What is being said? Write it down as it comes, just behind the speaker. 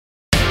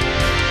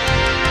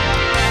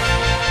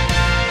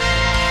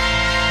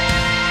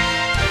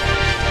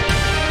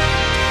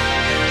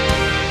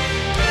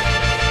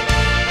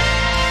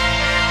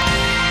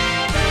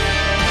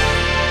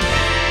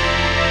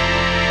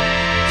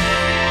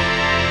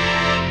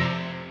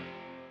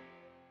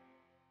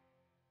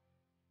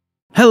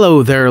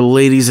Hello there,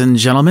 ladies and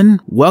gentlemen.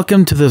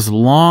 Welcome to this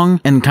long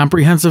and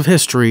comprehensive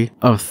history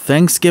of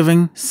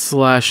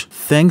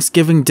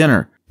Thanksgiving/Thanksgiving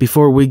dinner.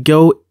 Before we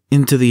go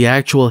into the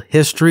actual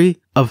history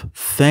of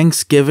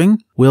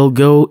Thanksgiving, we'll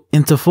go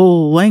into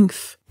full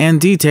length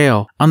and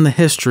detail on the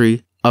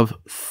history of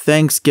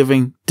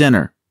Thanksgiving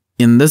dinner.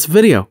 In this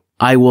video,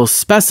 I will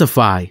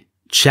specify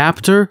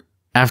chapter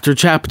after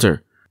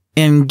chapter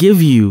and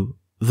give you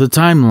the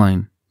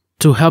timeline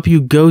to help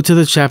you go to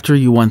the chapter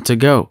you want to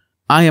go.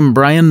 I am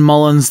Brian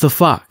Mullins the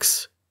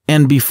Fox,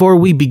 and before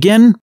we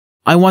begin,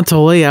 I want to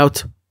lay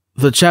out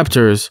the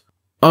chapters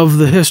of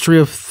the history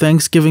of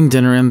Thanksgiving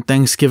dinner and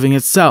Thanksgiving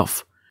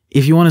itself.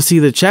 If you want to see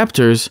the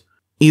chapters,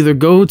 either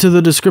go to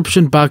the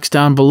description box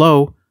down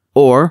below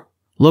or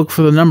look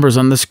for the numbers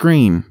on the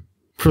screen.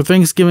 For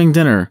Thanksgiving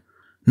dinner,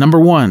 number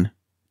 1,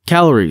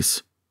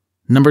 calories.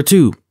 Number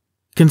 2,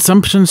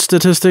 consumption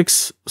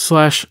statistics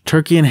 /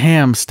 turkey and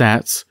ham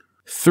stats.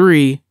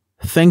 3,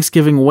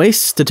 Thanksgiving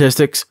waste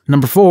statistics.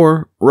 Number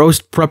 4,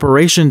 roast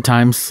preparation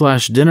time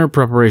 / dinner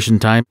preparation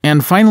time.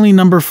 And finally,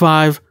 number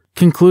 5,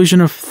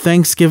 conclusion of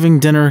Thanksgiving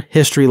dinner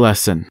history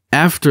lesson.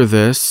 After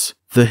this,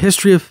 the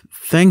history of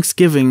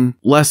Thanksgiving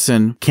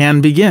lesson can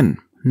begin.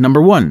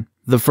 Number 1,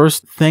 the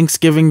first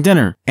Thanksgiving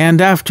dinner,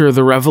 and after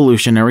the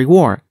Revolutionary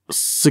War,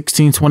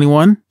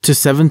 1621 to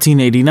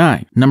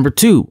 1789. Number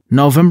 2,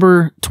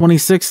 November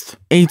 26th,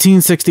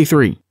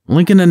 1863.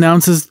 Lincoln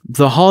announces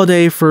the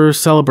holiday for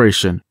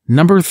celebration.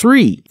 Number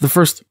 3, the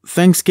first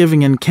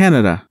Thanksgiving in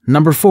Canada.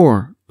 Number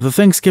 4, the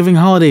Thanksgiving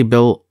Holiday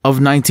Bill of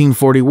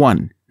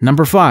 1941.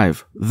 Number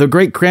 5, the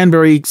Great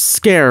Cranberry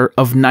Scare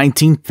of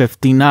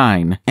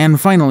 1959. And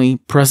finally,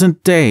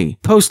 present day,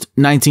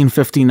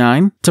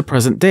 post-1959 to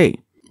present day.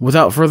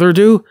 Without further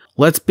ado,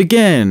 let's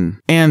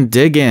begin and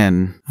dig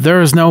in.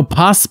 There is no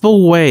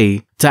possible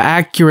way to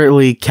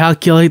accurately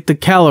calculate the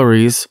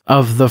calories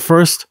of the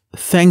first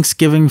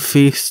Thanksgiving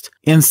feast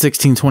in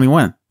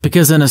 1621.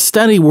 Because in a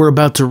study we're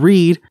about to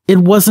read, it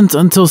wasn't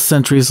until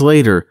centuries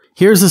later.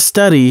 Here's a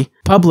study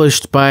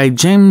published by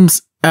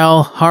James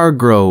L.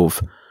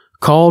 Hargrove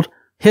called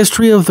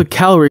History of the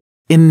Calorie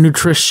in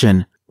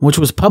Nutrition, which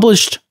was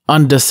published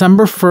on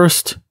December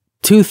 1st,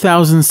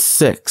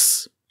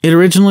 2006. It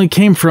originally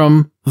came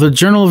from the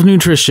Journal of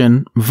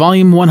Nutrition,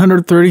 Volume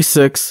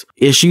 136,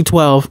 Issue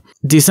 12,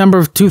 December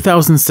of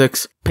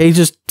 2006,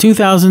 pages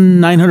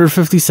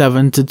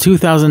 2,957 to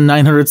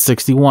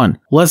 2,961.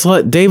 Let's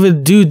let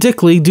David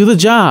Dickley do the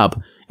job,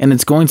 and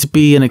it's going to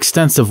be an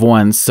extensive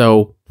one,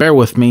 so bear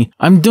with me.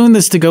 I'm doing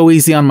this to go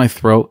easy on my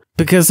throat,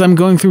 because I'm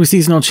going through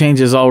seasonal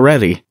changes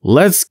already.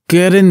 Let's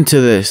get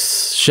into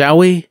this, shall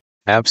we?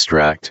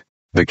 Abstract.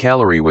 The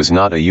calorie was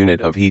not a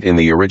unit of heat in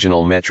the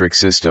original metric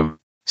system.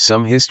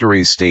 Some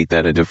histories state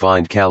that a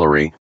defined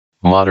calorie,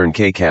 modern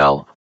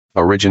kcal,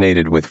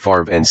 originated with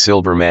Favre and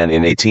Silberman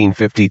in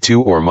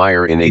 1852 or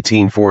Meyer in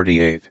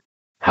 1848.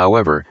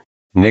 However,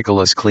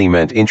 Nicolas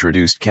Clement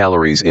introduced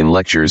calories in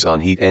lectures on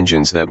heat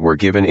engines that were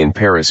given in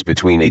Paris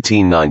between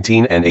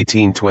 1819 and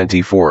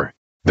 1824.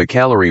 The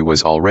calorie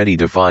was already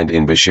defined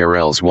in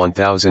Becquerel's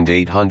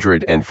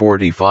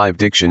 1845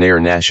 Dictionnaire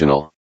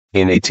National.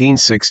 In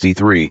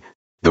 1863,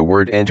 the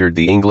word entered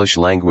the English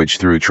language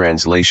through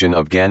translation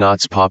of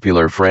Ganot's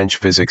popular French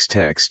physics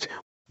text,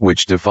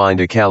 which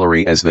defined a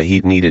calorie as the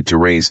heat needed to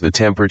raise the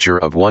temperature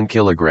of 1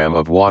 kilogram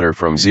of water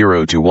from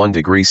 0 to 1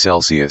 degree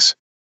Celsius.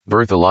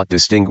 Berthelot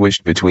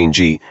distinguished between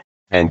G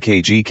and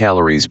kg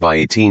calories by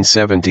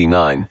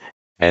 1879,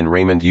 and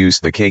Raymond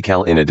used the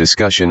kcal in a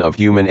discussion of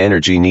human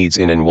energy needs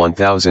in an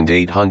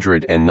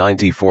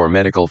 1894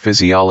 medical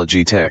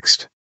physiology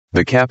text.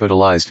 The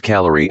capitalized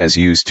calorie as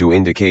used to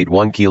indicate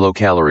 1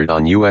 kilocalorie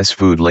on U.S.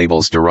 food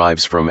labels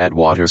derives from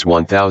Atwater's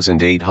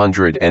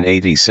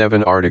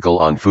 1887 article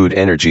on food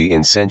energy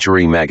in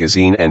Century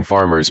Magazine and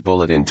Farmer's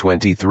Bulletin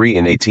 23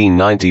 in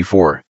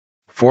 1894.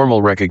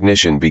 Formal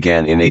recognition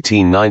began in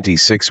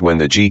 1896 when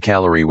the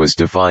G-calorie was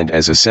defined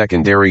as a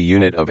secondary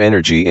unit of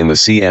energy in the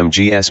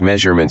CMGS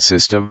measurement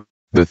system.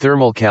 The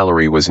thermal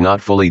calorie was not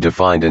fully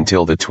defined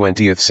until the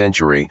 20th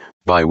century,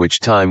 by which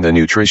time the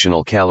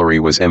nutritional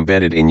calorie was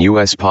embedded in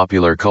U.S.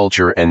 popular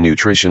culture and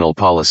nutritional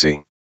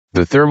policy.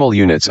 The thermal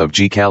units of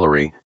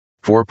G-calorie,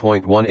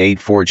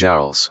 4.184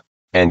 joules,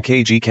 and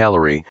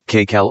kg-calorie,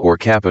 kcal or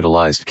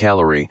capitalized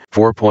calorie,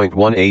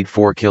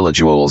 4.184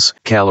 kilojoules.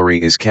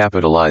 Calorie is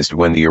capitalized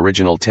when the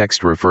original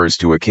text refers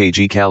to a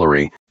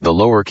kg-calorie, the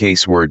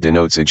lowercase word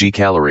denotes a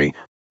G-calorie,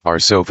 are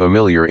so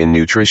familiar in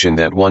nutrition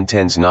that one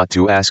tends not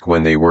to ask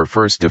when they were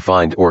first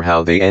defined or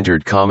how they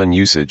entered common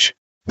usage.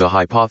 The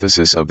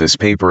hypothesis of this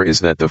paper is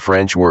that the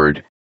French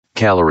word,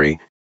 calorie,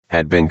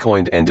 had been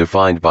coined and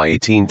defined by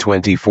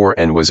 1824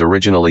 and was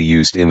originally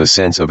used in the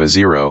sense of a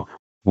 0,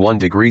 1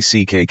 degree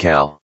C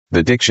kcal.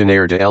 The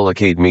Dictionnaire de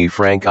l'Académie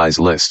Française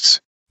lists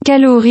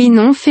calories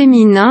non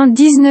féminin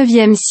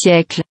 19e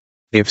siècle.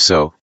 If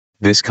so,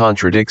 this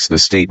contradicts the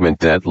statement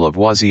that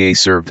Lavoisier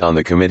served on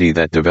the committee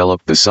that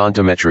developed the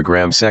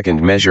centimetrogram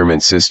second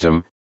measurement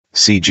system,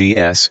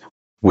 CGS,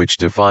 which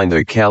defined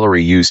the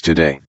calorie used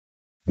today.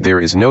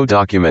 There is no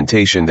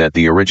documentation that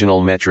the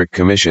original metric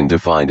commission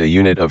defined a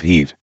unit of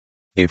heat.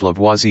 If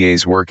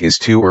Lavoisier's work is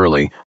too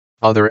early,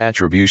 other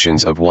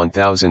attributions of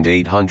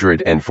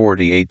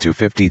 1848 to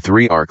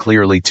 53 are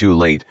clearly too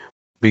late,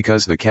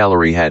 because the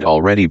calorie had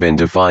already been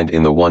defined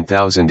in the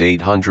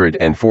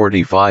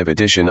 1845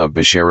 edition of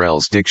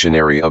Becquerel's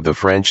Dictionary of the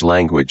French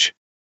Language.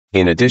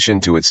 In addition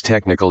to its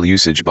technical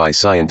usage by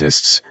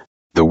scientists,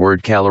 the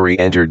word calorie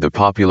entered the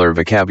popular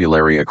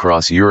vocabulary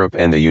across Europe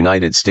and the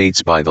United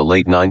States by the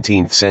late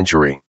 19th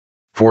century.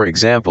 For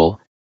example,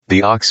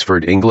 the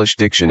Oxford English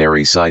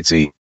Dictionary cites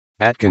E.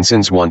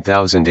 Atkinson's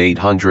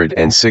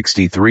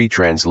 1863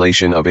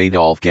 translation of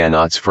Adolphe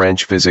Ganot's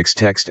French physics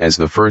text as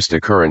the first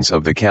occurrence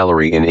of the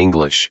calorie in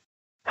English.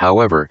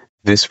 However,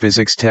 this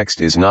physics text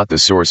is not the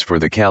source for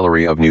the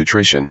calorie of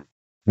nutrition.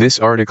 This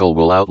article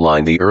will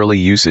outline the early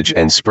usage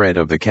and spread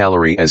of the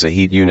calorie as a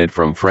heat unit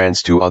from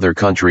France to other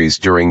countries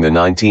during the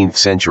 19th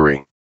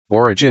century.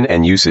 Origin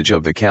and usage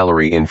of the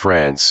calorie in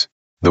France.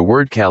 The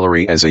word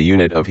calorie as a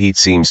unit of heat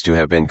seems to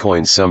have been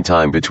coined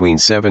sometime between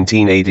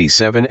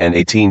 1787 and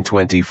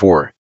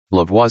 1824.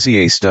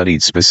 Lavoisier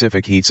studied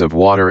specific heats of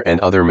water and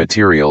other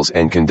materials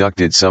and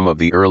conducted some of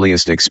the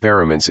earliest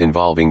experiments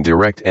involving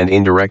direct and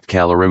indirect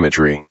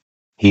calorimetry.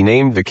 He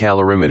named the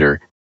calorimeter,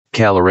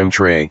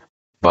 calorimetre,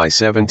 by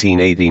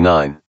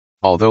 1789.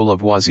 Although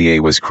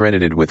Lavoisier was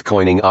credited with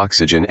coining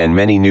oxygen and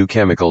many new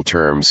chemical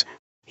terms,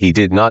 he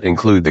did not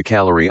include the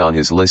calorie on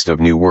his list of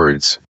new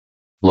words.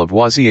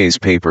 Lavoisier's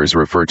papers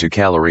refer to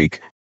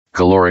calorique,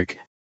 caloric,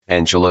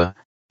 and chala,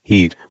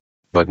 heat,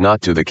 but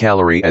not to the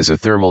calorie as a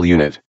thermal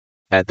unit.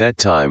 At that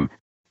time,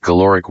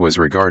 caloric was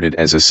regarded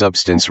as a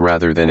substance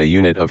rather than a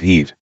unit of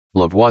heat.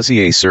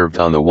 Lavoisier served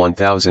on the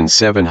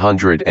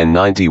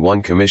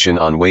 1791 Commission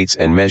on Weights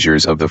and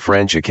Measures of the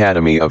French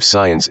Academy of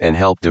Science and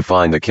helped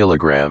define the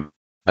kilogram.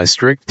 A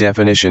strict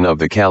definition of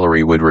the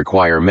calorie would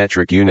require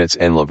metric units,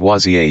 and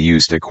Lavoisier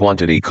used a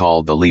quantity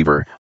called the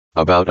livre,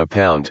 about a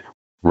pound,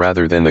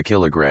 rather than the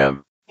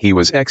kilogram. He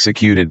was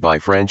executed by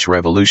French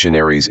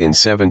revolutionaries in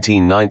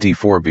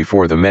 1794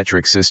 before the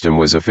metric system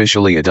was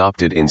officially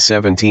adopted in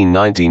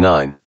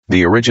 1799.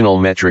 The original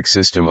metric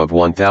system of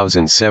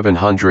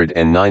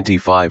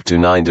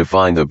 1795-9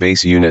 defined the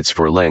base units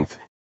for length,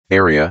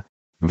 area,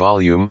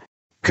 volume,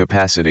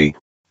 capacity,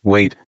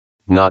 weight,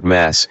 not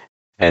mass,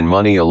 and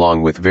money,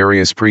 along with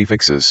various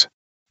prefixes.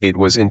 It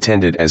was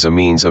intended as a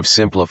means of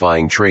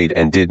simplifying trade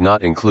and did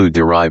not include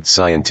derived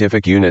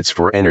scientific units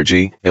for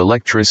energy,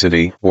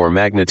 electricity, or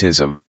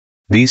magnetism.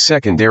 These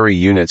secondary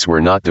units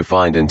were not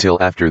defined until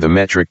after the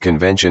metric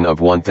convention of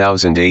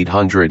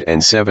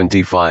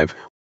 1875,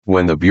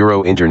 when the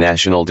Bureau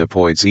International de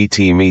Poids et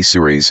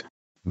Mesures,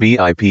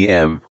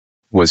 BIPM,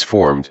 was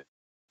formed.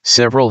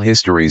 Several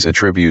histories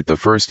attribute the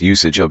first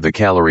usage of the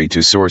calorie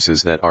to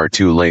sources that are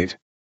too late.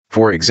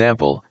 For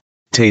example,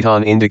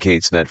 Taiton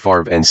indicates that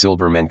Favre and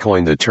Silbermann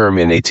coined the term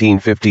in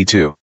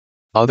 1852.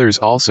 Others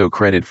also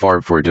credit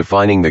Favre for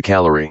defining the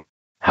calorie.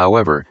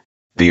 However,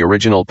 the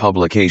original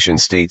publication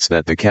states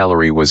that the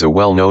calorie was a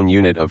well-known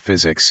unit of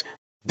physics.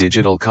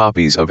 Digital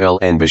copies of L.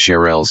 N.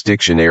 Becquerel's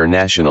Dictionnaire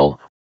National,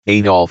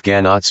 Adolphe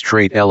Ganot's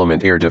Trait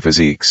élémentaire de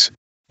physique,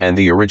 and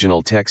the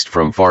original text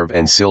from Favre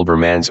and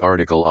Silbermann's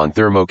article on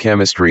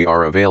thermochemistry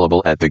are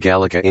available at the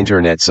Gallica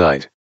internet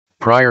site.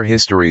 Prior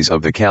histories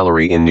of the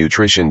calorie in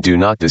nutrition do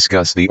not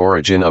discuss the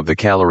origin of the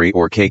calorie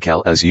or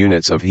kcal as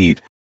units of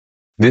heat.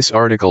 This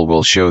article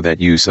will show that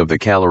use of the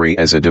calorie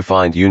as a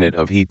defined unit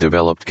of heat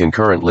developed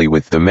concurrently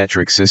with the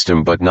metric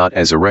system but not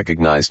as a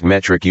recognized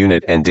metric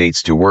unit, and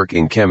dates to work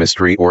in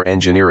chemistry or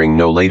engineering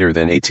no later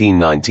than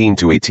 1819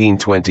 to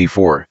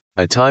 1824.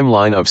 A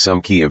timeline of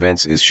some key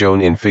events is shown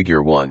in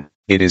Figure 1.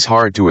 It is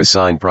hard to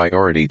assign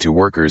priority to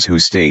workers who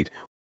state,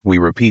 "We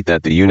repeat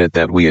that the unit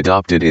that we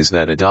adopted is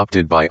that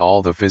adopted by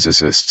all the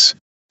physicists."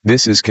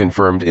 This is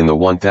confirmed in the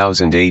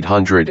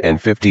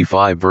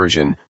 1855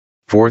 version,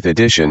 4th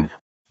edition,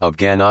 of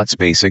Ganot's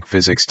Basic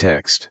Physics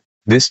text.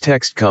 This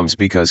text comes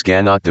because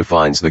Ganot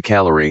defines the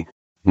calorie,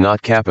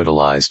 not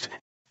capitalized,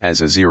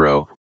 as a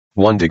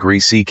 0.1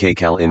 degree C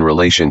kcal in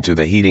relation to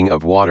the heating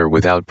of water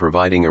without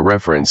providing a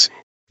reference.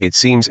 It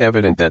seems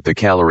evident that the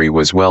calorie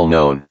was well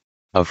known.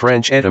 A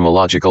French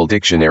etymological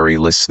dictionary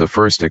lists the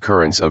first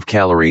occurrence of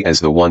calorie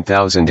as the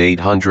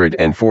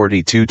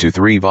 1842 to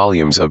 3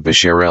 volumes of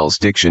Becquerel's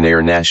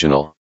Dictionnaire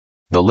National.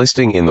 The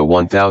listing in the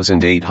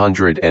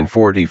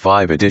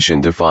 1845 edition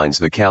defines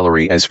the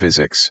calorie as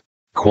physics.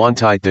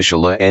 Quantité de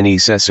chaleur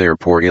nécessaire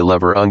pour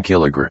élever un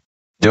kilogramme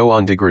d'eau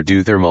en degré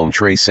du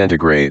thermomètre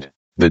centigrade.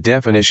 The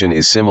definition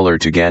is similar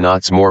to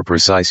Ganot's more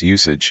precise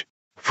usage.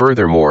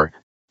 Furthermore,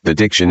 the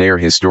Dictionnaire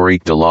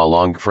historique de la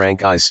langue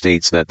francaise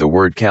states that the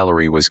word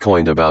calorie was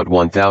coined about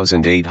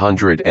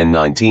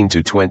 1819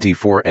 to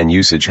 24 and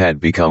usage had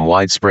become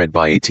widespread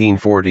by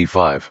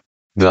 1845.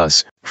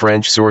 Thus,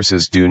 French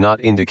sources do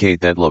not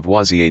indicate that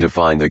Lavoisier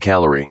defined the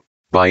calorie.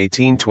 By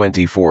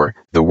 1824,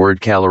 the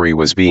word calorie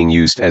was being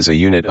used as a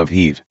unit of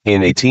heat.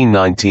 In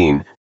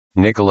 1819,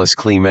 Nicolas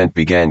Clement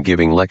began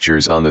giving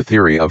lectures on the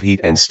theory of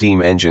heat and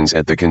steam engines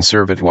at the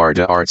Conservatoire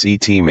des Arts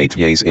et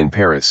Métiers in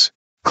Paris.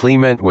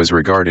 Clement was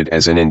regarded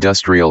as an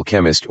industrial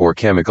chemist or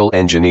chemical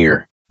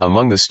engineer.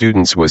 Among the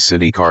students was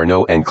Sidi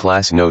Carnot, and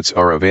class notes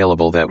are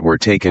available that were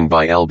taken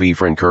by L. B.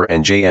 Franker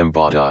and J. M.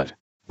 Baudot.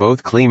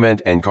 Both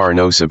Clement and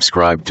Carnot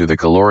subscribed to the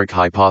caloric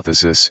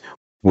hypothesis,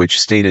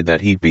 which stated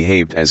that heat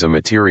behaved as a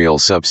material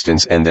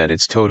substance and that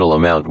its total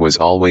amount was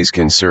always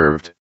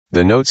conserved.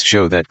 The notes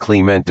show that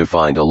Clement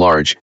defined a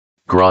large,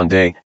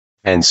 grande,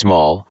 and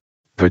small,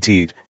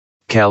 petite,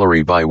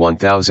 calorie by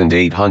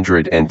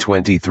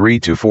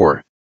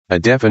 1823-4. A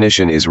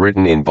definition is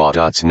written in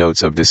Baudot's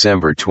notes of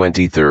December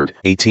 23,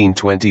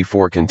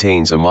 1824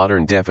 contains a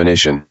modern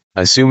definition.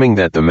 Assuming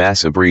that the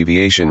mass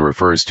abbreviation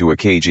refers to a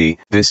kg,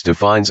 this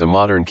defines a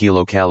modern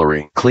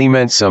kilocalorie.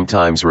 Clement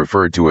sometimes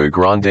referred to a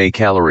grande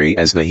calorie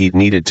as the heat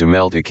needed to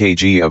melt a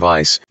kg of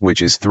ice,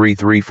 which is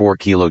 334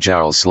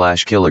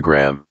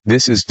 kilojoules/kilogram.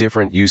 This is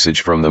different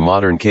usage from the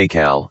modern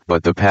kcal,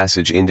 but the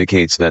passage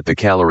indicates that the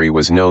calorie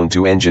was known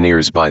to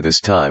engineers by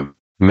this time.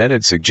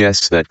 Medad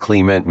suggests that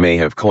Clement may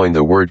have coined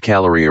the word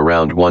calorie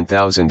around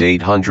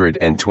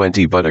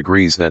 1820 but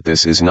agrees that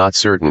this is not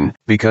certain,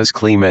 because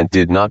Clement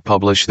did not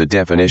publish the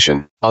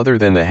definition. Other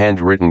than the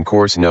handwritten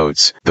course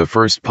notes, the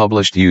first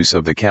published use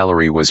of the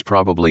calorie was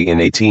probably in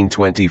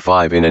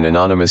 1825 in an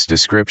anonymous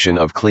description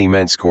of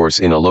Clement's course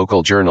in a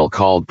local journal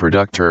called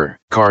Producteur.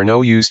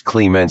 Carnot used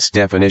Clement's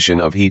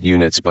definition of heat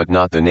units but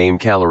not the name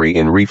calorie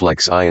in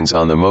reflex ions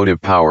on the motive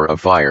power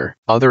of fire.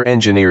 Other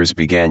engineers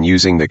began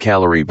using the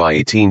calorie by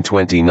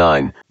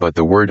 1829, but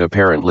the word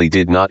apparently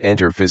did not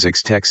enter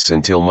physics texts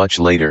until much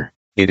later.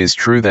 It is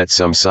true that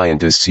some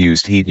scientists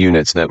used heat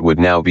units that would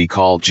now be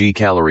called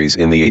G-calories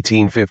in the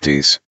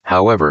 1850s.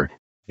 However,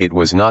 it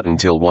was not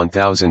until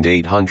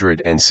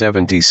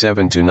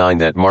 1877-9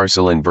 that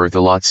Marcellin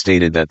Berthelot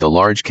stated that the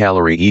large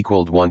calorie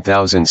equaled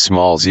 1000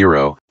 small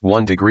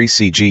 1 degree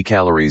C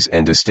G-calories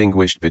and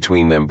distinguished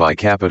between them by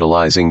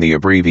capitalizing the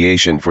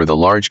abbreviation for the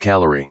large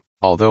calorie.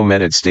 Although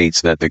Medad states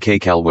that the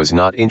kcal was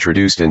not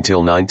introduced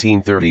until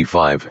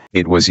 1935,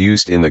 it was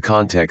used in the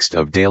context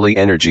of daily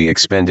energy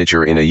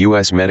expenditure in a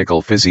U.S.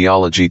 medical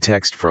physiology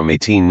text from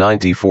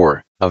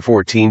 1894. A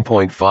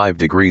 14.5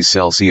 degrees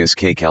Celsius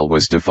kcal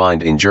was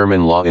defined in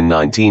German law in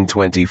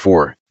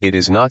 1924. It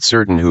is not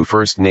certain who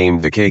first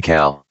named the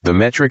kcal. The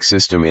metric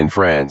system in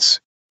France.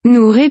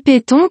 Nous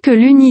répétons que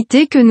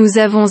l'unité que nous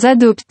avons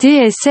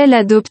adoptée est celle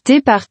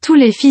adoptée par tous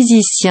les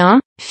physiciens,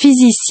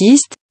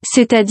 physicistes,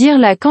 c'est-à-dire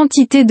la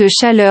quantité de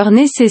chaleur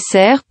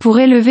nécessaire pour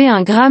élever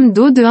un gramme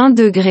d'eau de 1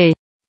 degré.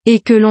 Et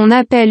que l'on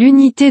appelle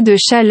unité de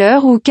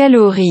chaleur ou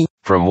calorie.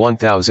 From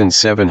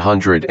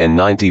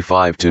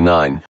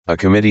 1795-9, a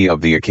committee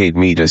of the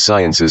Académie des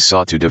Sciences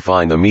sought to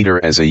define the meter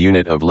as a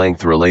unit of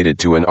length related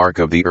to an arc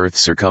of the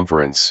Earth's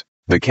circumference.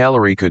 The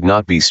calorie could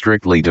not be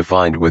strictly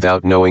defined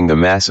without knowing the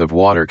mass of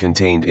water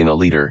contained in a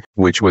liter,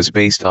 which was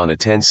based on a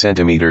 10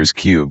 centimeters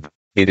cube.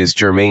 It is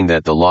germane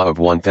that the law of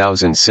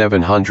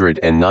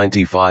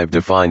 1795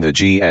 defined the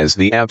G as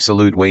the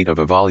absolute weight of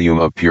a volume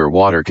of pure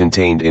water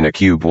contained in a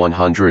cube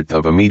 1/100th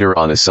of a meter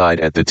on a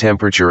side at the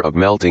temperature of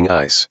melting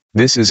ice.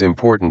 This is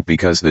important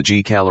because the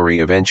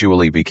G-calorie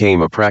eventually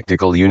became a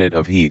practical unit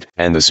of heat,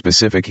 and the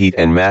specific heat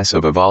and mass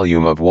of a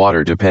volume of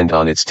water depend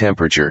on its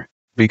temperature.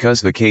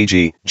 Because the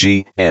kg,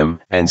 g, m,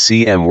 and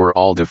cm were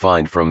all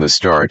defined from the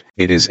start,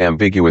 it is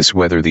ambiguous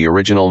whether the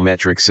original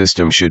metric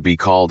system should be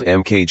called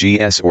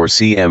mkgs or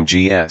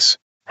cmgs.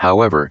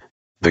 However,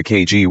 the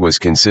kg was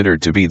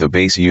considered to be the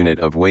base unit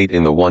of weight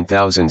in the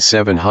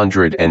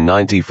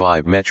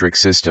 1795 metric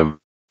system.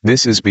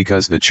 This is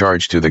because the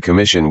charge to the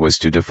Commission was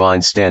to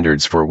define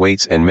standards for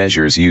weights and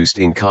measures used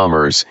in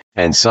commerce,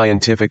 and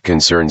scientific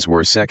concerns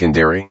were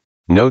secondary.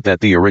 Note that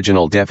the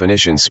original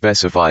definition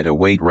specified a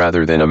weight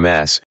rather than a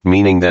mass,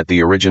 meaning that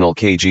the original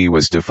kg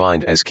was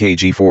defined as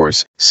kg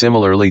force,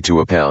 similarly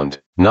to a pound.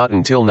 Not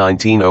until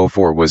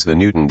 1904 was the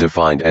Newton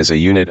defined as a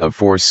unit of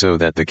force so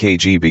that the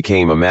kg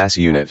became a mass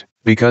unit.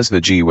 Because the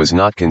G was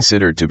not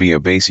considered to be a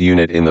base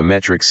unit in the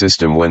metric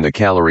system when the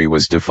calorie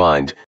was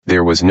defined,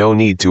 there was no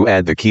need to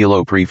add the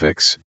kilo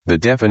prefix. The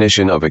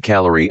definition of a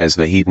calorie as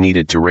the heat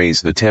needed to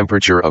raise the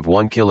temperature of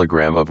 1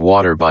 kilogram of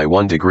water by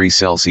 1 degree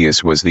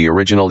Celsius was the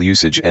original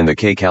usage, and the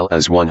kcal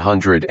as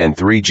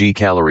 103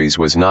 G-calories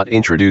was not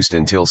introduced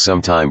until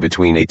sometime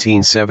between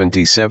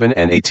 1877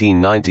 and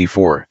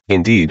 1894.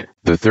 Indeed,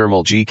 the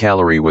thermal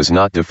G-calorie was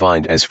not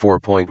defined as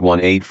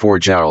 4.184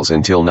 joules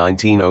until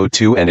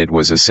 1902, and it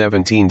was a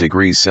 17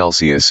 degrees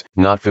Celsius,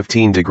 not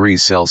 15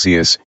 degrees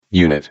Celsius,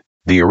 unit.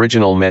 The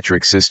original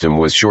metric system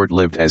was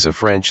short-lived as a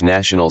French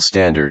national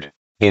standard.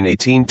 In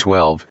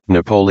 1812,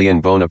 Napoleon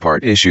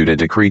Bonaparte issued a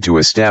decree to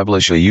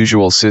establish a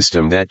usual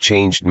system that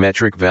changed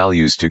metric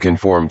values to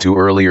conform to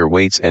earlier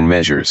weights and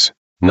measures.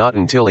 Not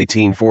until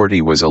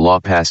 1840 was a law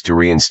passed to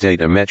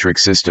reinstate a metric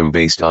system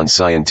based on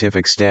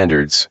scientific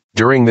standards.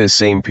 During this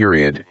same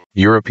period,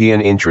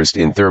 European interest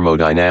in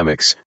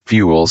thermodynamics,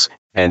 fuels,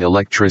 and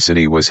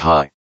electricity was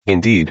high.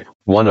 Indeed,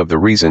 One of the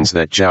reasons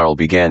that Jarl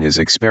began his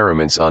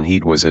experiments on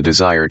heat was a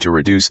desire to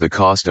reduce the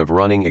cost of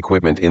running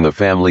equipment in the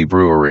family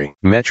brewery.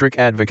 Metric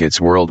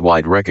advocates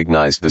worldwide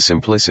recognized the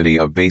simplicity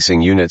of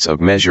basing units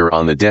of measure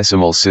on the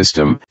decimal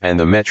system, and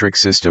the metric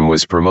system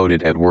was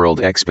promoted at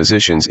World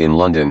Expositions in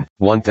London,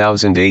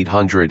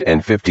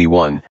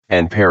 1851,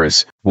 and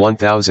Paris,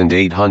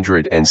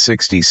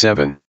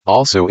 1867.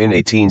 Also in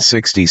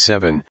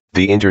 1867,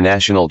 the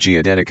International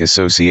Geodetic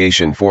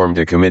Association formed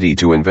a committee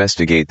to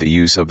investigate the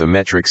use of the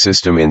metric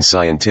system in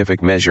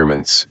scientific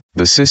measurements.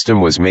 The system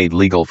was made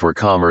legal for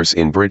commerce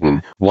in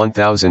Britain,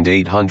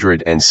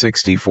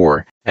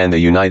 1864, and the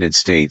United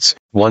States,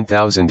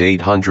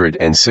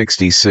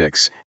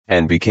 1866,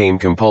 and became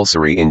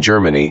compulsory in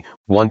Germany,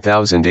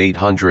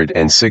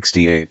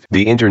 1868.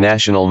 The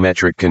International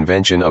Metric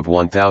Convention of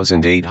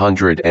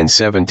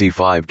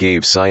 1875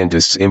 gave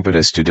scientists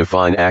impetus to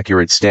define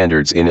accurate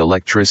standards in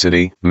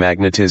electricity,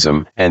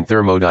 magnetism, and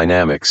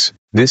thermodynamics.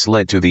 This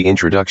led to the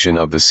introduction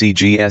of the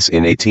CGS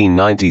in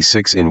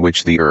 1896, in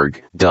which the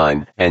erg,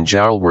 dyne, and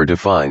joule were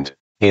defined.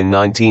 In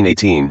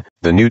 1918,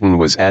 the Newton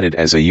was added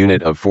as a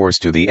unit of force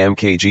to the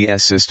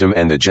mkgs system,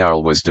 and the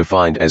joule was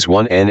defined as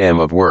 1 nm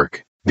of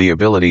work. The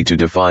ability to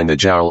define the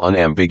joule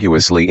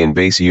unambiguously in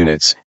base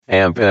units,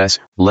 amps,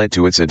 led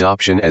to its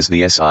adoption as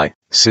the SI,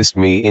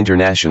 SISTME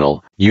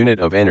International,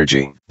 unit of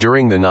energy.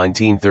 During the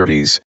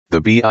 1930s,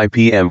 the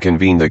BIPM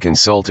convened the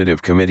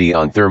Consultative Committee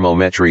on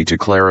Thermometry to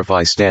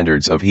clarify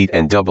standards of heat,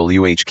 and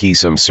W.H.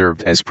 Keesum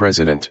served as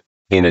president.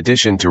 In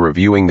addition to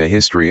reviewing the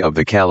history of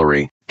the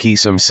calorie,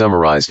 Keesum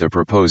summarized a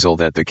proposal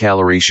that the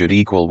calorie should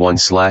equal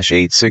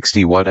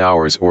 1/860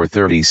 watt-hours or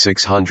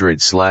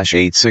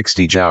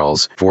 3600/860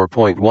 joules,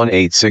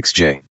 4.186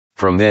 J.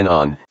 From then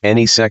on,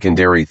 any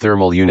secondary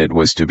thermal unit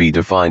was to be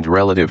defined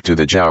relative to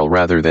the joule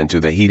rather than to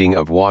the heating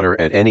of water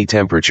at any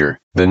temperature.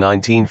 The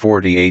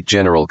 1948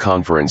 General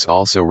Conference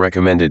also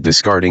recommended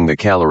discarding the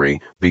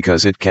calorie,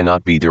 because it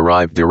cannot be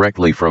derived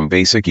directly from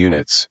basic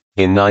units.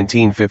 In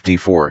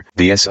 1954,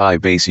 the SI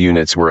base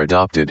units were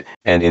adopted,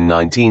 and in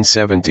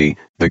 1970,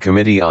 the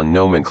Committee on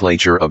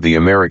Nomenclature of the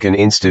American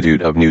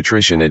Institute of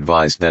Nutrition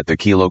advised that the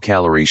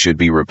kilocalorie should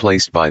be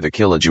replaced by the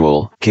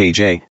kilojoule,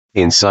 kJ,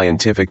 in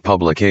scientific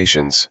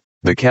publications.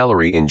 The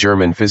calorie in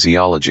German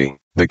physiology.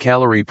 The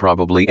calorie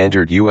probably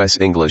entered U.S.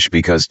 English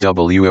because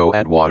W.O.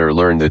 Atwater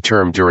learned the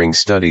term during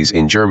studies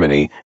in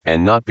Germany,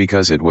 and not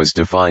because it was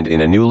defined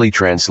in a newly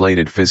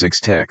translated physics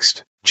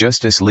text.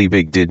 Justice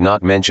Liebig did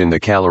not mention the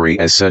calorie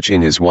as such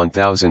in his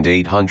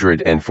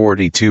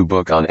 1842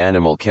 book on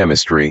animal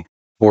chemistry,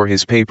 or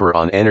his paper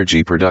on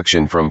energy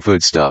production from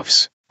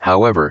foodstuffs.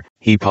 However,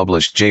 he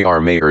published J.R.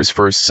 Mayer's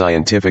first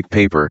scientific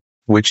paper,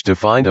 which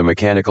defined a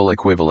mechanical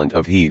equivalent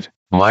of heat.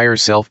 Mayer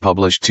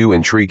self-published two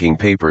intriguing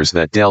papers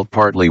that dealt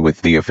partly with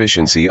the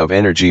efficiency of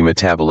energy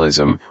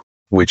metabolism,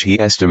 which he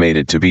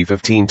estimated to be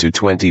 15 to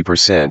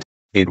 20%.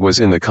 It was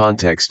in the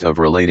context of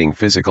relating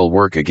physical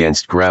work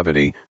against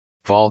gravity,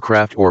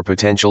 Fallcraft or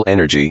potential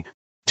energy,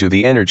 to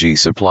the energy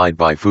supplied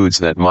by foods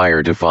that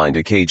Mayer defined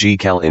a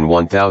kg/cal in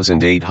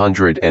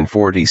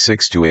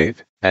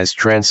 1846-8. As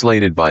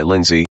translated by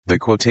Lindsay, the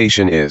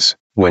quotation is,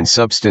 "When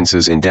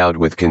substances endowed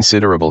with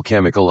considerable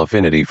chemical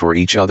affinity for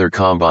each other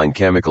combine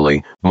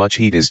chemically, much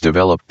heat is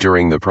developed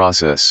during the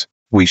process.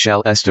 We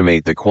shall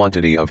estimate the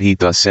quantity of heat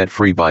thus set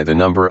free by the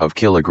number of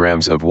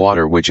kilograms of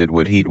water which it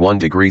would heat 1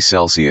 degree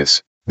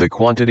Celsius. The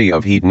quantity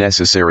of heat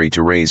necessary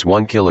to raise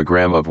 1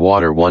 kilogram of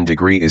water 1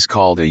 degree is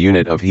called a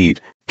unit of heat,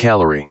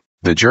 calorie."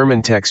 The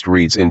German text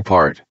reads in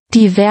part,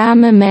 Die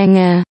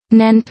Wärmemenge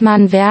nennt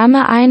man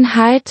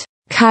Wärmeeinheit,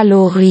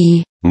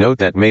 Kalorie. Note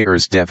that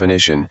Mayer's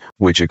definition,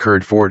 which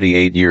occurred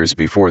 48 years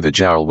before the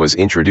joule was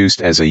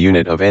introduced as a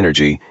unit of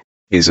energy,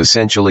 is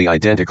essentially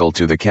identical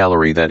to the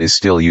calorie that is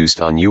still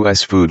used on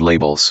U.S. food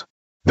labels.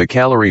 The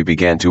calorie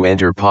began to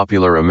enter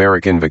popular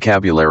American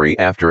vocabulary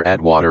after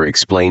Atwater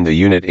explained the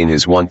unit in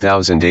his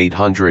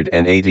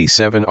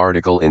 1887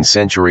 article in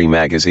Century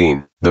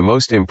magazine. The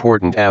most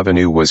important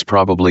avenue was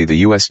probably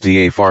the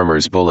USDA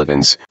Farmers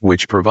Bulletins,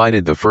 which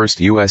provided the first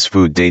U.S.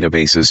 food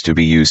databases to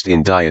be used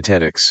in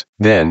dietetics.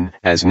 Then,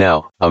 as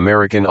now,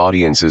 American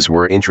audiences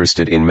were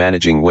interested in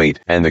managing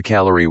weight, and the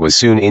calorie was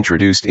soon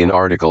introduced in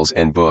articles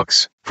and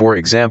books. For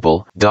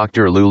example,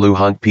 Dr. Lulu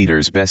Hunt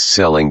Peters'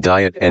 best-selling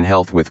Diet and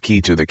Health with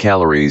Key to the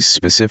Calories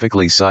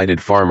specifically cited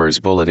Farmer's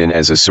Bulletin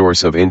as a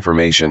source of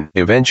information.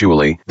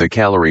 Eventually, the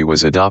calorie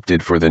was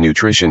adopted for the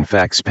nutrition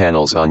facts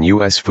panels on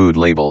U.S. food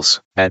labels.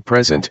 At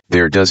present,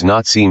 there does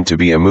not seem to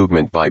be a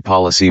movement by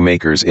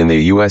policymakers in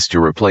the U.S.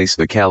 to replace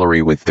the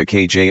calorie with the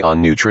KJ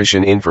on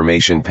nutrition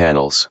information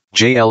panels.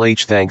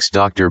 JLH thanks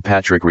Dr.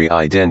 Patrick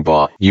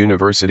Denbaugh,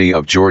 University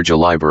of Georgia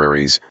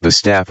Libraries, the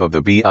staff of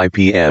the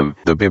BIPM,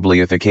 the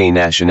Bibliothèque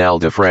Nationale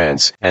de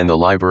France, and the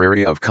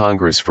Library of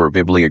Congress for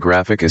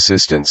bibliographic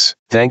assistance.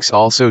 Thanks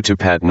also to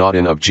Pat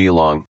Naughton of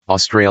Geelong,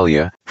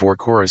 Australia, for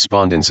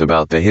correspondence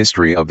about the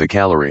history of the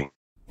calorie.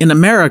 In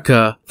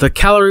America, the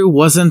calorie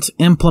wasn't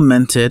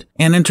implemented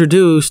and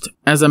introduced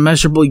as a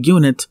measurable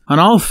unit on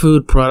all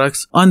food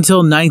products until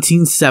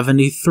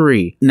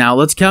 1973. Now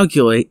let's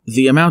calculate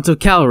the amount of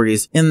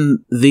calories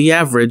in the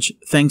average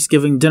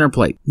Thanksgiving dinner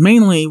plate,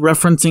 mainly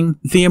referencing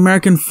the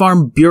American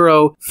Farm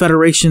Bureau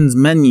Federation's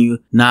menu,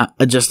 not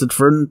adjusted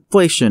for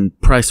inflation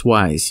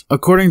price-wise.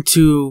 According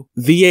to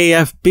the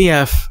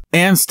AFBF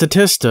and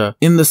Statista,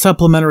 in the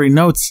supplementary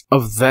notes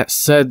of that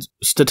said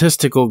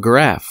statistical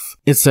graph,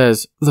 it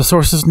says, the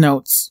sources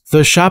notes,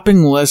 the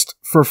shopping list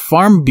for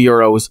Farm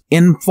Bureau's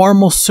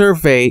informal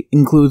survey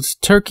includes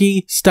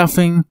turkey,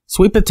 stuffing,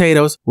 sweet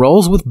potatoes,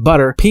 rolls with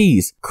butter,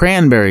 peas,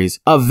 cranberries,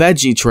 a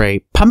veggie tray,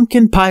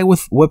 pumpkin pie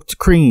with whipped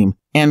cream,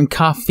 and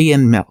coffee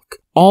and milk.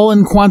 All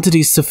in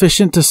quantities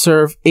sufficient to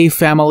serve a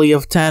family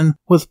of 10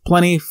 with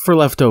plenty for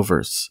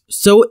leftovers.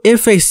 So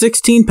if a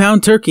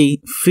 16-pound turkey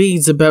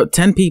feeds about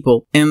 10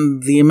 people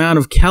and the amount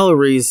of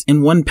calories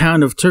in 1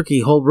 pound of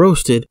turkey whole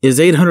roasted is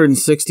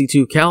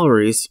 862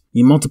 calories,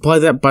 you multiply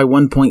that by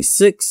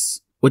 1.6,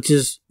 which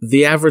is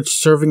the average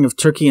serving of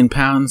turkey in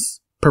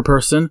pounds per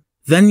person,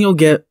 then you'll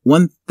get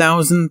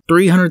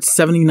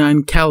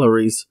 1,379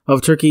 calories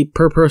of turkey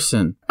per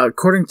person,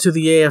 according to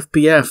the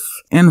AFBF.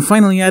 And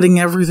finally, adding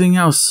everything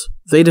else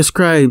they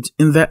described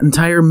in that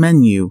entire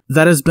menu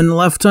that has been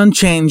left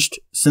unchanged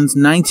since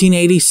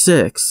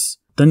 1986,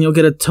 then you'll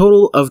get a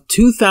total of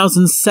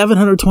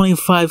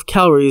 2,725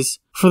 calories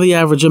for the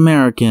average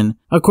American,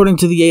 according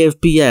to the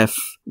AFBF,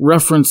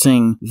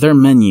 referencing their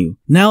menu.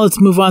 Now let's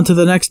move on to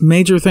the next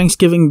major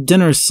Thanksgiving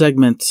dinner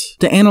segment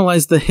to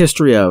analyze the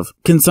history of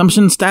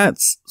consumption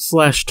stats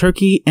 /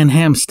 turkey and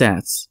ham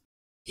stats.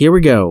 Here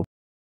we go.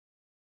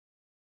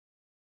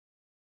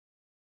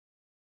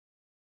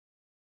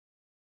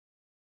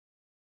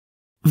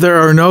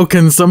 There are no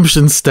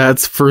consumption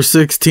stats for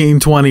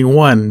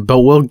 1621,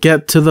 but we'll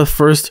get to the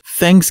first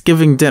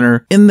Thanksgiving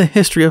dinner in the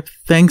history of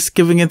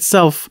Thanksgiving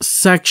itself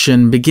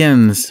section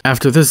begins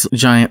after this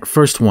giant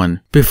first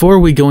one. Before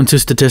we go into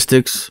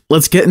statistics,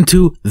 let's get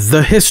into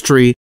the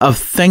history of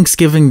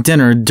Thanksgiving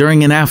dinner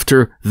during and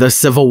after the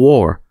Civil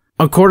War.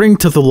 According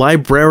to the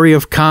Library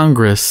of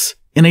Congress,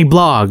 in a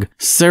blog,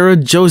 Sarah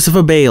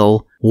Joseph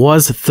Bale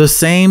was the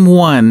same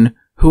one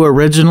who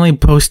originally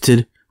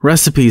posted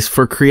recipes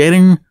for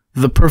creating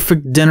the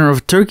perfect dinner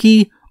of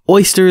turkey,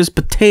 oysters,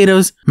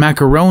 potatoes,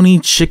 macaroni,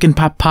 chicken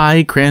pot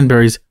pie,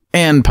 cranberries,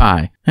 and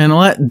pie. And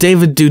let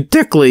David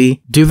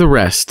Dudickley do the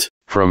rest.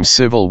 From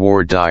Civil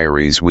War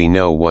diaries we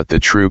know what the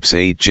troops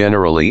ate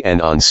generally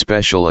and on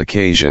special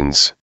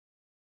occasions.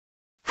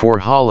 For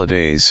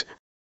holidays,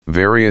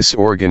 various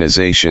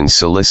organizations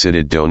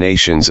solicited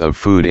donations of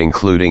food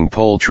including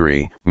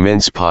poultry,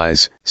 mince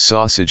pies,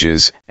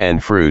 sausages,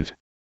 and fruit.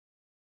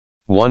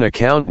 One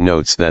account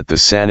notes that the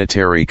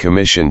Sanitary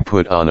Commission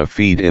put on a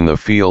feed in the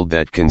field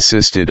that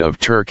consisted of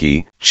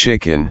turkey,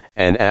 chicken,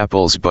 and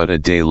apples but a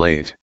day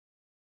late.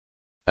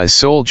 A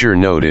soldier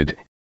noted,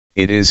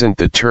 "It isn't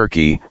the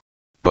turkey,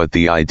 but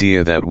the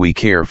idea that we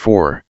care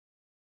for."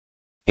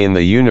 In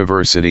the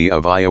University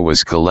of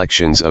Iowa's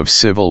collections of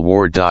Civil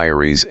War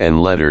diaries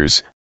and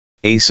letters,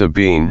 Asa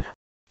Bean,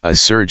 a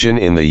surgeon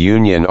in the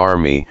Union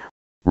Army,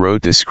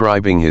 wrote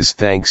describing his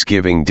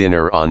Thanksgiving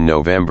dinner on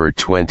November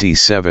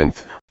 27,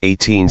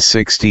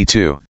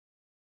 1862.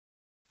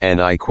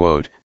 And I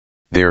quote,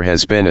 "There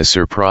has been a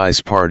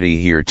surprise party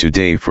here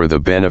today for the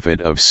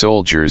benefit of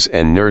soldiers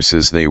and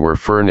nurses. They were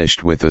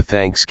furnished with a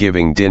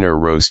Thanksgiving dinner: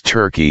 roast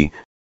turkey,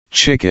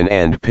 chicken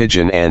and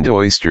pigeon and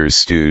oysters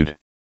stewed.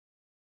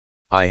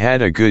 I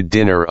had a good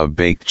dinner of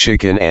baked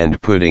chicken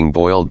and pudding,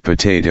 boiled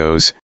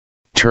potatoes,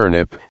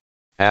 turnip,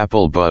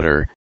 apple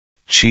butter,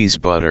 cheese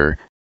butter,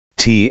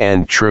 tea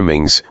and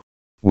trimmings.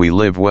 We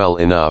live well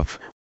enough,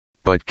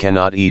 but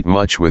cannot eat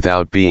much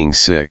without being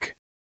sick."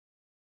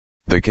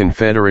 The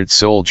Confederate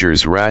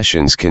soldiers'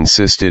 rations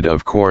consisted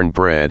of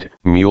cornbread,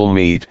 mule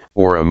meat,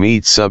 or a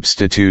meat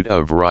substitute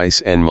of rice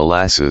and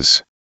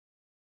molasses.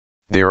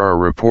 There are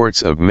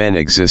reports of men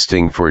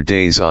existing for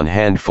days on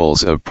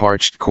handfuls of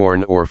parched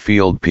corn or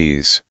field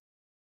peas.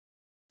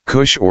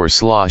 Kush or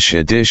slosh,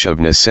 a dish of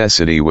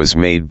necessity, was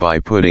made by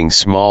putting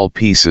small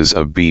pieces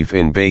of beef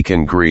in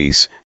bacon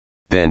grease,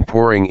 then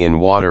pouring in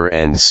water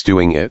and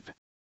stewing it.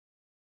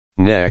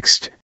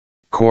 Next,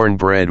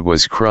 cornbread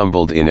was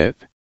crumbled in it,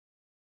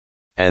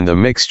 and the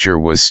mixture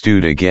was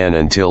stewed again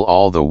until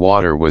all the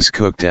water was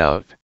cooked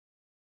out.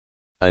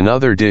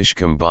 Another dish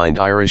combined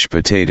Irish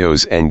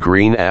potatoes and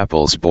green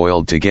apples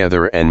boiled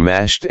together and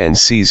mashed and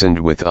seasoned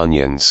with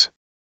onions.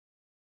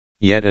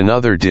 Yet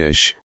another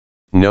dish,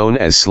 known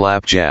as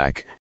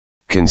slapjack,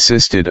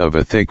 consisted of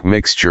a thick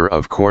mixture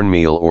of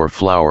cornmeal or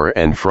flour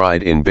and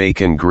fried in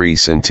bacon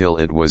grease until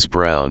it was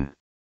brown.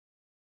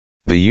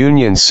 The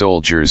Union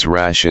soldiers'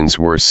 rations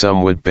were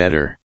somewhat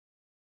better.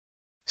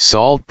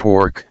 Salt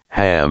pork,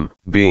 ham,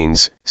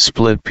 beans,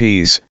 split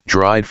peas,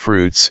 dried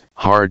fruits,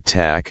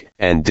 hardtack,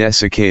 and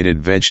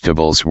desiccated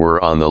vegetables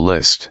were on the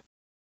list.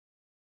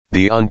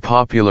 The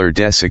unpopular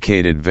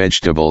desiccated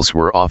vegetables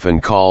were often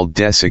called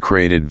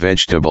desecrated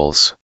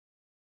vegetables.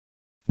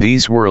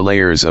 These were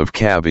layers of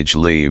cabbage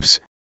leaves,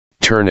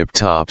 turnip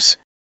tops,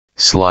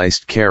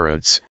 sliced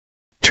carrots,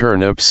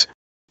 turnips,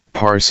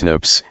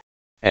 parsnips,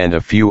 and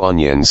a few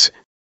onions.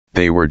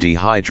 They were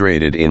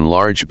dehydrated in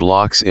large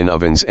blocks in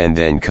ovens and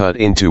then cut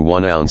into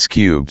 1-ounce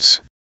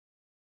cubes.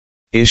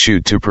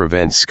 Issued to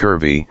prevent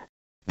scurvy,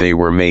 they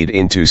were made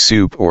into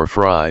soup or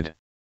fried.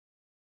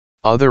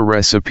 Other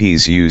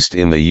recipes used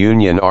in the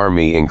Union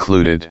Army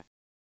included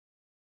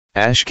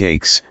ash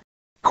cakes,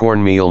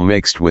 cornmeal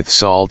mixed with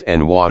salt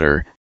and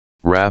water,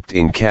 wrapped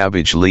in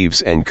cabbage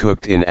leaves and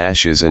cooked in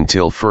ashes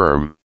until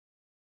firm.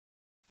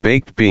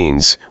 Baked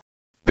beans,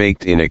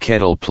 baked in a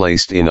kettle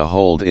placed in a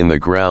hold in the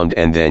ground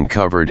and then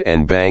covered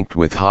and banked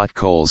with hot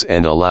coals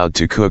and allowed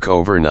to cook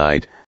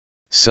overnight,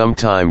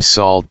 sometimes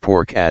salt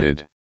pork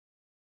added.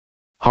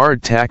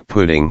 Hardtack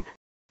pudding,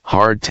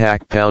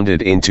 hardtack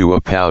pounded into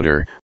a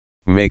powder,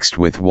 mixed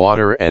with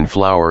water and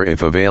flour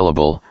if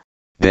available,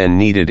 then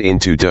kneaded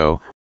into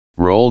dough,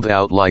 rolled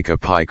out like a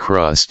pie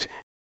crust,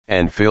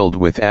 and filled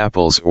with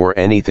apples or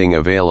anything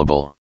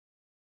available.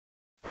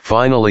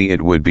 Finally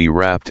it would be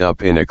wrapped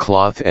up in a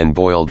cloth and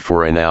boiled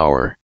for an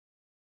hour.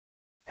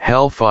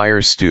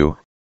 Hellfire stew,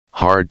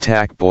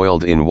 hardtack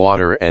boiled in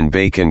water and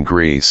bacon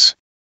grease.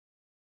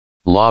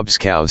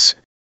 Lobscouse,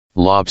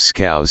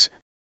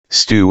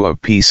 stew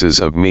of pieces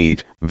of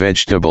meat,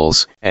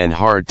 vegetables, and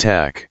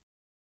hardtack.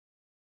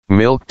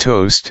 Milk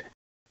toast,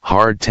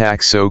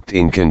 hardtack soaked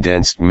in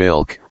condensed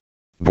milk.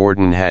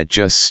 Borden had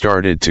just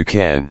started to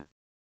can.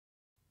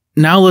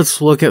 Now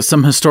let's look at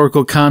some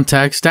historical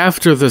context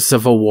after the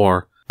Civil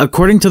War.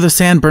 According to the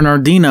San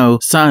Bernardino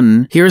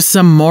Sun, here's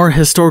some more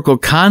historical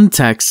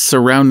context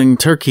surrounding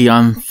turkey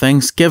on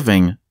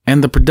Thanksgiving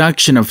and the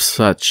production of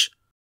such.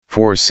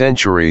 For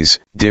centuries,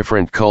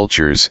 different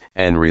cultures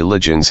and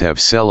religions have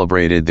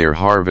celebrated their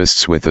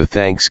harvests with a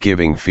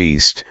Thanksgiving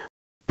feast,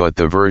 but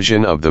the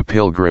version of the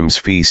Pilgrim's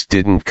Feast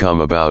didn't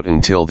come about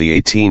until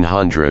the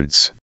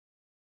 1800s.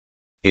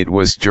 It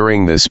was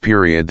during this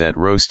period that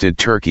roasted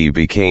turkey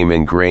became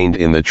ingrained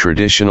in the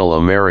traditional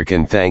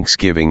American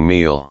Thanksgiving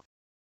meal.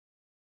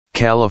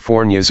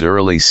 California's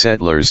early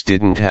settlers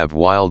didn't have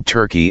wild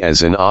turkey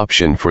as an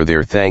option for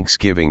their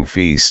Thanksgiving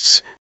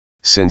feasts,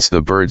 since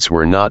the birds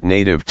were not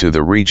native to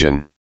the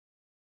region.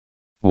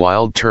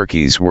 Wild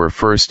turkeys were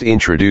first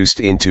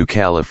introduced into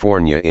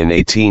California in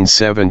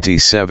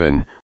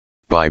 1877,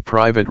 by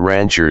private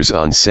ranchers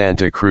on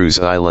Santa Cruz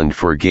Island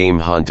for game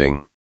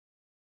hunting.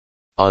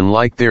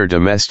 Unlike their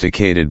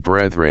domesticated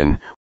brethren,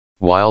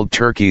 wild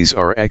turkeys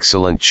are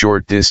excellent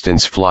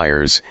short-distance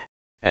flyers,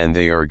 and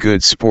they are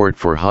good sport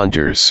for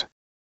hunters.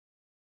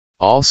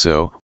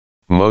 Also,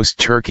 most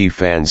turkey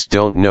fans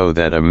don't know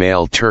that a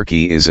male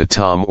turkey is a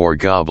tom or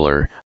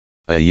gobbler,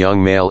 a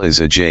young male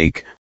is a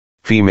jake,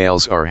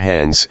 females are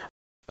hens,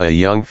 a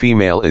young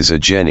female is a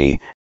jenny,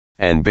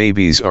 and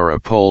babies are a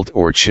poult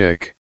or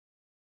chick.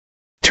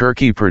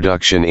 Turkey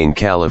production in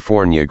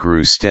California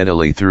grew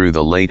steadily through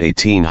the late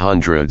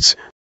 1800s,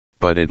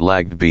 but it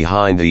lagged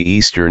behind the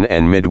eastern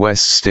and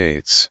Midwest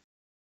states.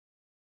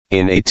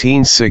 In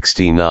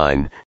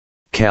 1869,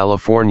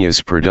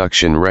 California's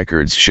production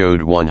records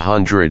showed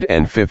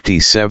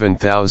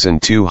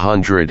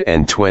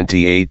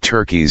 157,228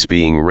 turkeys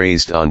being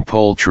raised on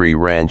poultry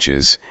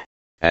ranches,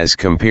 as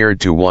compared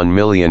to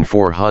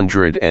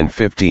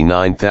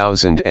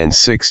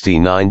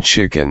 1,459,069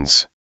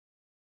 chickens.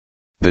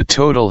 The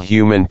total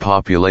human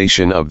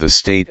population of the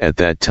state at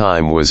that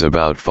time was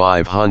about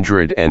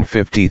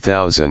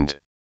 550,000.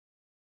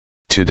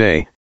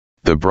 Today,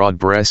 the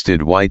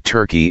broad-breasted white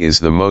turkey is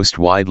the most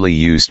widely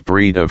used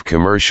breed of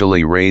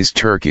commercially raised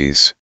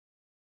turkeys.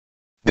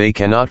 They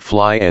cannot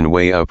fly and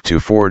weigh up to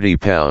 40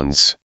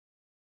 pounds.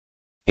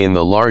 In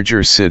the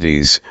larger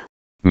cities,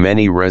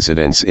 many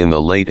residents in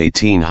the late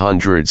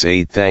 1800s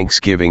ate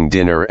Thanksgiving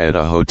dinner at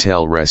a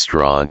hotel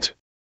restaurant.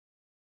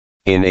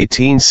 In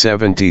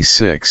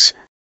 1876,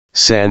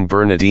 San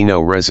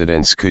Bernardino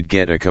residents could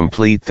get a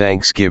complete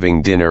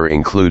Thanksgiving dinner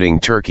including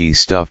turkey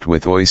stuffed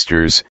with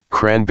oysters,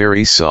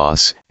 cranberry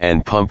sauce,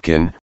 and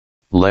pumpkin,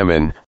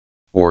 lemon,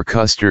 or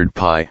custard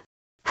pie,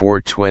 for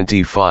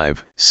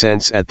 25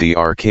 cents at the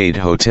Arcade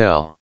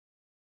Hotel.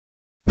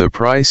 The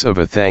price of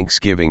a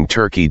Thanksgiving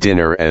turkey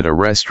dinner at a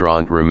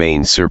restaurant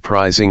remained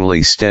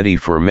surprisingly steady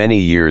for many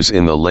years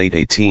in the late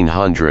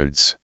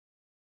 1800s.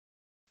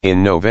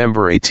 In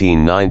November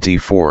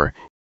 1894,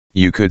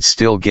 you could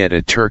still get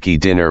a turkey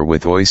dinner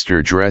with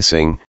oyster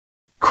dressing,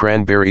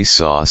 cranberry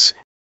sauce,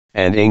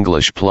 and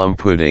English plum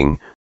pudding,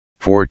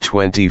 for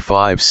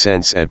 25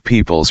 cents at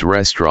People's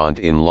Restaurant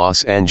in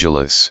Los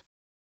Angeles.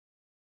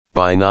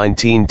 By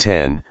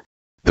 1910,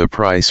 the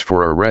price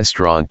for a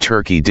restaurant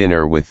turkey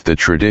dinner with the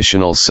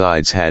traditional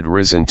sides had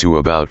risen to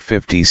about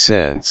 50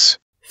 cents.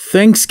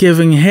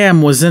 Thanksgiving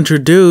ham was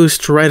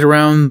introduced right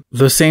around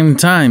the same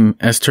time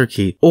as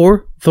turkey,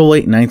 or the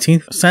late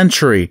 19th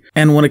century.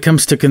 And when it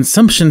comes to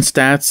consumption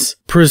stats,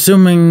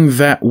 presuming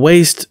that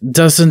waste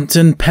doesn't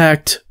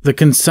impact the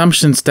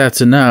consumption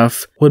stats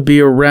enough, would be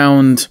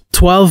around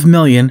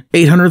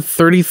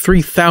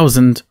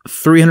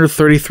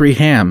 12,833,333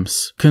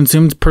 hams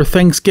consumed per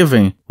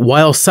Thanksgiving,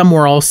 while some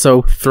were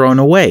also thrown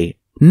away.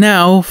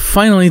 Now,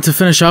 finally, to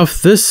finish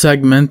off this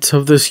segment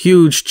of this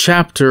huge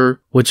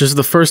chapter, which is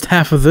the first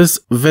half of this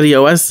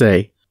video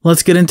essay,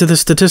 let's get into the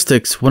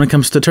statistics when it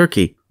comes to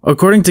turkey.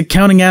 According to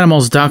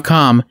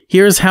countinganimals.com,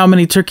 here's how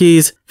many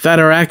turkeys that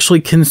are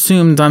actually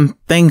consumed on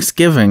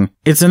Thanksgiving.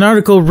 It's an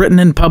article written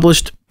and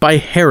published by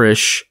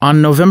Harish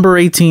on November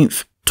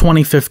 18th,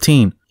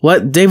 2015.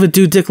 Let David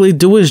Dickley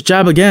do his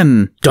job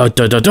again. Da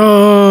da da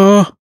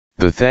da!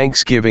 The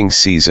Thanksgiving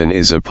season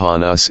is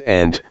upon us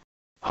and,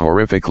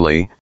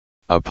 horrifically,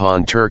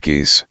 upon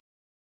turkeys.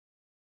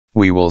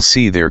 We will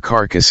see their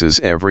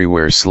carcasses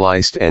everywhere,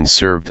 sliced and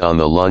served on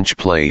the lunch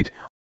plate,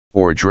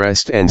 or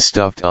dressed and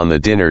stuffed on the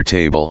dinner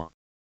table.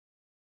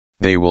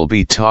 They will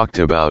be talked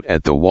about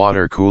at the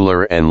water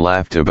cooler and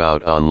laughed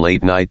about on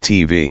late-night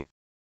TV.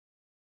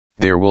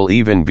 There will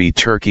even be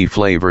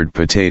turkey-flavored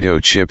potato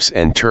chips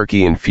and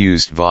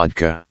turkey-infused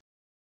vodka.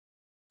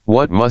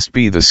 What must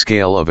be the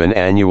scale of an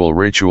annual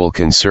ritual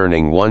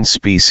concerning one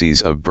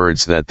species of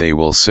birds that they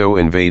will so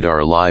invade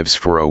our lives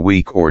for a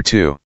week or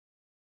two?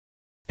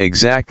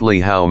 Exactly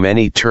how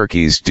many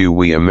turkeys do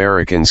we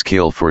Americans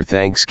kill for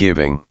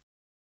Thanksgiving?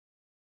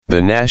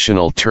 The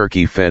National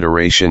Turkey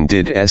Federation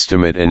did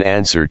estimate an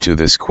answer to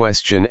this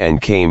question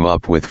and came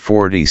up with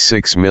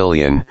 46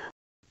 million,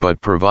 but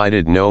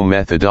provided no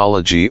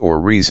methodology or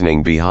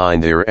reasoning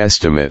behind their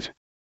estimate.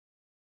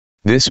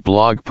 This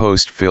blog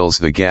post fills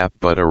the gap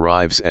but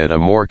arrives at a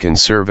more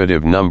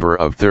conservative number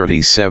of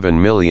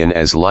 37 million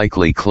as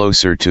likely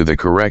closer to the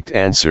correct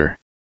answer.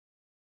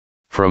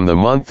 From the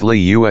monthly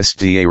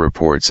USDA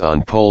reports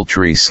on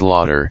poultry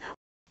slaughter,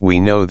 we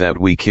know that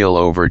we kill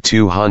over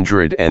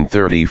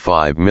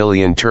 235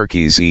 million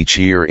turkeys each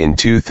year. In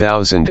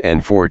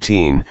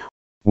 2014,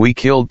 we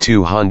killed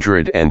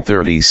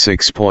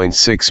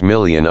 236.6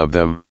 million of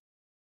them.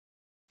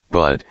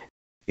 But,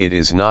 it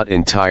is not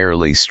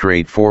entirely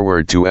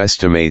straightforward to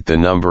estimate the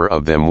number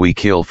of them we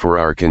kill for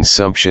our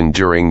consumption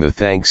during the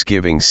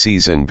Thanksgiving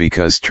season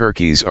because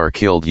turkeys are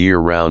killed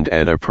year-round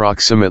at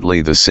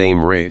approximately the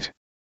same rate.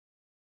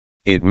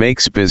 It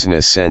makes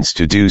business sense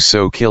to do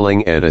so,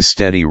 killing at a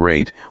steady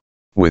rate,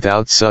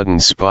 without sudden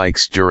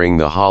spikes during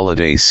the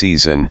holiday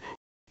season,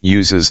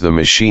 uses the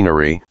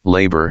machinery,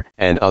 labor,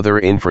 and other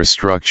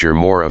infrastructure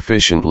more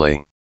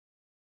efficiently.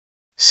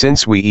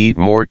 Since we eat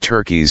more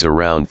turkeys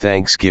around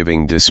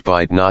Thanksgiving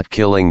despite not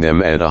killing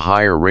them at a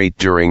higher rate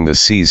during the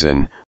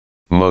season,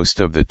 most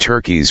of the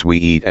turkeys we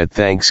eat at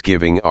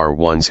Thanksgiving are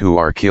ones who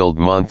are killed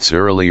months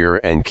earlier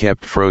and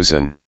kept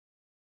frozen.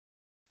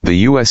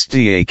 The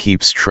USDA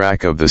keeps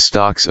track of the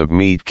stocks of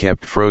meat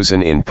kept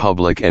frozen in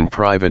public and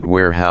private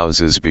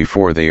warehouses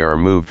before they are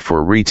moved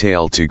for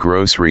retail to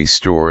grocery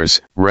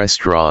stores,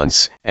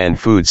 restaurants, and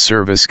food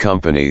service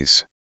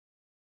companies.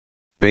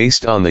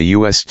 Based on the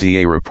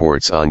USDA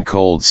reports on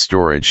cold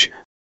storage,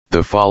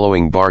 the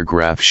following bar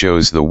graph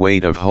shows the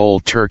weight of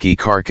whole turkey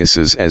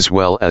carcasses as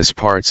well as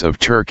parts of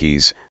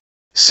turkeys,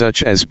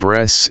 such as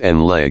breasts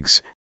and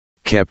legs,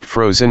 kept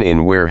frozen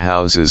in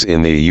warehouses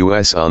in the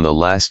U.S. on the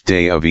last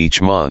day of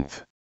each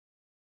month.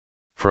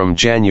 From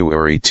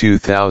January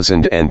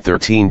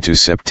 2013 to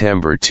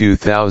September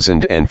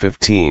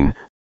 2015,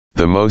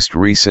 the most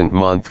recent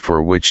month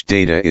for which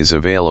data is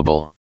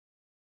available.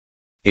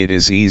 It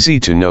is easy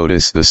to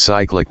notice the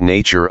cyclic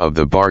nature of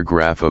the bar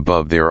graph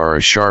above. There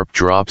are sharp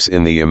drops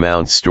in the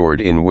amount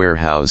stored in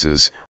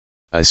warehouses,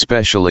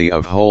 especially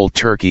of whole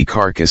turkey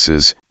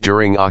carcasses,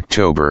 during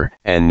October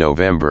and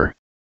November.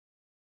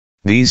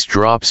 These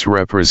drops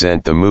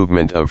represent the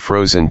movement of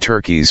frozen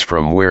turkeys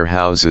from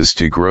warehouses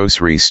to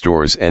grocery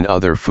stores and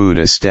other food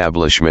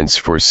establishments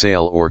for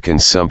sale or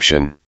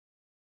consumption.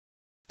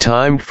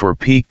 Timed for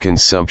peak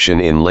consumption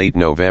in late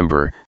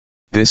November,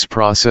 this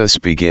process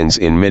begins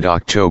in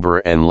mid-October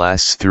and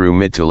lasts through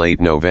mid to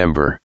late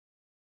November.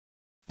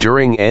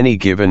 During any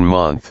given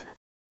month,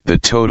 the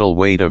total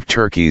weight of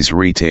turkeys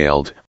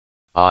retailed,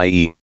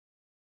 i.e.,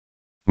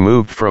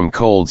 moved from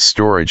cold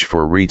storage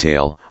for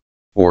retail,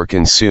 or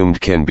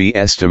consumed, can be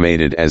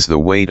estimated as the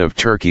weight of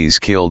turkeys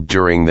killed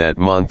during that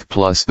month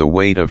plus the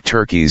weight of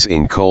turkeys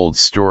in cold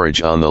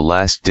storage on the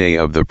last day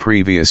of the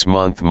previous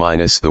month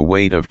minus the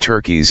weight of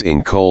turkeys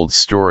in cold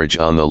storage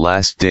on the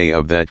last day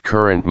of that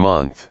current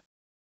month.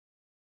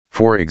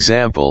 For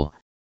example,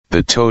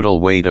 the total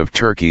weight of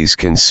turkeys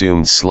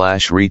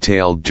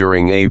consumed/retailed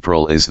during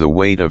April is the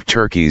weight of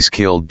turkeys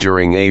killed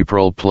during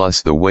April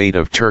plus the weight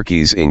of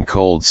turkeys in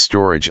cold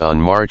storage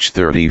on March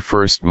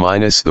 31st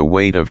minus the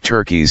weight of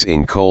turkeys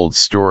in cold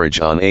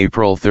storage on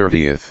April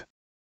 30th.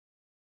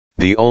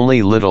 The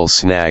only little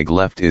snag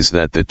left is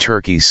that the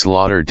turkey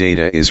slaughter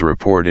data is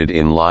reported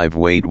in live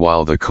weight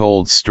while the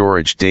cold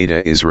storage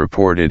data is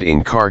reported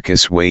in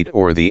carcass weight,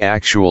 or the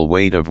actual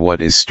weight of what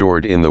is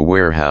stored in the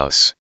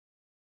warehouse.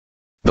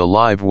 The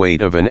live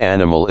weight of an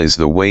animal is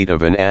the weight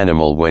of an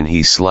animal when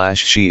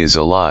he/she is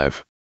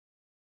alive.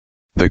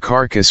 The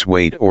carcass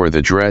weight or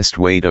the dressed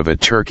weight of a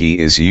turkey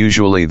is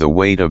usually the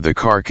weight of the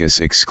carcass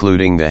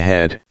excluding the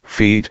head,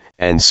 feet,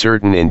 and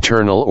certain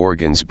internal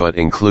organs but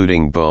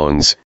including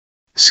bones,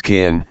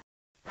 skin,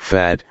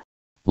 fat,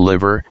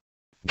 liver,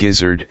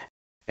 gizzard,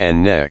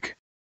 and neck.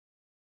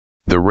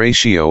 The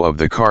ratio of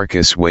the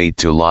carcass weight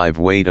to live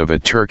weight of a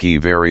turkey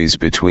varies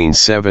between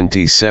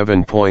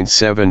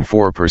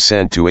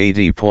 77.74% to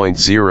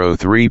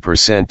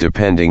 80.03%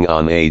 depending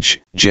on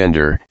age,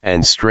 gender,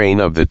 and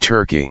strain of the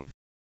turkey.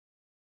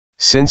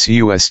 Since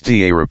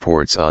USDA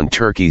reports on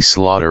turkey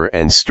slaughter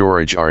and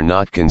storage are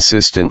not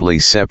consistently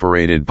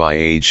separated by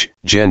age,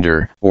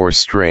 gender, or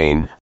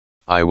strain,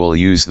 I will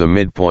use the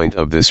midpoint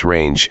of this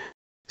range,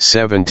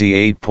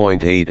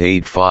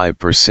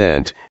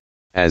 78.885%,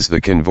 as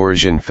the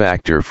conversion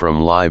factor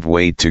from live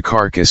weight to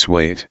carcass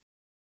weight.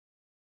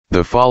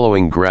 The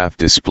following graph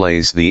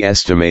displays the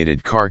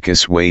estimated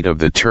carcass weight of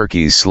the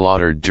turkeys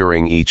slaughtered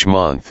during each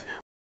month,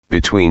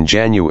 between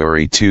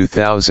January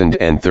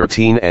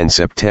 2013 and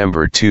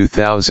September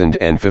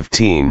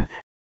 2015,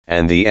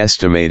 and the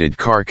estimated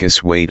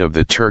carcass weight of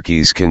the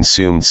turkeys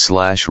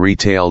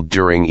consumed/retailed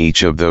during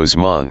each of those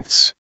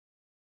months.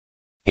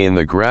 In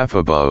the graph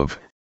above,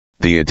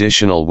 the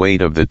additional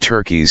weight of the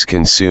turkeys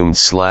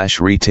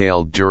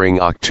consumed/retailed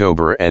during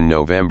October and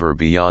November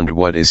beyond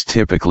what is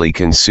typically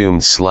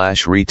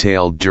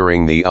consumed/retailed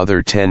during the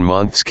other 10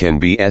 months can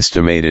be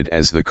estimated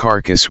as the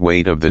carcass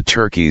weight of the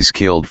turkeys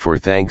killed for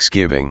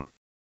Thanksgiving.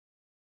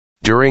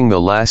 During the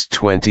last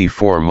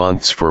 24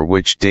 months for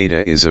which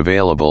data is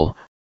available,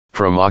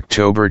 from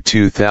October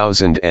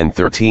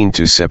 2013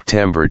 to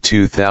September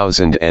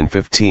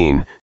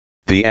 2015,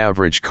 the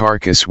average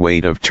carcass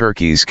weight of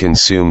turkeys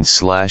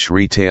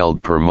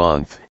consumed/retailed per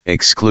month,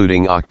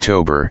 excluding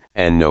October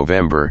and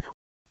November,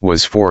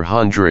 was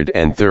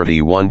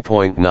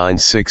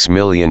 431.96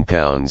 million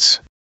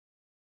pounds.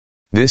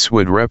 This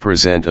would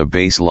represent a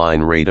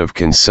baseline rate of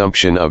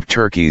consumption of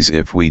turkeys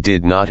if we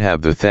did not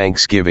have the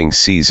Thanksgiving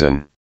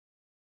season.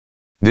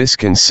 This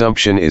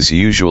consumption is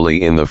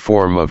usually in the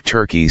form of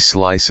turkey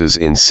slices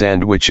in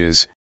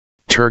sandwiches,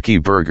 turkey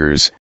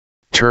burgers,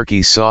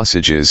 turkey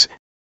sausages,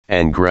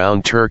 and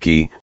ground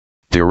turkey,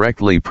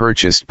 directly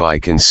purchased by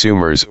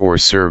consumers or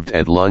served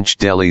at lunch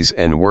delis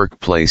and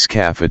workplace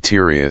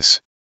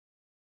cafeterias.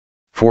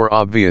 For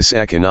obvious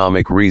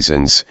economic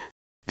reasons,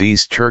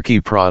 these turkey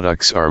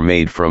products are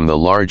made from the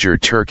larger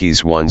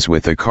turkeys, ones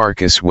with a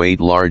carcass weight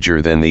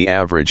larger than the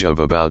average of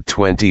about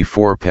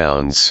 24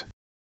 pounds.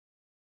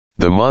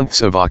 The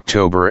months of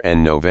October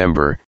and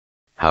November,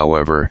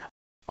 however,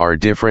 are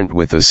different,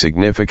 with a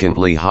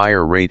significantly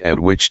higher rate at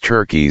which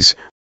turkeys,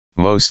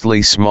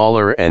 mostly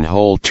smaller and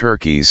whole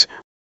turkeys,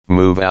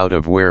 move out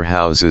of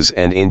warehouses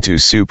and into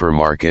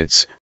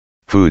supermarkets,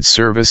 food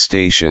service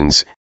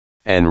stations,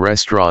 and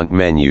restaurant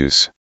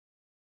menus.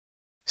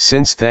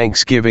 Since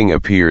Thanksgiving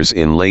appears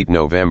in late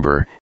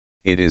November,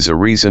 it is a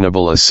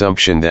reasonable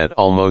assumption that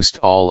almost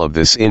all of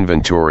this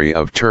inventory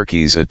of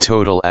turkeys, a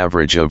total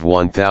average of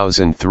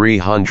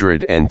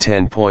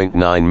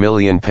 1,310.9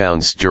 million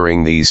pounds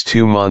during these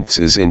 2 months,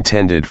 is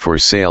intended for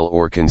sale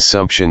or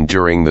consumption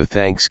during the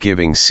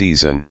Thanksgiving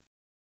season.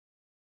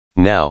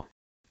 Now,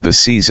 the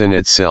season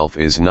itself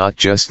is not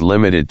just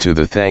limited to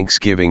the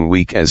Thanksgiving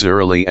week. As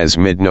early as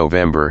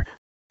mid-November,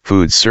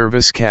 food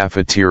service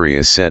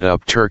cafeterias set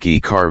up turkey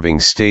carving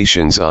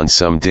stations on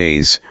some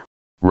days,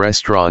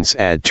 restaurants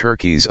add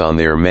turkeys on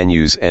their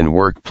menus, and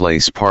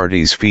workplace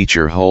parties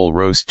feature whole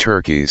roast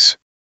turkeys.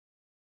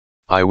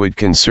 I would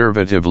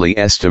conservatively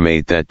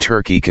estimate that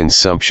turkey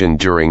consumption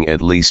during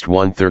at least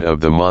 1/3 of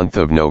the month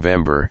of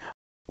November,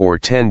 or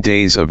 10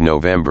 days of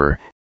November,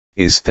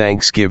 is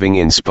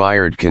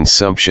Thanksgiving-inspired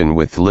consumption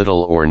with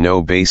little or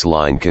no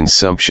baseline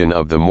consumption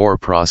of the more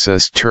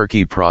processed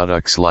turkey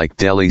products like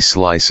deli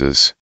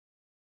slices.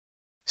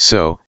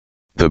 So,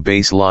 the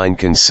baseline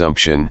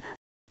consumption,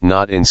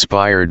 not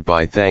inspired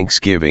by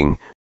Thanksgiving,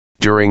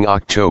 during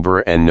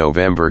October and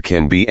November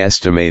can be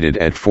estimated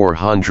at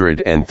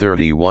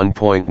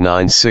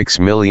 431.96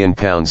 million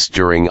pounds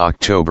during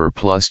October,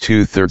 plus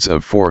 2/3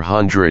 of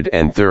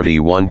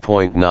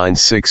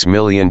 431.96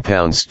 million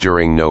pounds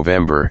during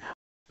November,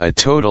 a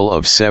total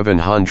of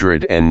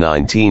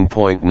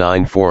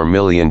 719.94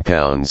 million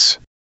pounds.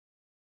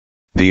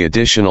 The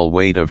additional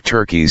weight of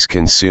turkeys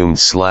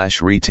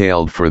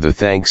consumed/retailed for the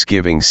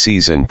Thanksgiving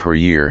season per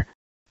year,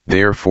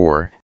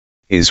 therefore,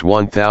 is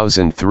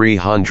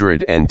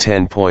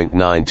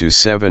 1,310.9 to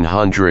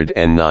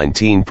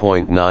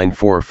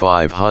 719.94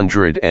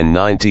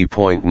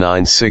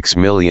 590.96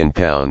 million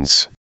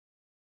pounds.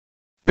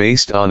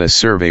 Based on a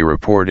survey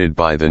reported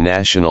by the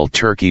National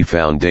Turkey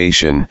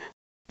Foundation,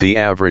 the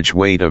average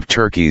weight of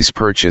turkeys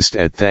purchased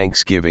at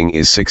Thanksgiving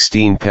is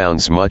 16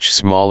 pounds, much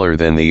smaller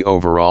than the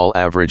overall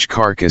average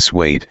carcass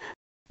weight,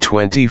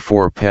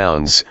 24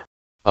 pounds,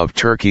 of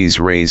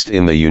turkeys raised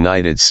in the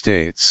United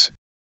States.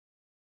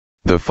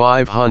 The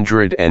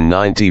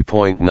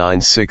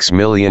 590.96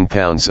 million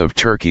pounds of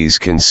turkeys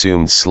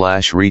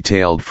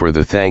consumed/retailed for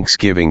the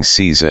Thanksgiving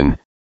season,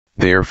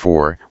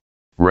 therefore,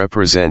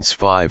 represents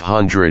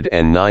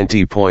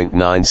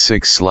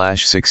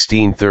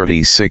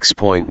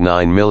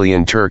 590.96/1636.9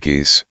 million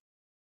turkeys.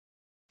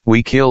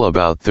 We kill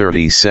about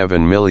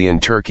 37 million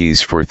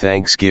turkeys for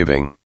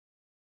Thanksgiving.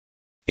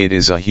 It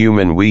is a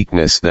human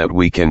weakness that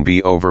we can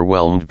be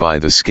overwhelmed by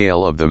the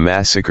scale of the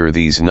massacre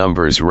these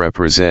numbers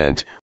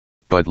represent,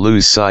 but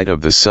lose sight of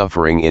the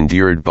suffering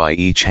endured by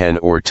each hen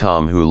or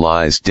tom who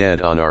lies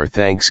dead on our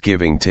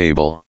Thanksgiving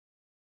table.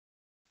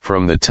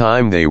 From the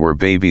time they were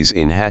babies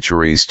in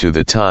hatcheries to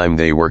the time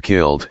they were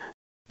killed,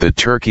 the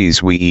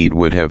turkeys we eat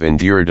would have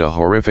endured a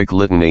horrific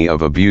litany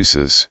of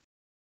abuses.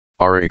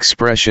 Our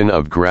expression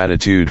of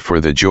gratitude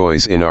for the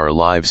joys in our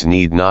lives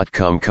need not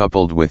come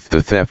coupled with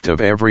the theft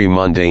of every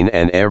mundane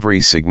and every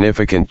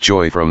significant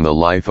joy from the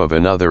life of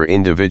another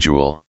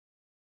individual.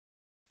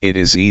 It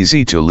is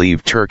easy to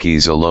leave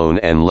turkeys alone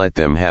and let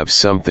them have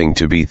something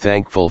to be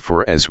thankful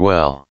for as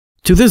well.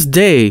 To this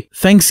day,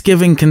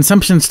 Thanksgiving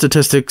consumption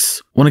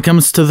statistics, when it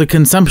comes to the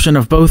consumption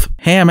of both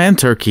ham and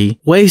turkey,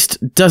 waste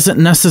doesn't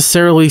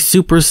necessarily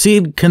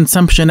supersede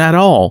consumption at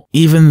all,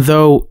 even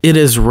though it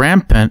is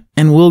rampant,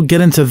 and we'll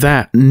get into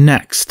that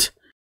next.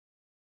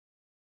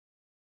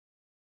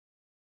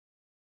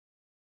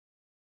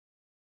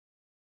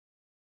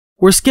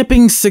 We're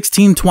skipping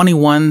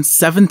 1621,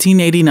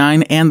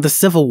 1789, and the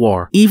Civil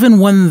War. Even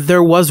when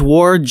there was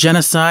war,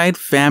 genocide,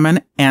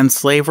 famine, and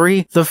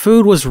slavery, the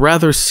food was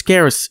rather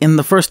scarce in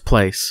the first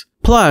place.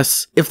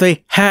 Plus, if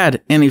they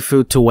had any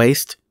food to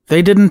waste,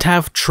 they didn't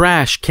have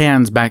trash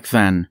cans back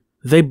then.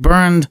 They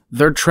burned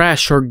their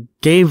trash or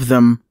gave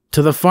them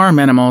to the farm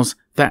animals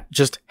that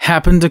just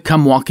happened to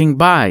come walking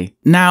by.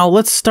 Now,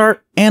 let's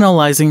start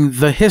analyzing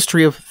the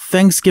history of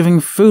Thanksgiving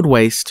food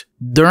waste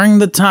during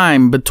the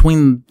time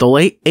between the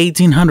late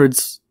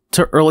 1800s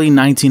to early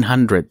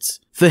 1900s.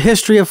 The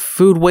history of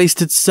food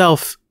waste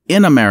itself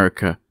in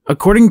America,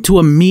 according to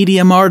a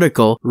Medium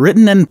article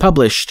written and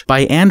published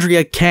by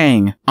Andrea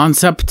Kang on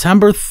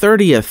September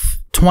 30th,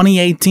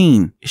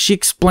 2018. She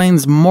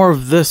explains more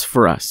of this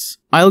for us.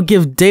 I'll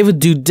give David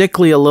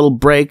Dudickley a little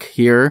break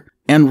here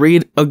and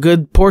read a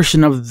good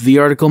portion of the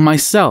article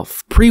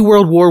myself.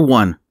 Pre-World War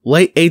I,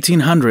 late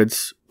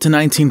 1800s to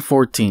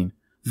 1914.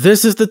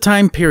 This is the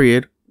time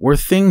period where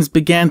things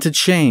began to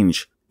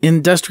change.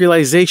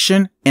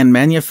 Industrialization and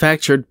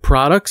manufactured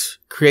products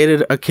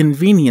created a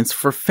convenience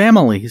for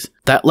families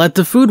that led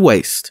to food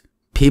waste.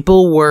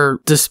 People were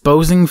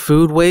disposing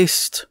food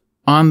waste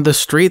on the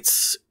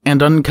streets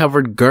and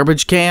uncovered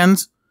garbage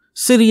cans.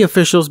 City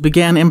officials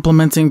began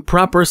implementing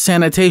proper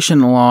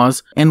sanitation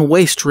laws and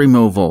waste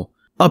removal.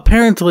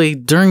 Apparently,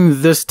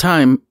 during this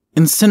time,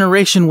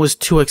 incineration was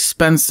too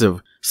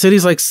expensive.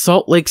 Cities like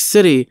Salt Lake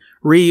City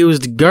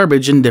reused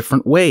garbage in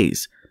different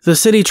ways. The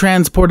city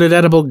transported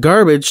edible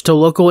garbage to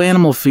local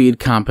animal feed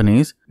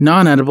companies.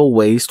 Non-edible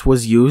waste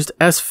was used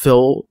as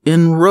fill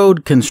in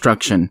road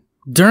construction.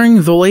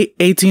 During the late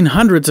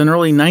 1800s and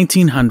early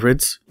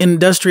 1900s,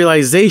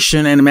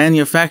 industrialization and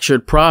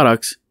manufactured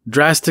products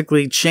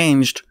drastically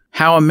changed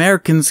how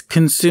Americans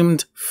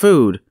consumed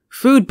food.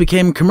 Food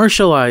became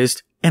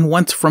commercialized and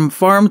went from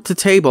farm to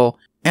table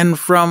and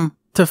from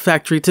to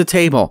factory to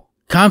table.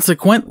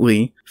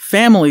 Consequently,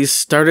 families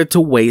started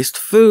to waste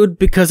food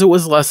because it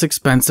was less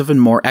expensive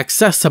and more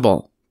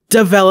accessible.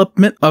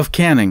 Development of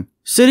canning.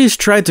 Cities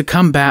tried to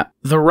combat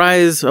the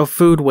rise of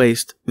food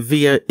waste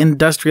via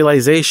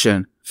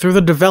industrialization through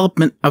the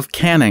development of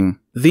canning.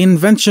 The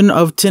invention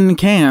of tin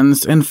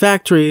cans in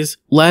factories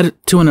led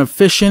to an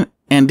efficient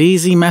and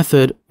easy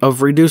method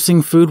of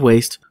reducing food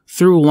waste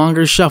through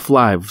longer shelf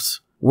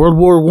lives. World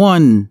War I,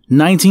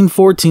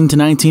 1914 to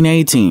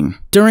 1918.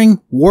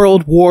 During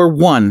World War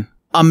I,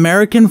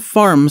 American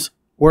farms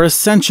were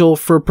essential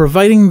for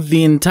providing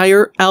the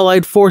entire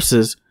Allied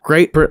forces,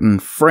 Great Britain,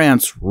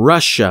 France,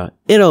 Russia,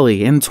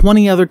 Italy, and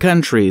 20 other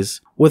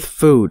countries, with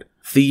food.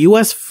 The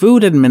U.S.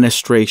 Food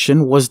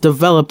Administration was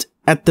developed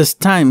at this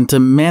time to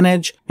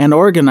manage and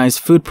organize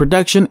food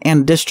production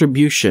and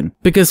distribution.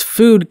 Because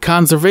food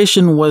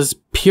conservation was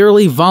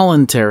purely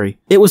voluntary,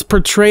 it was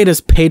portrayed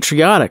as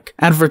patriotic.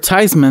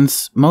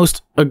 Advertisements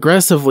most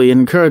aggressively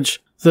encouraged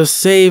the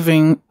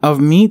saving of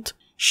meat,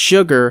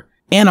 sugar,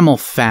 animal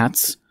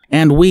fats,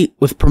 and wheat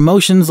with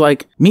promotions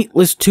like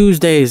Meatless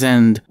Tuesdays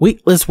and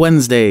Wheatless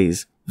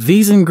Wednesdays.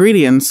 These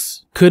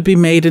ingredients could be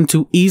made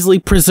into easily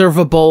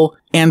preservable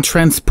and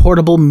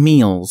transportable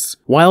meals,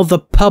 while the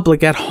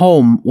public at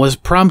home was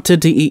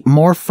prompted to eat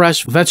more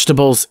fresh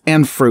vegetables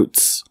and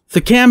fruits.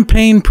 The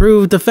campaign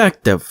proved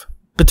effective.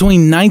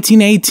 Between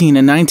 1918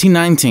 and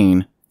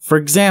 1919, for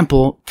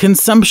example,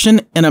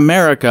 consumption in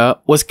America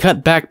was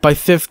cut back by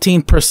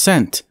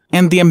 15%,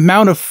 and the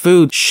amount of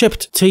food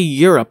shipped to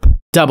Europe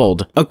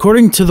doubled.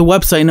 According to the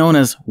website known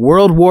as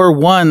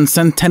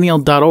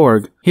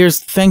WorldWar1Centennial.org, here's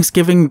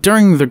Thanksgiving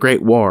during the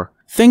Great War.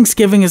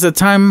 Thanksgiving is a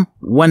time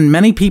when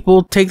many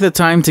people take the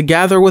time to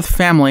gather with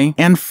family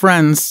and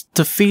friends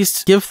to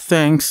feast, give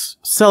thanks,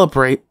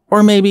 celebrate,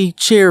 or maybe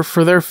cheer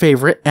for their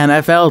favorite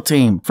NFL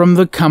team from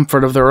the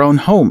comfort of their own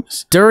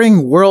homes.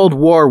 During World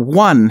War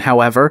I,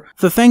 however,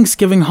 the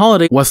Thanksgiving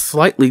holiday was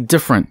slightly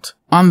different.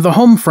 On the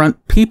home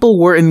front, people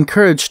were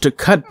encouraged to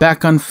cut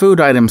back on food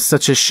items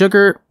such as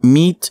sugar,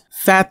 meat,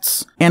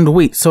 fats, and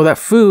wheat so that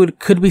food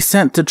could be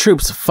sent to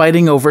troops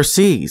fighting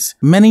overseas.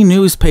 Many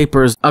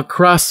newspapers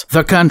across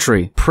the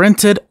country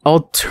printed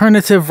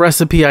alternative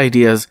recipe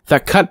ideas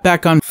that cut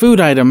back on food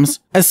items,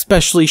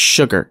 especially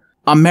sugar.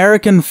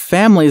 American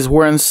families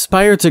were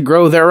inspired to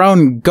grow their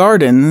own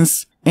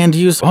gardens and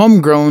use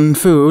homegrown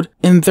food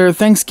in their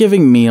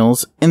Thanksgiving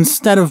meals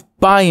instead of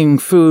buying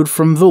food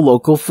from the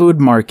local food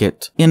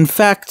market. In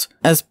fact,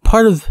 as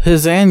part of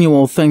his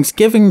annual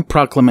Thanksgiving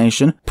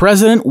proclamation,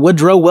 President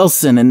Woodrow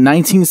Wilson in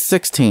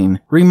 1916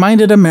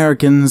 reminded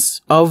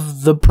Americans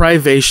of the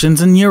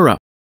privations in Europe.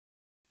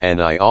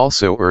 And I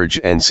also urge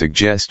and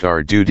suggest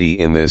our duty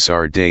in this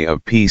our day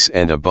of peace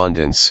and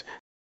abundance,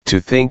 to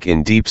think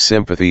in deep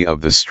sympathy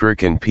of the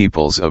stricken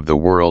peoples of the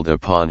world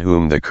upon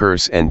whom the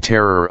curse and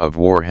terror of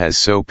war has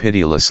so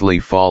pitilessly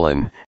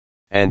fallen,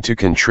 and to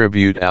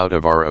contribute out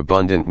of our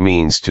abundant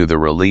means to the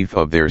relief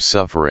of their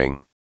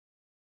suffering.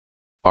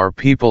 Our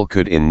people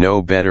could in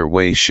no better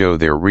way show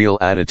their real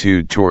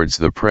attitude towards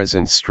the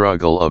present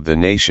struggle of the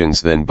nations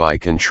than by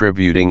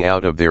contributing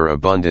out of their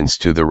abundance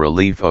to the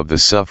relief of the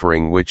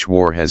suffering which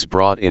war has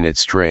brought in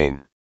its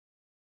train.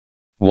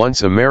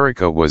 Once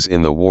America was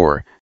in the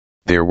war,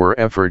 there were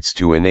efforts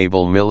to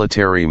enable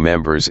military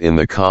members in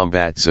the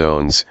combat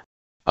zones,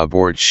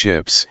 aboard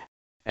ships,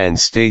 and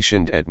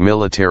stationed at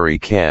military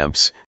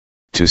camps,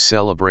 to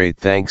celebrate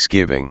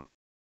Thanksgiving.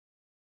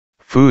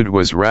 Food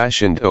was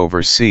rationed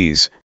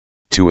overseas,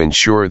 to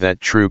ensure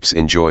that troops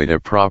enjoyed a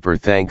proper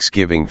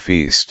Thanksgiving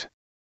feast.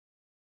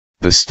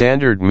 The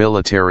standard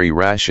military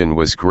ration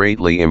was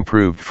greatly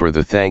improved for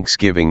the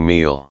Thanksgiving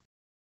meal.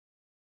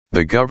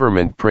 The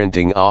government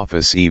printing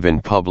office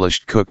even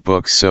published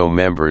cookbooks so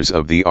members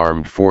of the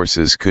armed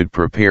forces could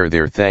prepare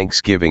their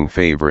Thanksgiving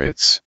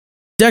favorites.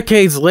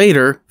 Decades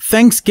later,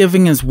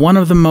 Thanksgiving is one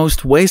of the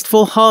most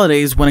wasteful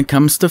holidays when it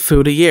comes to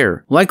food a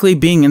year, likely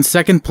being in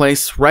second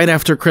place right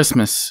after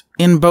Christmas,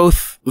 in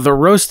both the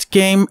roast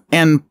game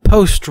and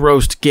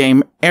post-roast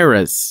game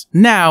eras.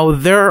 Now,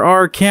 there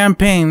are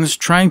campaigns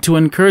trying to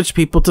encourage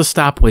people to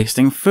stop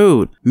wasting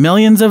food.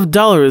 Millions of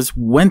dollars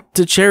went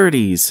to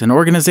charities and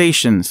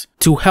organizations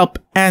to help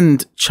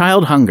end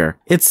child hunger.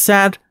 It's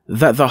sad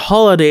that the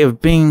holiday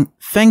of being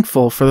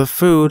thankful for the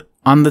food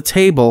on the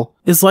table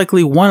is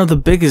likely one of the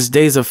biggest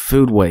days of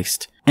food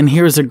waste. And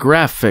here's a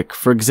graphic,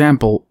 for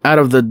example, out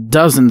of the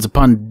dozens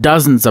upon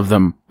dozens of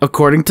them,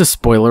 according to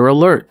Spoiler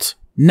Alert.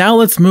 Now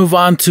let's move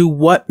on to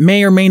what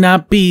may or may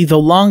not be the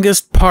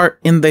longest part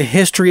in the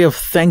history of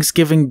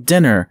Thanksgiving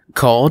dinner,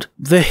 called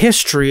the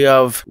history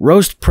of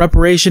roast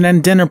preparation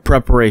and dinner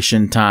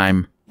preparation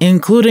time,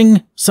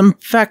 including some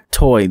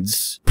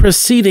factoids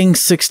preceding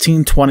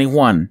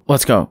 1621.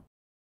 Let's go.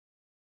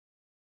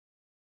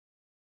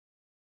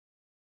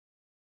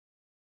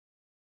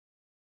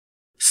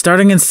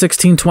 Starting in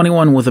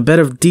 1621 with a bit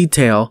of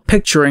detail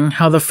picturing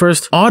how the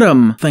first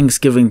autumn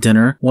Thanksgiving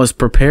dinner was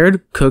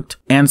prepared, cooked,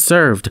 and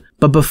served.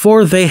 But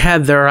before they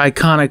had their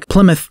iconic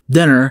Plymouth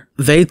dinner,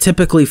 they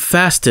typically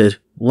fasted,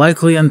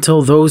 likely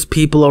until those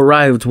people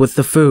arrived with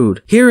the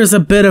food. Here is a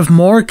bit of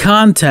more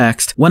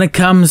context when it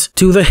comes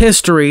to the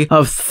history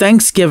of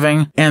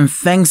Thanksgiving and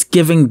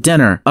Thanksgiving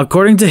dinner.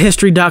 According to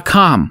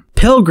History.com,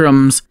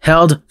 Pilgrims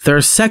held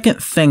their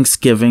second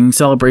Thanksgiving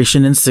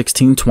celebration in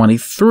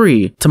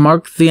 1623 to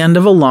mark the end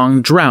of a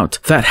long drought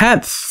that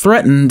had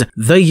threatened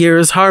the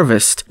year's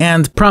harvest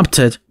and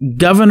prompted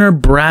Governor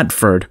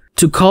Bradford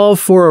to call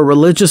for a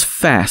religious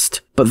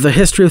fast. But the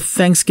history of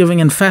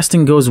Thanksgiving and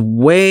fasting goes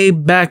way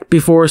back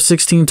before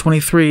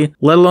 1623,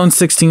 let alone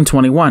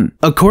 1621.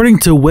 According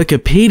to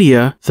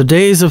Wikipedia, the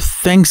days of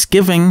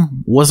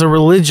Thanksgiving was a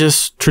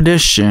religious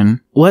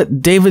tradition.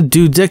 Let David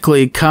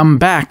Dudickley come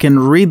back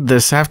and read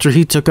this after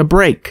he took a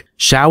break,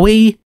 shall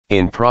we?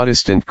 In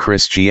Protestant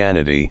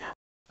Christianity,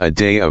 a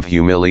day of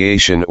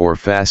humiliation or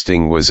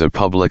fasting was a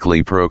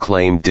publicly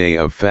proclaimed day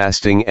of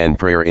fasting and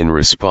prayer in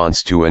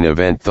response to an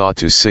event thought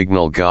to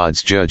signal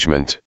God's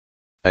judgment.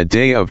 A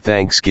day of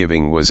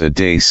thanksgiving was a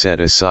day set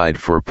aside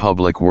for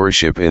public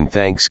worship in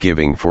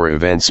thanksgiving for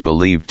events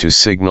believed to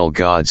signal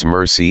God's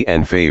mercy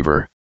and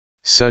favor.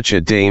 Such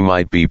a day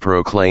might be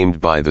proclaimed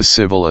by the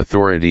civil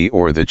authority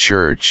or the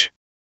church.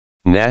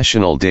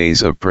 National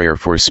days of prayer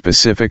for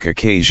specific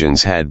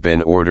occasions had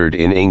been ordered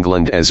in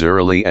England as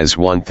early as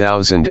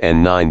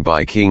 1009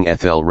 by King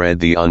Ethelred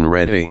the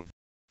Unready.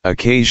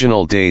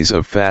 Occasional days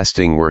of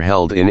fasting were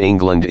held in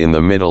England in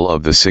the middle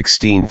of the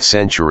 16th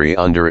century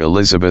under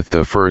Elizabeth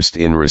I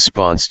in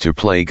response to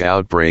plague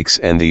outbreaks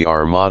and the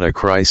Armada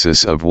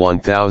crisis of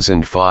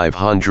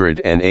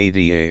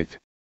 1588.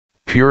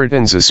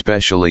 Puritans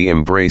especially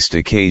embraced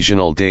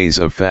occasional days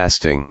of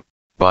fasting.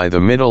 By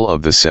the middle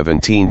of the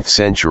 17th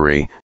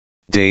century,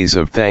 days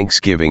of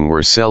Thanksgiving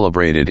were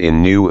celebrated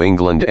in New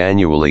England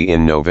annually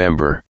in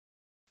November.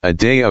 A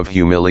day of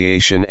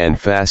humiliation and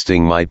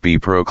fasting might be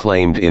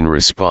proclaimed in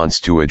response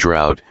to a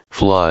drought,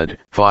 flood,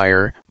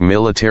 fire,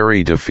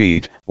 military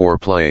defeat, or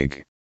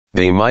plague.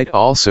 They might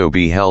also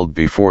be held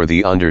before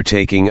the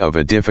undertaking of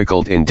a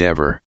difficult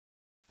endeavor.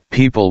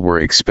 People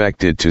were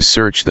expected to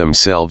search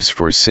themselves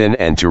for sin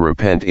and to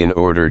repent in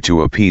order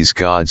to appease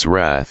God's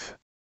wrath.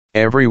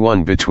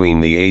 Everyone between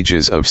the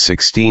ages of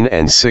 16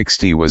 and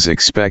 60 was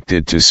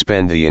expected to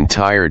spend the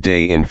entire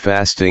day in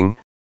fasting.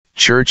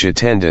 Church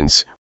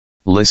attendance,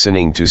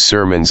 listening to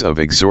sermons of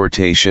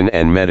exhortation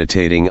and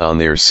meditating on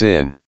their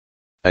sin.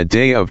 A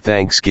day of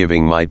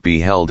thanksgiving might be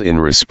held in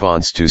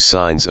response to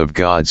signs of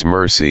God's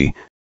mercy,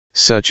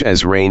 such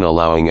as rain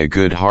allowing a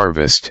good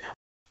harvest,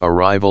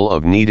 arrival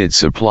of needed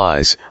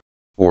supplies,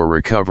 or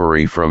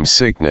recovery from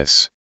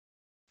sickness.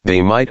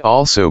 They might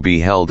also be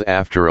held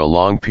after a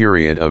long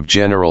period of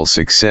general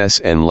success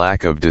and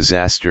lack of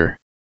disaster.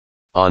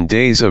 On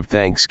days of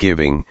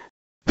thanksgiving,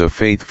 the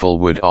faithful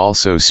would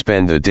also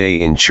spend the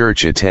day in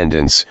church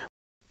attendance,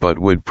 but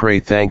would pray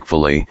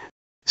thankfully,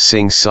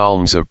 sing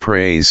psalms of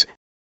praise,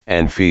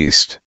 and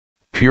feast.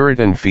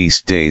 Puritan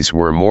feast days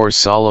were more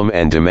solemn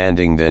and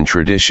demanding than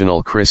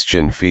traditional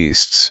Christian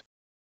feasts.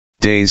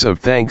 Days of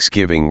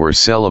thanksgiving were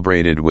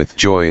celebrated with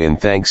joy and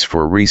thanks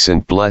for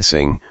recent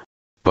blessing,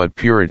 but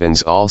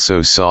Puritans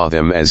also saw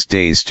them as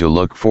days to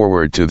look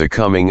forward to the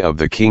coming of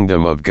the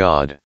kingdom of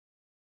God.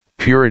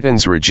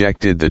 Puritans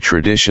rejected the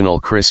traditional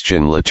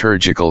Christian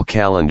liturgical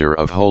calendar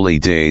of holy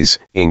days,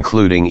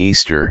 including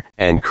Easter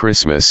and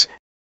Christmas,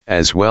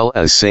 as well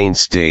as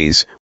saints'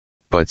 days,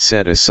 but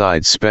set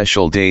aside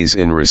special days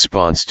in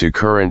response to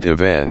current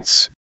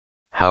events.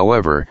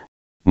 However,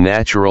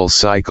 natural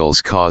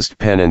cycles caused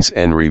penance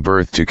and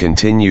rebirth to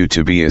continue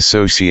to be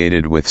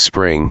associated with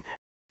spring,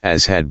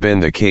 as had been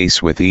the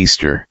case with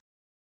Easter.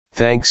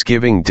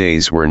 Thanksgiving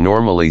days were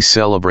normally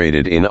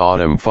celebrated in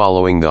autumn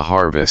following the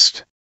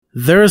harvest.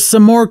 There is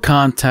some more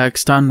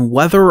context on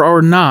whether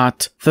or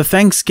not the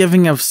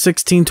Thanksgiving of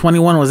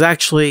 1621 was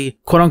actually,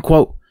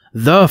 quote-unquote,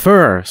 the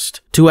first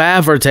to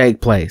ever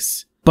take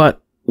place.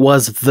 But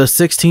was the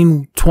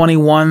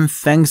 1621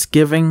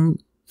 Thanksgiving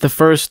the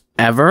first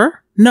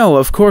ever? No,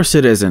 of course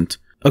it isn't.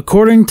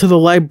 According to the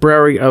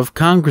Library of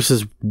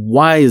Congress's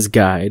Wise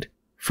Guide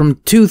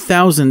from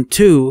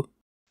 2002,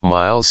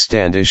 Miles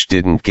Standish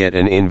didn't get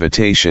an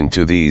invitation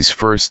to these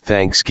first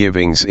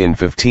Thanksgivings in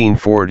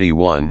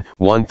 1541,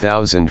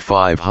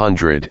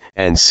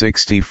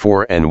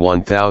 1564 and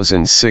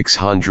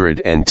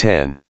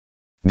 1610.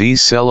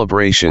 These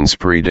celebrations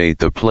predate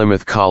the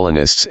Plymouth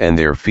colonists and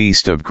their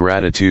Feast of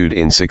Gratitude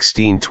in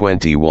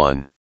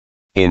 1621.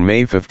 In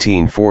May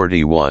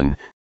 1541,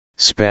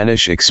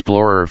 Spanish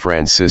explorer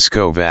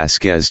Francisco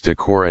Vázquez de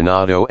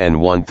Coronado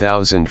and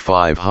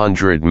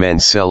 1,500 men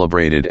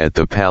celebrated at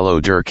the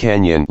Palo Duro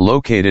Canyon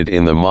located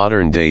in the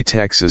modern-day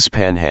Texas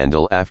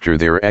Panhandle after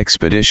their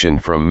expedition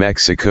from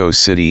Mexico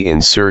City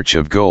in search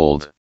of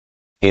gold.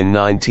 In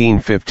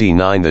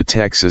 1959, the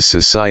Texas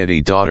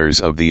Society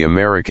Daughters of the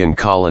American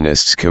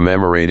Colonists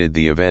commemorated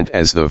the event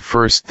as the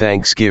first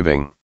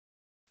Thanksgiving.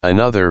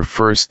 Another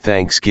first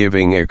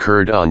Thanksgiving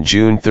occurred on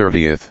June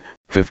 30,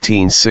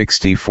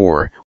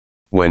 1564,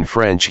 when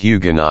French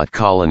Huguenot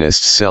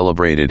colonists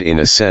celebrated in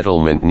a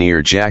settlement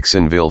near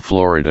Jacksonville,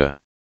 Florida.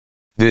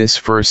 This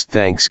first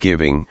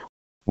Thanksgiving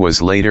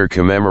was later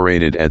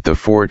commemorated at the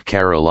Fort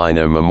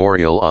Carolina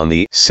Memorial on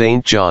the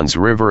St. Johns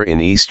River in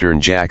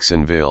eastern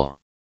Jacksonville.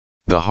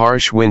 The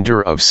harsh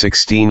winter of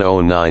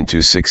 1609 to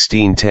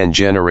 1610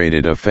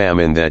 generated a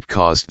famine that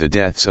caused the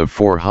deaths of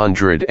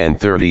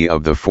 430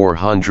 of the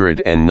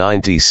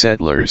 490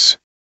 settlers.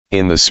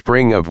 In the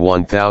spring of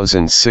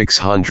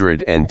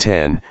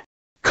 1610,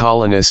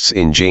 colonists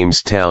in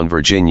Jamestown,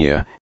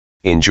 Virginia,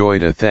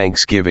 enjoyed a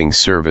Thanksgiving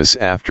service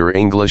after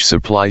English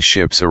supply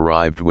ships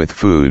arrived with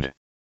food.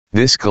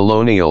 This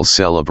colonial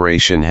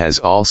celebration has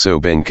also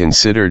been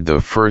considered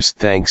the first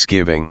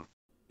Thanksgiving.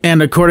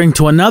 And according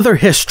to another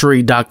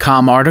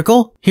History.com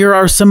article, here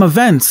are some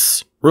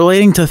events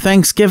relating to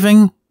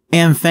Thanksgiving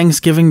and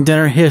Thanksgiving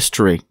dinner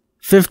history.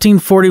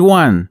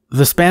 1541,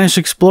 the Spanish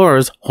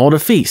explorers hold a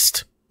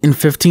feast. In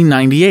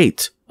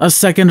 1598, a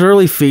second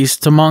early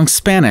feast among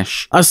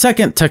Spanish. A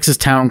second Texas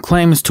town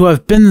claims to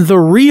have been the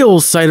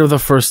real site of the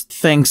first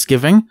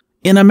Thanksgiving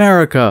in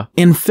America.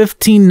 In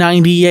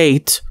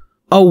 1598,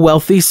 a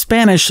wealthy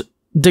Spanish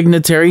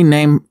dignitary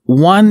named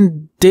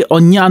Juan de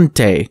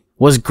Oñate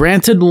was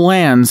granted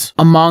lands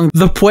among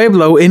the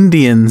Pueblo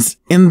Indians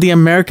in the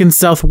American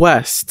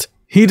Southwest.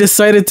 He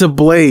decided to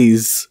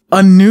blaze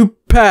a new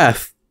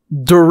path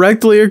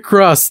directly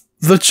across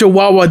the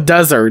Chihuahua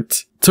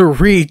Desert to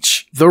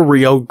reach the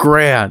Rio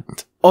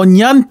Grande.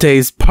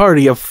 Oñante's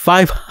party of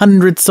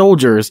 500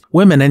 soldiers,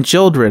 women, and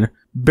children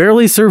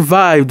barely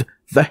survived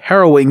the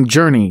harrowing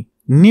journey,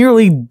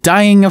 nearly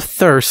dying of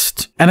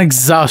thirst and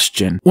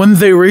exhaustion. When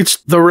they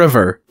reached the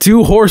river,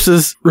 2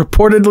 horses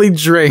reportedly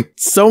drank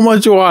so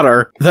much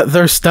water that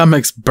their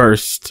stomachs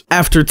burst.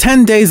 After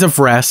 10 days of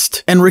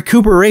rest and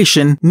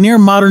recuperation near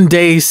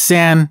modern-day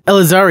San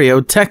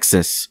Elizario,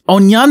 Texas,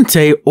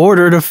 Oñate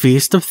ordered a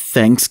feast of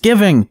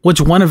Thanksgiving, which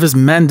one of his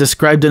men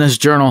described in his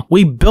journal.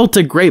 "We built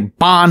a great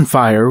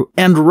bonfire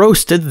and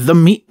roasted the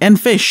meat and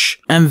fish,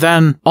 and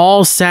then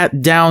all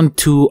sat down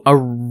to a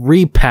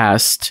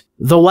repast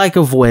the like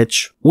of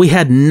which we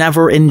had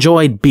never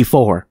enjoyed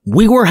before.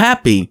 We were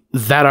happy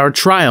that our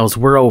trials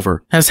were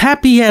over, as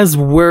happy as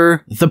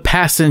were the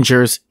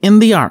passengers in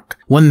the ark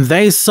when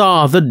they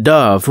saw the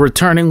dove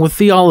returning with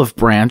the olive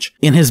branch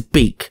in his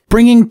beak,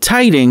 bringing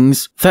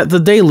tidings that the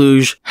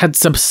deluge had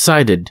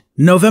subsided.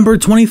 November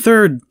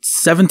 23rd,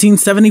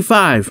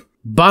 1775.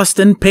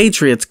 Boston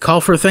Patriots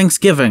call for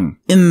Thanksgiving.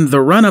 In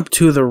the run-up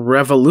to the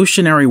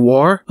Revolutionary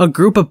War, a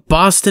group of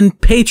Boston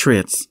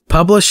Patriots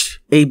published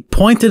a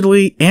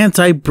pointedly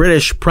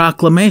anti-British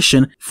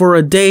proclamation for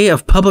a day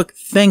of public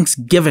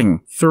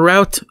thanksgiving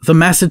throughout the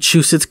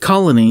Massachusetts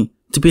colony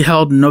to be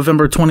held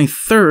November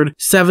 23rd,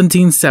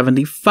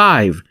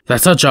 1775.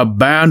 That such a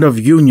band of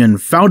union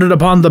founded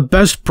upon the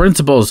best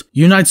principles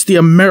unites the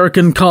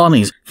American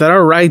colonies, that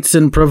our rights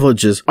and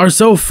privileges are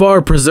so far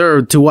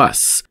preserved to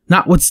us,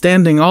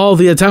 notwithstanding all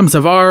the attempts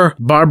of our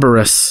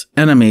barbarous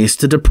enemies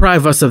to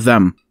deprive us of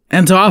them,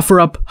 and to offer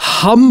up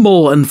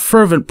humble and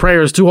fervent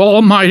prayers to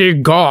Almighty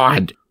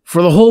God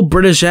for the whole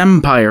British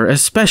Empire,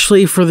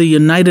 especially for the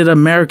United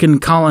American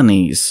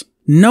Colonies.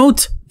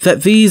 Note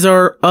that these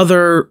are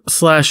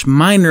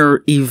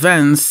other/minor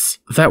events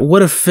that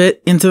would have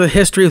fit into the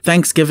history of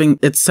Thanksgiving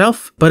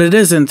itself, but it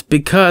isn't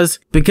because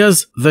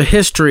the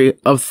history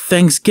of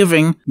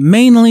Thanksgiving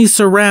mainly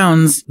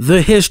surrounds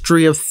the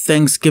history of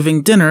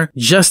Thanksgiving dinner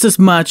just as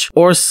much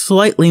or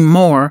slightly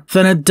more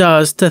than it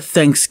does to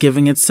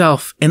Thanksgiving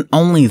itself, and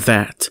only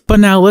that.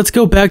 But now let's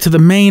go back to the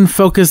main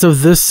focus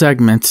of this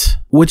segment,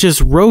 which is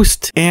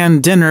roast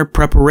and dinner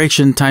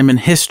preparation time in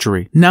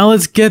history. Now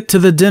let's get to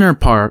the dinner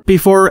part.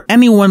 Before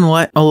anyone,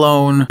 let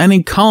alone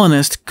any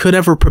colonist, could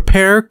ever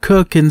prepare,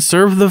 cook, and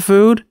serve the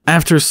food,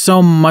 after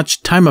so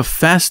much time of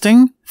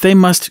fasting, they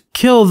must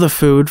kill the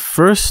food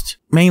first,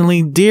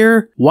 mainly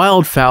deer,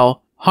 wildfowl,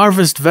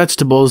 harvest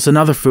vegetables and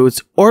other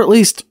foods, or at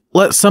least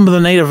let some of the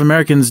Native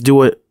Americans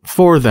do it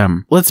for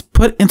them. Let's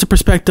put into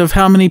perspective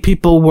how many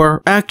people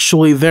were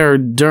actually there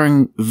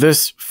during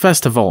this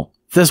festival.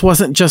 This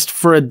wasn't just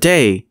for a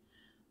day.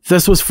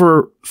 This was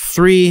for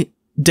 3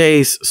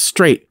 days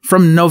straight,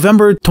 from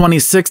November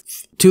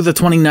 26th to the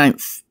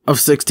 29th of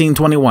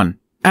 1621.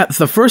 At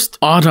the first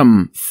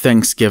autumn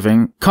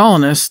Thanksgiving,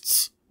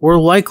 colonists were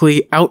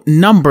likely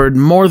outnumbered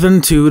more than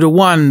 2 to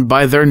 1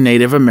 by their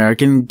Native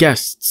American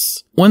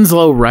guests.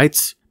 Winslow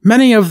writes,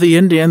 "Many of the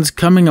Indians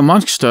coming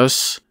amongst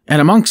us,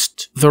 and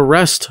amongst the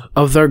rest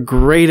of their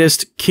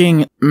greatest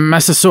king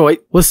Massasoit,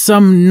 was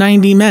some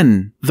 90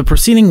 men. The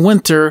preceding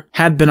winter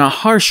had been a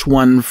harsh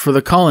one for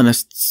the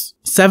colonists.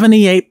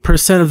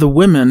 78% of the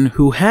women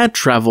who had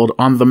traveled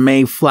on the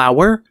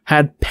Mayflower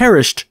had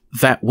perished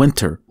that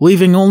winter,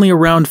 leaving only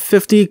around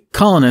 50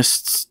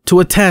 colonists to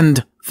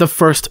attend the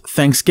first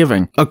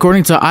Thanksgiving.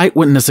 According to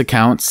eyewitness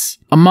accounts,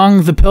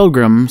 among the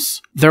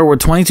pilgrims, there were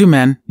 22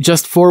 men,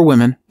 just 4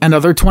 women, and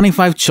other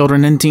 25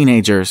 children and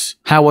teenagers.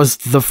 How was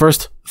the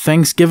first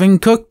Thanksgiving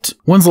cooked?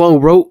 Winslow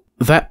wrote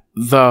that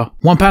the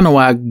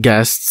Wampanoag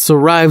guests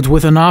arrived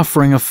with an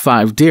offering of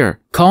 5 deer.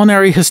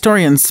 Culinary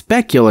historians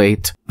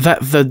speculate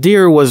that the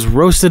deer was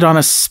roasted on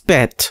a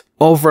spit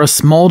over a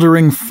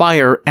smoldering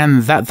fire,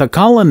 and that the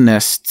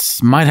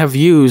colonists might have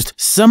used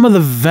some of the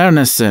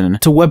venison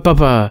to whip up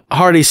a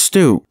hearty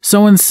stew.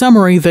 So in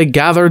summary, they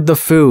gathered the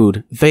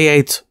food they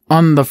ate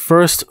on the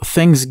first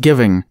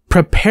Thanksgiving,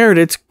 prepared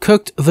it,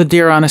 cooked the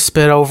deer on a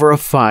spit over a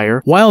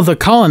fire, while the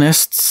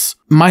colonists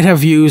might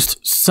have used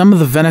some of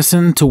the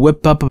venison to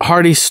whip up a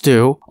hearty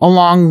stew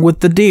along with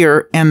the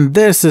deer, and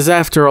this is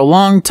after a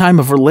long time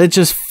of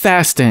religious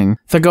fasting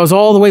that goes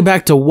all the way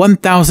back to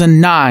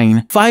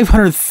 1009,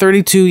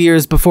 532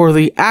 years before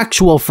the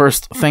actual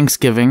first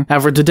Thanksgiving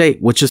ever to date,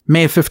 which is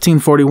May of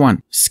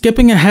 1541.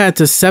 Skipping ahead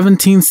to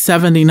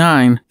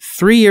 1779,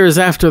 3 years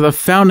after the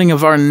founding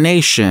of our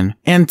nation,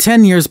 and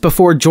 10 years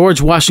before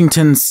George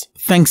Washington's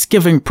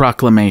Thanksgiving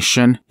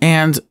Proclamation,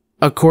 and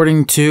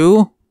according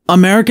to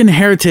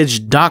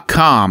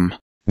AmericanHeritage.com.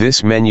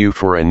 This menu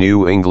for a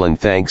New England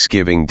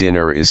Thanksgiving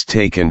dinner is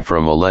taken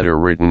from a letter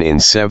written in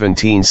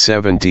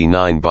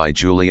 1779 by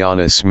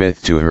Juliana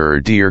Smith to her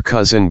dear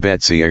cousin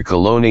Betsy, a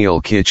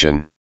colonial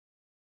kitchen.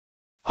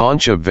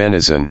 Haunch of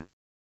venison.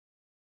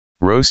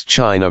 Roast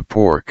china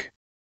pork.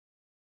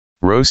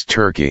 Roast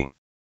turkey.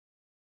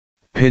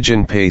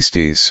 Pigeon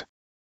pasties.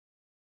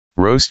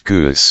 Roast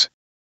goose.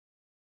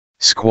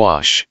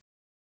 Squash.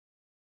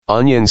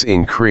 Onions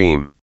in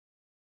cream.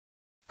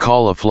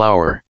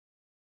 Cauliflower.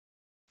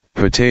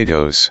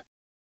 Potatoes.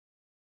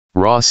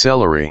 Raw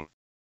celery.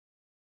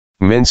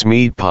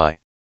 Mincemeat pie.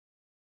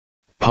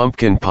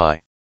 Pumpkin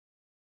pie.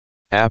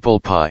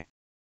 Apple pie.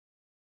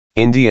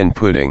 Indian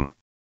pudding.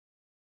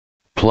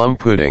 Plum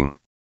pudding.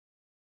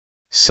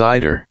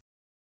 Cider.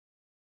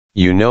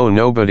 You know,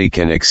 nobody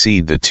can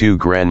exceed the 2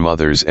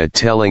 grandmothers at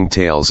telling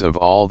tales of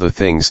all the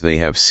things they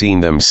have seen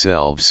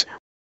themselves,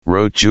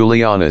 wrote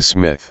Juliana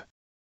Smith.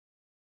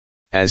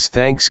 As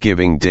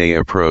Thanksgiving Day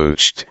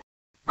approached,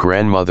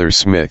 Grandmother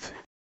Smith,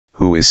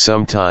 who is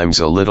sometimes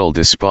a little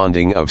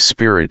desponding of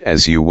spirit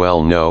as you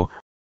well know,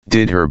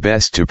 did her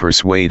best to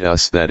persuade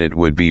us that it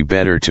would be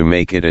better to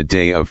make it a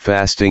day of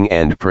fasting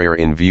and prayer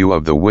in view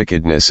of the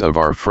wickedness of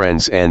our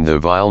friends and the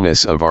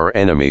vileness of our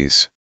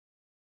enemies.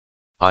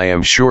 I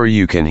am sure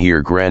you can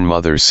hear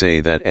grandmother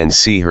say that and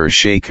see her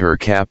shake her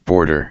cap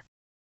border.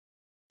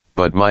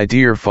 But my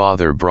dear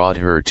father brought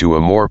her to a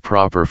more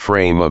proper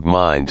frame of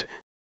mind,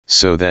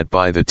 so that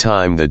by the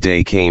time the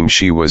day came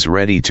she was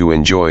ready to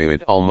enjoy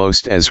it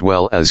almost as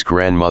well as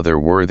grandmother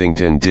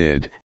Worthington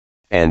did,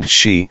 and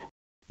she,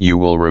 you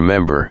will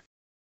remember,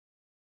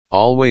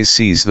 always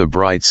sees the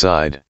bright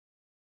side.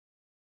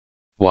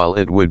 While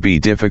it would be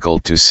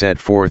difficult to set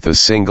forth a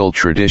single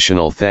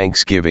traditional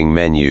Thanksgiving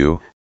menu,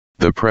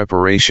 the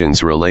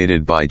preparations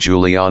related by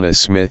Juliana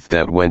Smith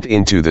that went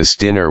into this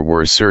dinner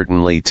were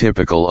certainly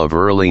typical of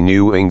early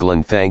New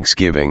England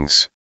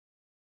Thanksgivings.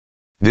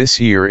 This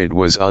year it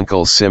was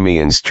Uncle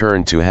Simeon's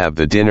turn to have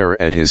the dinner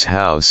at his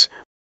house,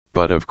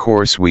 but of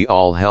course we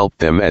all help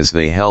them as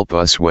they help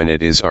us when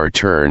it is our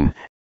turn,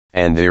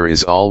 and there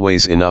is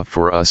always enough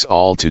for us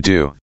all to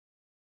do.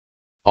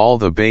 All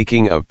the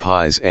baking of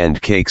pies and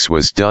cakes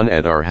was done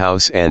at our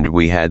house, and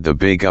we had the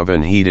big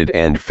oven heated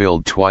and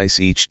filled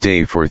twice each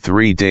day for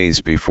 3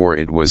 days before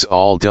it was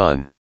all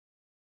done.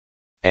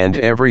 And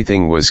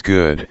everything was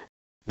good,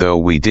 though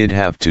we did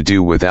have to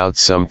do without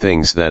some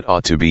things that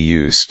ought to be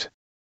used.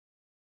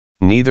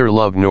 Neither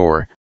love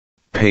nor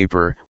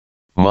paper,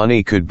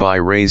 money could buy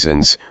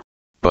raisins,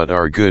 but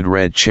our good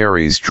red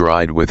cherries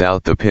dried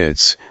without the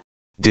pits,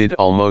 did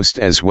almost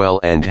as well,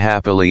 and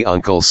happily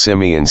Uncle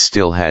Simeon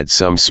still had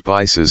some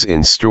spices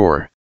in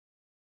store.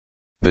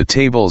 The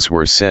tables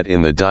were set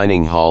in the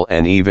dining hall,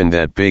 and even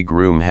that big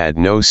room had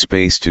no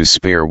space to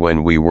spare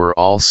when we were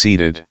all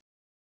seated.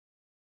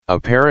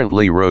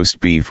 Apparently roast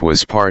beef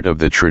was part of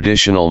the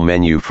traditional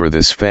menu for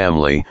this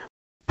family,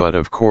 but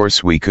of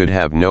course we could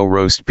have no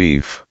roast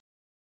beef.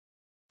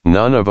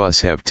 None of us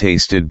have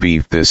tasted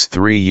beef this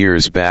 3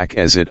 years back,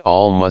 as it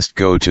all must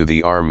go to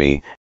the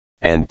army,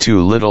 and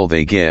too little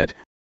they get,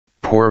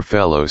 poor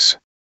fellows.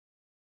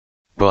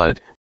 But,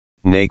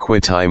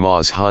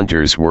 Nequitima's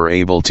hunters were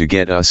able to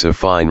get us a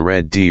fine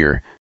red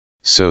deer,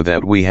 so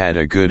that we had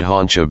a good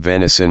haunch of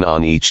venison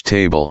on each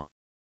table.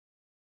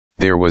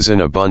 There was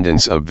an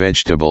abundance of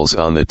vegetables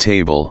on the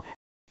table,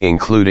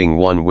 including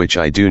one which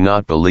I do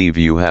not believe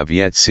you have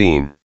yet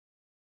seen.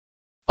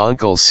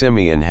 Uncle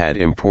Simeon had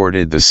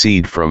imported the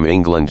seed from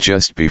England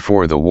just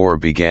before the war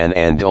began,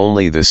 and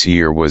only this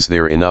year was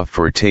there enough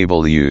for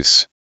table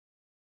use.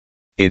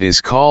 It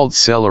is called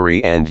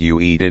celery, and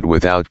you eat it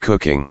without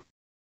cooking.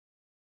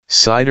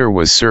 Cider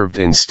was served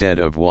instead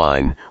of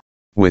wine,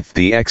 with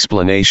the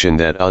explanation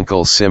that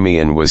Uncle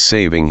Simeon was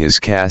saving his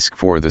cask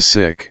for the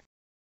sick.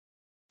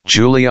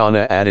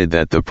 Juliana added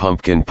that the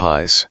pumpkin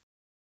pies,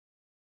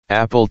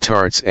 apple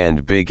tarts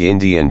and big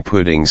Indian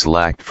puddings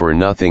lacked for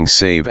nothing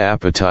save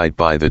appetite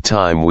by the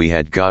time we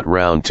had got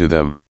round to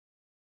them.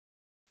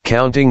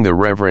 Counting the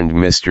Reverend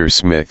Mr.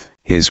 Smith,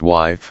 his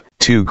wife,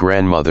 2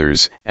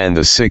 grandmothers, and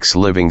the 6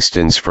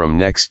 Livingstons from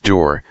next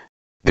door,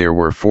 there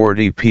were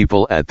 40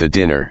 people at the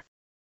dinner.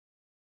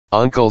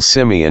 Uncle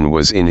Simeon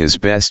was in his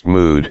best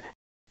mood,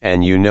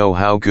 and you know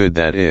how good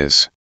that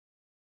is.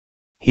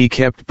 He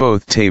kept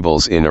both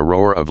tables in a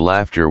roar of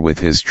laughter with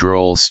his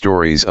droll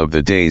stories of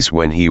the days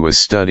when he was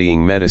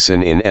studying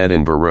medicine in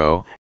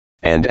Edinburgh,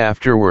 and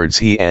afterwards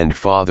he and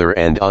Father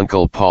and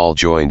Uncle Paul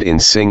joined in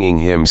singing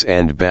hymns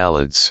and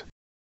ballads.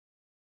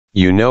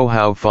 You know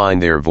how fine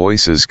their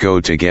voices go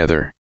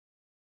together.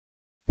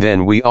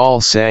 Then we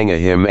all sang a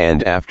hymn,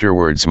 and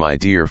afterwards my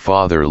dear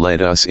father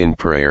led us in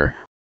prayer,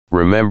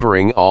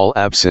 remembering all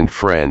absent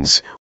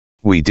friends.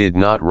 We did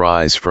not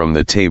rise from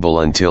the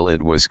table until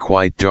it was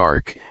quite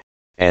dark,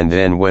 and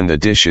then when the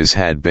dishes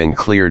had been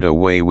cleared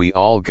away we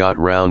all got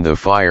round the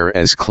fire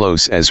as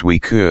close as we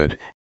could,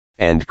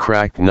 and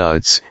cracked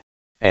nuts,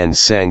 and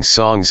sang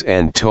songs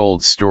and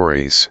told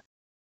stories.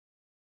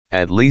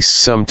 At least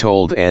some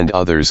told and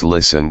others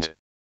listened.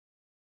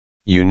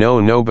 You know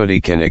nobody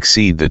can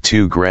exceed the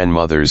 2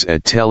 grandmothers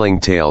at telling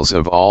tales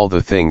of all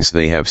the things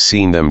they have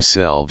seen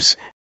themselves,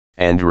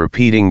 and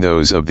repeating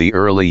those of the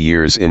early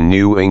years in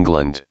New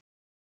England.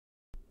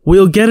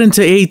 We'll get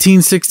into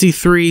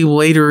 1863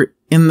 later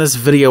in this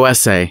video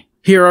essay.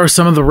 Here are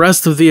some of the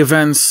rest of the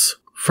events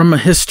from a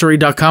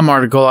History.com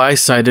article I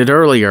cited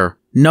earlier.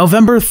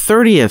 November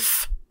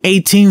 30th,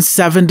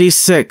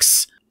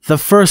 1876, the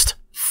first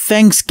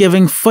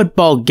Thanksgiving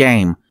football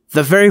game.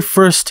 The very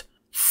first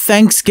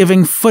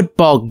Thanksgiving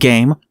football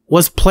game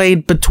was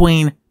played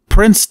between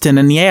Princeton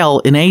and Yale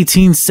in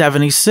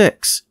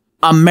 1876.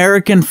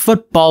 American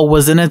football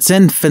was in its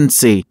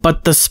infancy,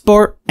 but the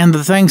sport and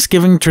the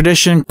Thanksgiving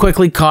tradition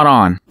quickly caught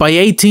on. By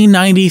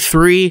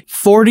 1893,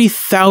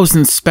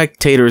 40,000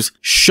 spectators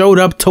showed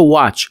up to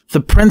watch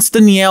the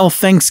Princeton-Yale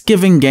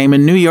Thanksgiving game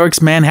in New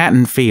York's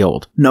Manhattan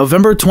Field.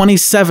 November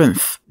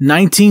 27th,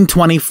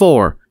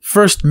 1924,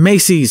 first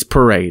Macy's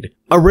Parade.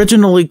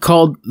 Originally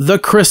called the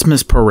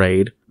Christmas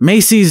Parade,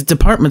 Macy's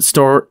department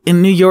store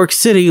in New York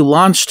City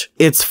launched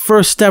its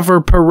first ever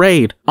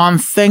parade on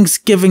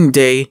Thanksgiving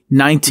Day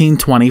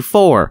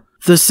 1924.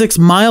 The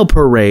 6-mile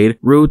parade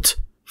route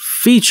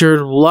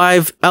featured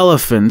live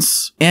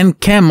elephants and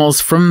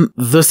camels from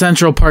the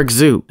Central Park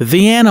Zoo.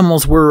 The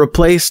animals were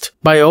replaced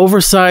by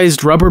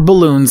oversized rubber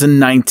balloons in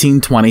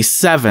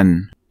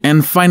 1927.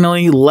 And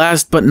finally,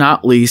 last but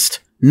not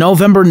least,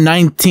 November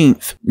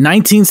 19th,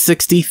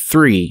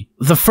 1963,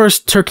 the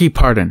first turkey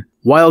pardon.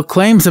 While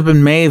claims have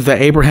been made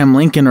that Abraham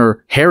Lincoln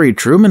or Harry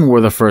Truman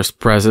were the first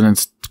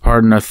presidents to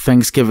pardon a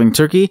Thanksgiving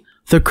turkey,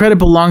 the credit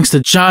belongs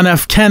to John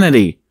F.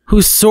 Kennedy,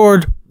 who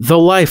soared the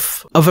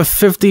life of a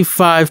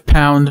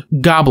 55-pound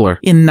gobbler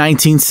in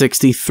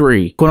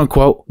 1963. Quote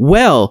unquote,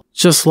 well,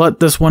 just let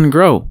this one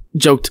grow,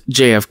 joked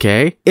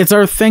JFK. It's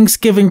our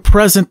Thanksgiving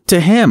present to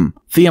him.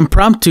 The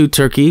impromptu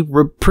turkey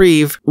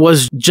reprieve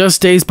was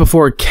just days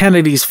before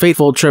Kennedy's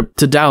fateful trip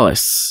to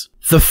Dallas.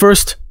 The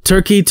first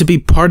turkey to be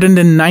pardoned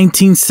in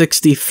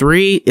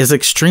 1963 is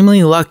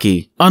extremely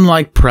lucky,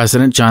 unlike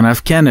President John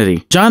F.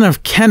 Kennedy. John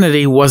F.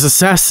 Kennedy was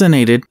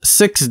assassinated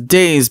 6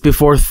 days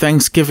before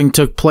Thanksgiving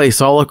took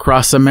place all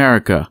across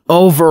America.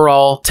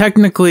 Overall,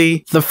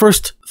 technically, the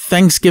first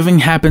Thanksgiving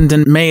happened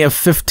in May of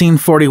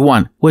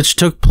 1541, which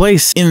took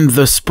place in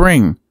the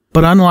spring.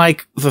 But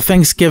unlike the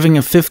Thanksgiving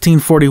of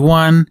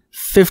 1541,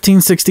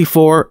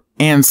 1564,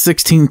 and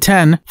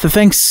 1610, the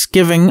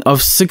Thanksgiving of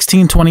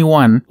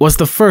 1621 was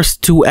the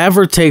first to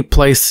ever take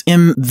place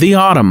in the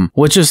autumn,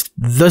 which is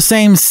the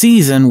same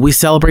season we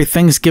celebrate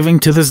Thanksgiving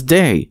to this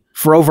day.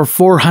 For over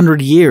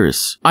 400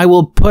 years. I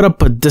will put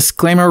up a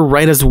disclaimer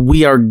right as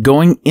we are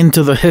going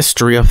into the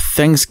history of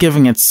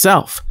Thanksgiving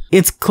itself.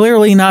 It's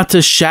clearly not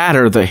to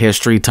shatter the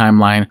history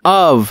timeline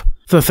of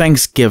the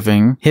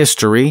Thanksgiving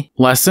history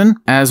lesson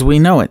as we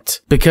know it,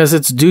 because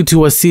it's due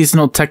to a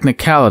seasonal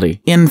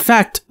technicality. In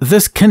fact,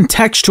 this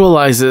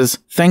contextualizes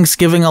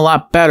Thanksgiving a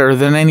lot better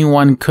than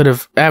anyone could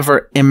have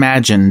ever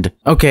imagined.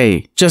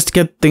 Okay, just to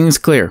get things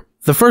clear.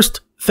 The first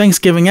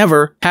Thanksgiving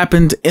ever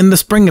happened in the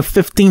spring of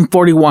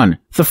 1541.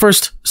 The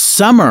first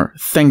summer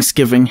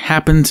Thanksgiving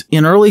happened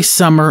in early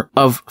summer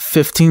of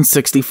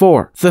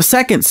 1564. The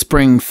second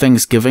spring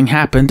Thanksgiving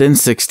happened in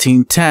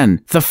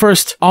 1610. The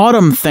first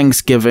autumn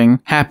Thanksgiving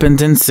happened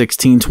in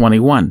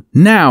 1621.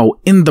 Now,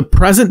 in the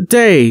present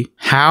day,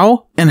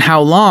 how and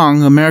how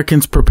long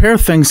Americans prepare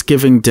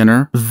Thanksgiving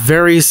dinner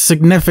varies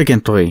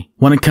significantly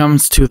when it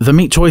comes to the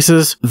meat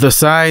choices, the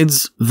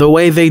sides, the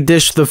way they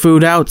dish the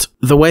food out,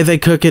 the way they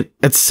cook it,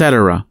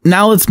 etc.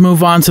 Now let's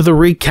move on to the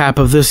recap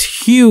of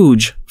this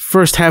huge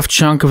first half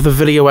chunk of the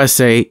video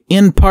essay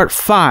in part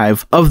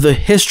 5 of the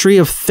history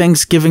of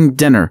Thanksgiving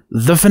dinner,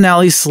 the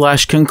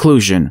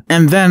finale/conclusion,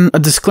 and then a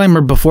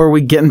disclaimer before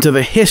we get into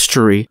the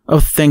history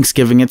of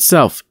Thanksgiving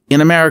itself in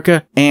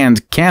America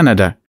and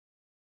Canada.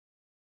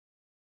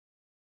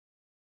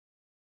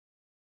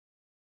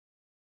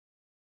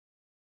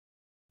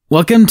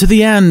 Welcome to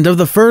the end of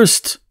the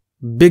first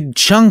big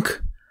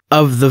chunk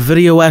of the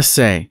video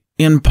essay.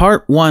 In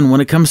part 1, when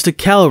it comes to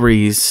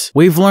calories,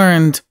 we've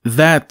learned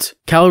that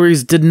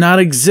calories did not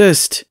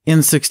exist in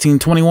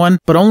 1621,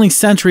 but only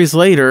centuries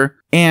later,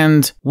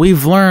 and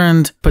we've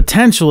learned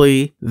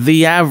potentially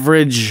the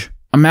average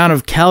amount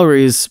of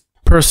calories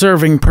per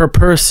serving per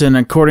person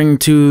according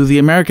to the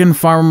American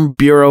Farm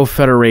Bureau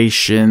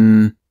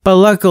Federation. But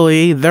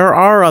luckily, there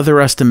are other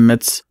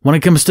estimates when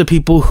it comes to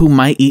people who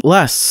might eat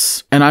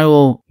less, and I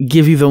will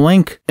give you the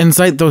link and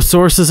cite those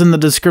sources in the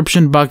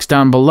description box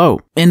down below.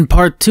 In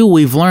part 2,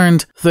 we've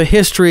learned the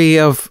history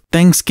of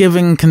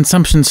Thanksgiving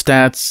consumption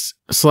stats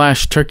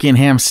 / turkey and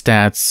ham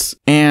stats,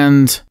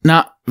 and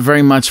not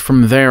very much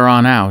from there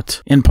on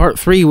out. In part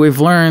 3, we've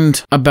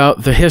learned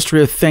about the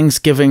history of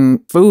Thanksgiving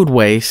food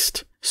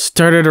waste,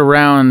 started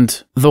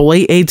around the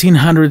late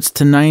 1800s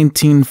to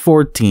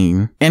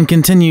 1914 and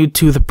continued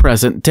to the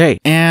present day.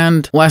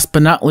 And last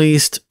but not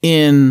least,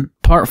 in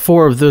part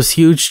 4 of this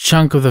huge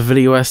chunk of the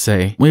video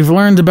essay, we've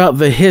learned about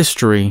the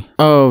history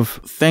of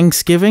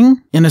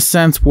Thanksgiving in a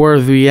sense where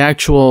the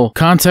actual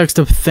context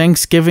of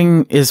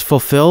Thanksgiving is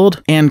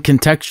fulfilled and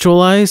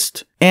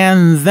contextualized.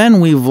 And then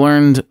we've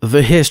learned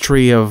the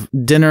history of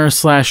dinner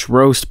 /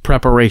 roast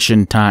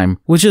preparation time,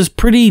 which is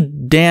pretty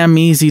damn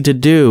easy to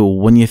do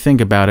when you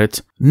think about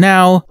it.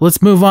 Now,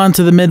 let's move on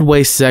to the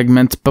Midway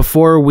segment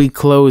before we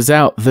close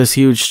out this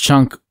huge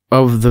chunk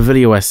of the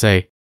video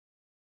essay.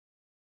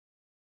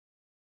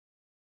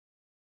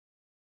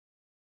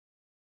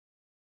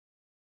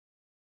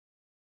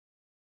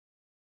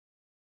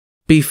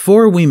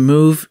 Before we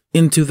move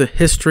into the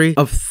history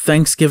of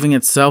Thanksgiving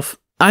itself,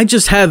 I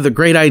just had the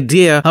great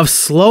idea of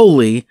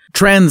slowly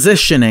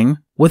transitioning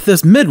with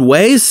this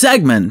Midway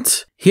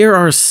segment. Here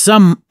are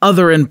some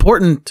other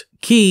important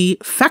key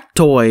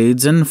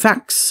factoids and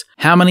facts.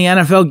 How many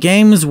NFL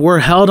games were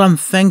held on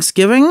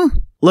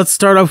Thanksgiving? Let's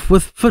start off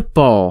with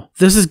football.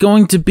 This is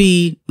going to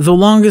be the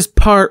longest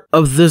part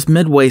of this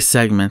Midway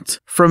segment.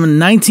 From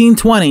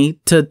 1920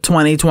 to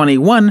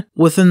 2021,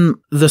 within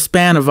the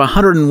span of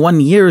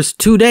 101 years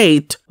to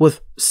date,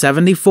 with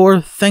 74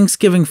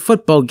 Thanksgiving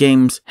football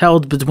games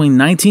held between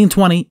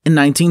 1920 and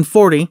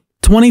 1940,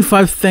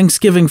 25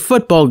 Thanksgiving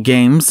football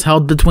games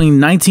held between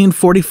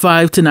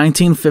 1945 to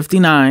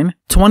 1959,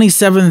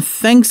 27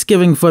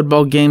 Thanksgiving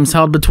football games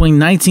held between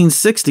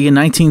 1960 and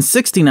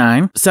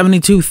 1969,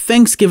 72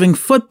 Thanksgiving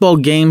football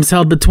games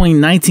held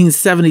between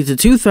 1970 to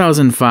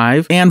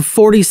 2005, and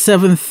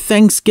 47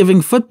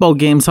 Thanksgiving football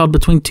games held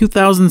between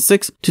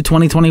 2006 to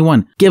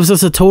 2021. Gives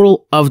us a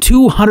total of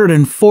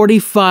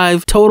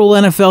 245 total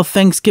NFL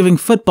Thanksgiving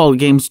football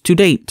games to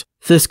date.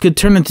 This could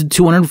turn into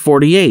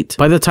 248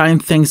 by the time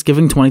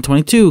Thanksgiving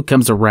 2022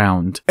 comes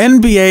around.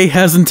 NBA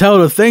hasn't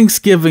held a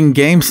Thanksgiving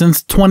game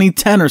since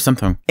 2010 or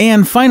something.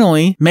 And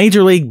finally,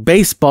 Major League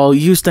Baseball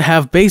used to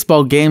have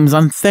baseball games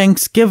on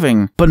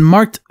Thanksgiving, but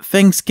marked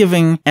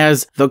Thanksgiving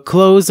as the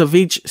close of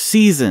each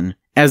season,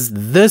 as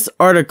this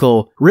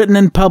article, written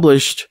and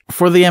published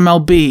for the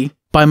MLB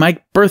by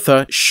Mike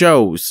Bertha,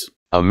 shows.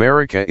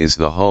 America is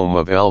the home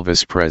of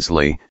Elvis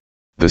Presley,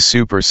 the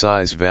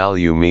Supersize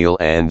Value Meal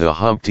and the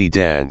Humpty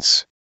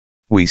Dance.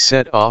 We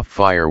set off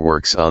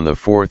fireworks on the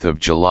 4th of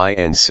July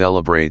and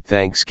celebrate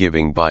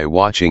Thanksgiving by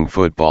watching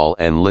football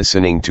and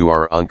listening to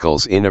our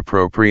uncles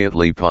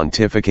inappropriately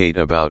pontificate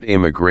about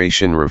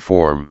immigration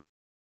reform.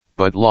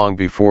 But long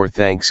before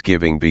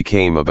Thanksgiving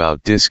became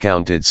about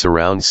discounted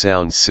surround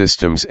sound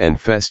systems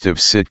and festive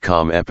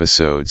sitcom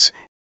episodes,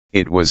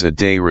 it was a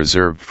day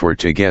reserved for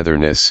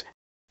togetherness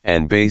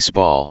and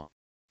baseball.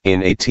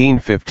 In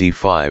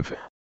 1855,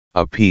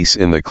 a piece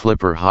in the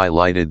Clipper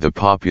highlighted the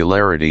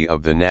popularity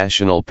of the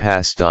national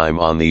pastime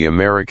on the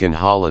American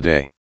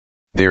holiday.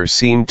 There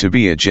seemed to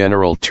be a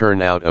general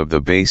turnout of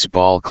the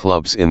baseball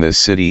clubs in the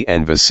city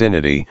and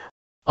vicinity,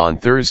 on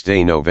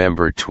Thursday,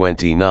 November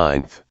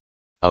 29th.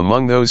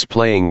 Among those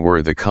playing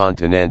were the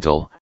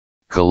Continental,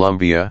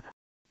 Columbia,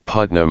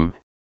 Putnam,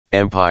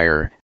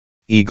 Empire,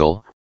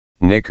 Eagle,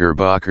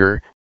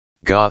 Knickerbocker,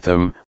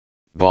 Gotham,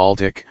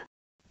 Baltic,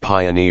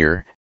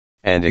 Pioneer,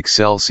 and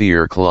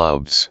Excelsior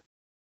clubs.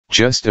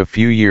 Just a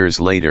few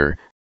years later,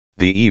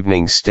 the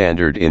Evening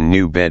Standard in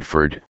New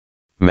Bedford,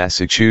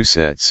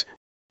 Massachusetts,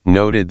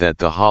 noted that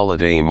the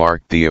holiday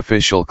marked the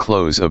official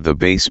close of the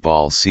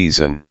baseball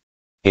season.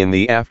 In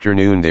the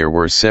afternoon there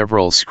were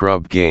several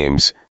scrub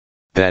games,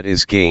 that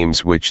is,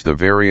 games which the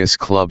various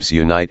clubs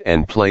unite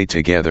and play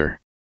together.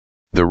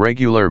 The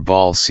regular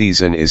ball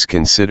season is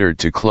considered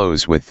to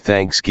close with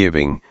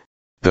Thanksgiving,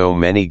 though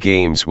many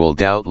games will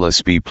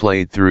doubtless be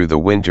played through the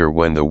winter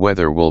when the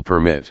weather will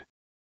permit.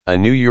 A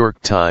New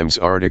York Times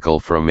article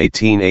from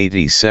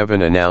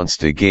 1887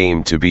 announced a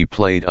game to be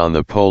played on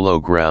the Polo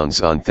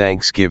Grounds on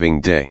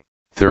Thanksgiving Day.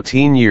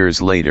 13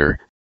 years later,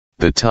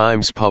 the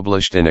Times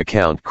published an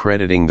account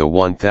crediting the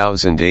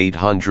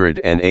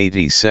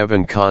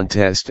 1887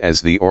 contest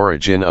as the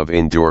origin of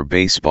indoor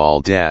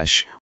baseball,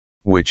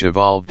 which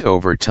evolved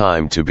over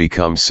time to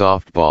become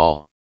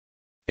softball.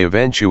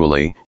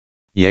 Eventually,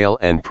 Yale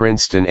and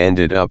Princeton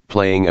ended up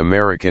playing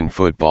American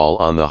football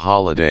on the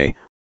holiday,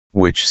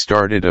 which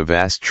started a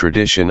vast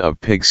tradition of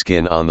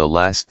pigskin on the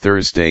last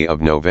Thursday of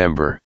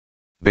November.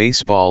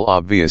 Baseball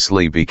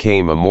obviously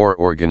became a more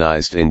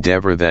organized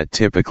endeavor that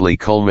typically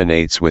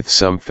culminates with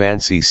some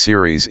fancy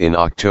series in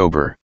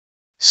October.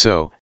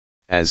 So,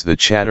 as the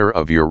chatter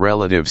of your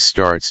relatives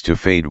starts to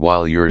fade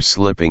while you're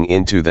slipping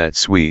into that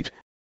sweet,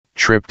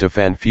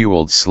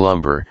 tryptophan-fueled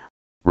slumber,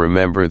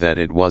 remember that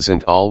it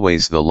wasn't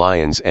always the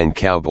Lions and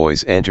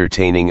Cowboys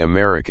entertaining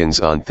Americans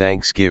on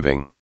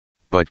Thanksgiving,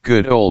 but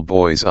good old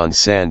boys on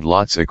sand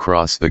lots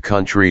across the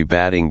country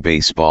batting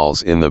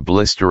baseballs in the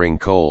blistering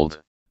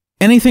cold.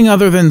 Anything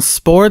other than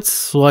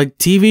sports, like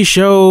TV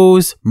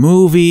shows,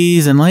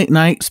 movies, and late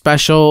night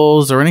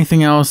specials, or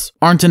anything else,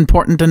 aren't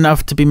important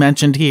enough to be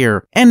mentioned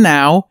here. And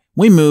now,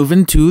 we move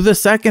into the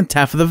second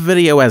half of the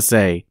video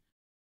essay.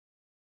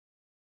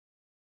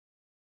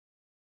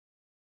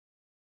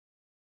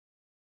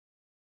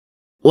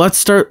 Let's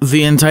start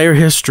the entire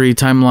history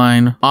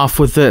timeline off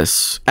with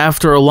this.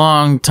 After a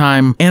long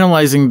time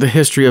analyzing the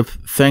history of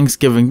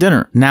Thanksgiving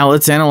dinner, now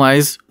let's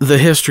analyze the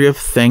history of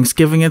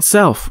Thanksgiving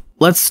itself.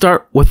 Let's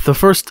start with the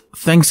first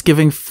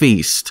Thanksgiving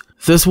feast.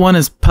 This one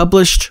is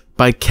published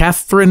by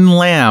Catherine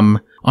Lamb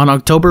on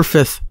October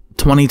 5th,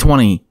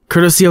 2020,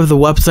 courtesy of the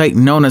website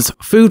known as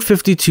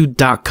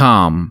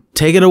food52.com.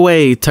 Take it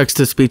away,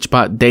 text-to-speech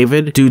bot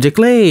David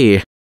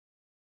Dudeclay.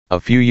 A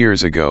few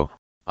years ago,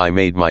 I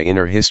made my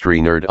inner history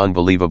nerd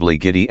unbelievably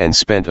giddy and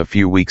spent a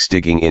few weeks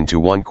digging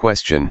into one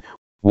question: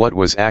 what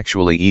was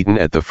actually eaten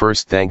at the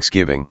first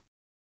Thanksgiving?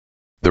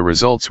 The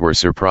results were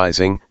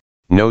surprising: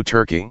 no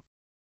turkey,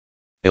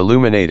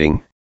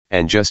 illuminating,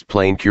 and just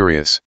plain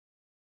curious.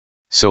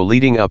 So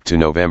leading up to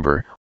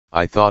November,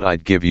 I thought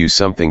I'd give you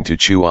something to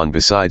chew on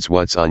besides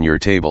what's on your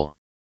table.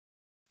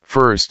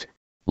 First,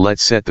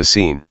 let's set the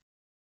scene.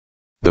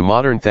 The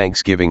modern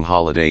Thanksgiving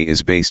holiday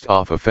is based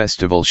off a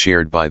festival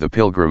shared by the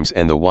Pilgrims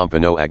and the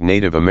Wampanoag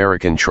Native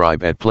American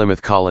tribe at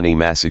Plymouth Colony,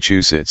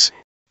 Massachusetts,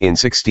 in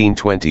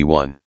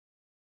 1621.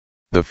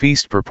 The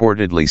feast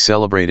purportedly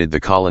celebrated the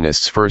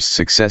colonists' first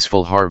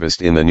successful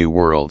harvest in the New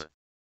World.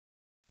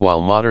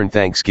 While modern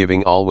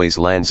Thanksgiving always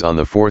lands on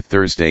the fourth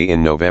Thursday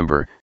in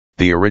November,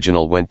 the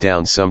original went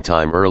down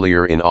sometime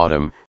earlier in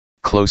autumn,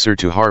 closer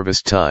to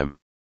harvest time.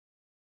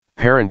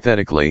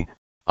 Parenthetically,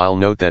 I'll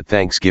note that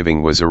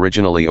Thanksgiving was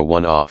originally a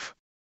one-off.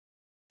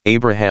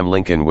 Abraham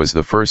Lincoln was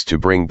the first to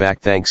bring back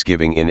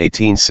Thanksgiving in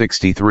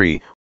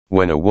 1863,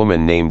 when a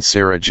woman named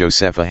Sarah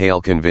Josepha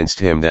Hale convinced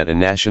him that a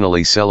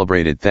nationally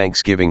celebrated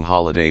Thanksgiving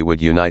holiday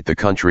would unite the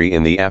country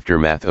in the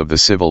aftermath of the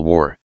Civil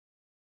War.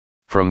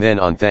 From then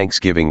on,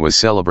 Thanksgiving was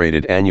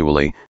celebrated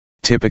annually,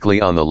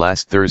 typically on the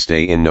last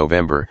Thursday in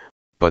November,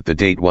 but the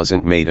date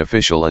wasn't made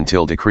official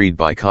until decreed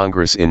by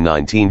Congress in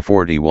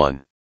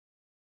 1941.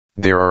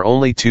 There are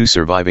only 2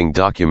 surviving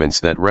documents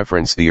that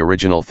reference the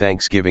original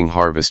Thanksgiving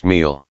harvest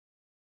meal.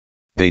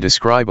 They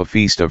describe a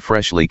feast of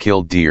freshly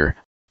killed deer,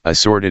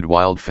 assorted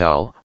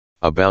wildfowl,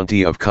 a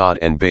bounty of cod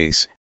and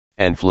bass,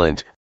 and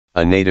flint,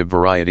 a native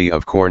variety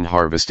of corn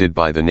harvested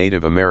by the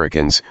Native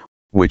Americans,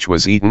 which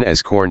was eaten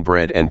as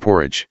cornbread and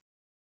porridge.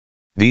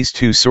 These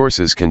 2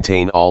 sources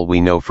contain all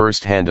we know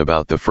firsthand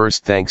about the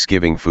first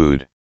Thanksgiving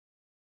food.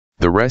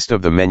 The rest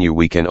of the menu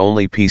we can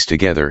only piece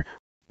together,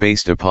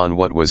 based upon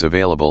what was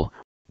available,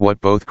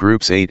 what both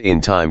groups ate in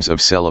times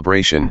of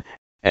celebration,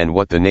 and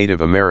what the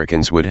Native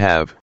Americans would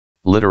have,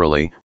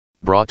 literally,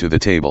 brought to the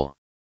table.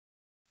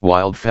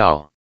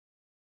 Wildfowl.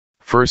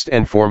 First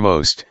and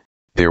foremost,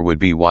 there would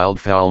be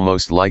wildfowl,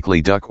 most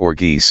likely duck or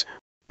geese,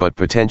 but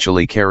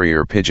potentially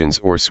carrier pigeons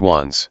or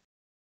swans.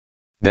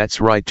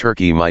 That's right,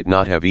 turkey might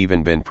not have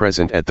even been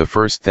present at the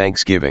first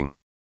Thanksgiving.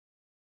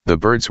 The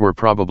birds were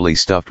probably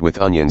stuffed with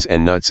onions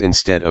and nuts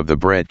instead of the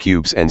bread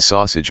cubes and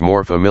sausage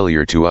more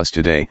familiar to us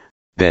today,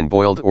 then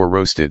boiled or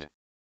roasted.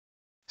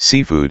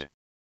 Seafood.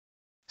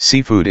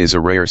 Seafood is a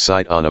rare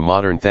sight on a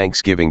modern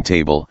Thanksgiving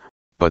table,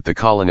 but the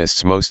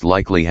colonists most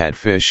likely had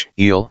fish,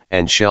 eel,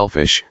 and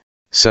shellfish,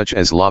 such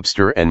as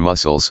lobster and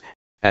mussels,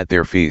 at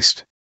their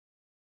feast.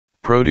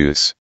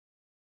 Produce.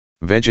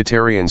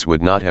 Vegetarians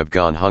would not have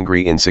gone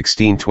hungry in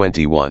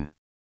 1621.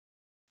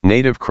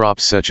 Native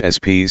crops such as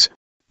peas,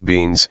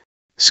 beans,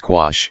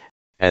 squash,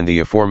 and the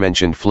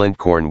aforementioned flint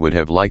corn would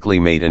have likely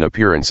made an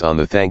appearance on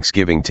the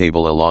Thanksgiving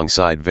table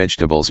alongside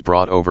vegetables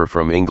brought over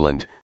from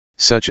England,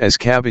 such as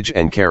cabbage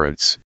and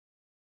carrots.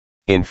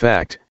 In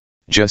fact,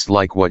 just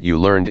like what you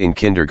learned in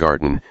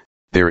kindergarten,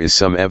 there is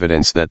some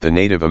evidence that the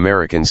Native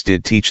Americans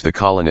did teach the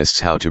colonists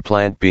how to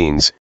plant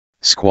beans,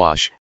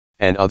 squash,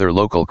 and other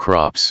local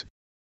crops.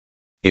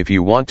 If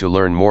you want to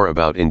learn more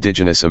about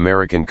indigenous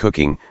American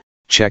cooking,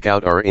 check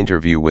out our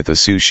interview with a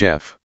sous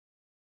chef.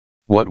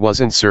 What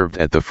wasn't served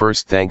at the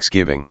first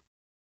Thanksgiving?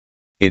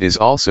 It is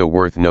also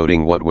worth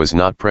noting what was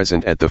not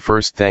present at the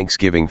first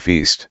Thanksgiving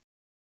feast.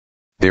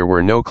 There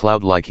were no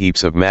cloud-like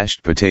heaps of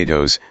mashed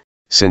potatoes,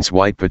 since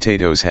white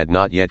potatoes had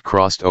not yet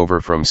crossed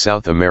over from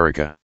South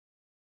America.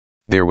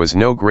 There was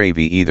no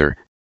gravy either,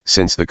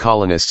 since the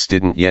colonists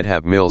didn't yet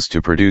have mills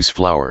to produce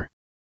flour.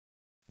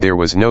 There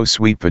was no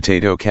sweet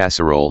potato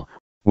casserole,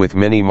 with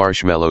many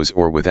marshmallows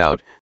or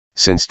without,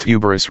 since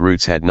tuberous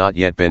roots had not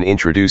yet been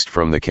introduced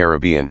from the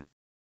Caribbean.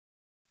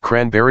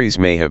 Cranberries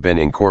may have been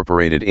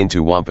incorporated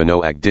into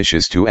Wampanoag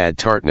dishes to add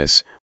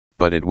tartness,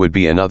 but it would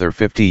be another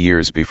 50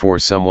 years before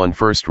someone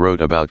first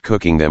wrote about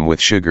cooking them with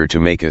sugar to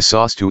make a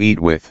sauce to eat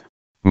with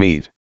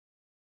meat.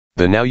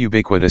 The now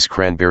ubiquitous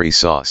cranberry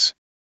sauce.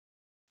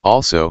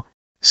 Also,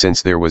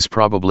 since there was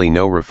probably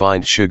no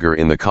refined sugar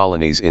in the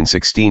colonies in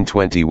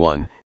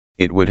 1621,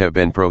 it would have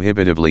been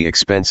prohibitively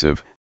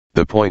expensive,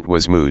 the point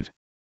was moot.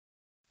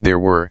 There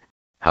were,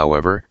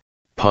 however,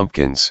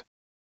 pumpkins.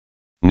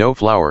 No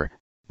flour,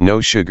 no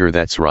sugar,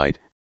 that's right,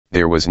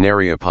 there was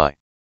nary a pie.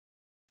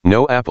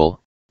 No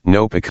apple,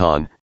 no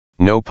pecan,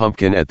 no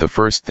pumpkin at the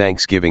first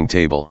Thanksgiving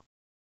table.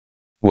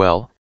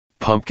 Well,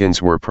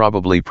 pumpkins were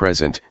probably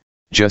present,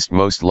 just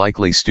most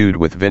likely stewed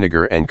with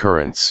vinegar and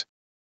currants.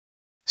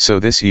 So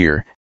this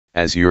year,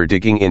 as you're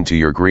digging into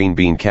your green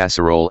bean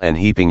casserole and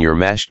heaping your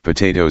mashed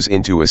potatoes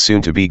into a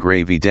soon-to-be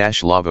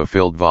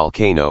gravy-lava-filled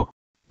volcano,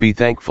 be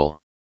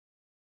thankful.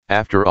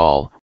 After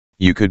all,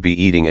 you could be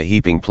eating a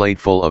heaping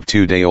plateful of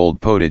 2-day-old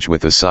pottage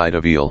with a side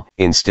of eel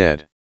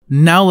instead.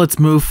 Now let's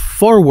move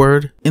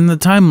forward in the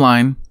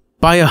timeline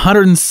by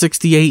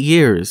 168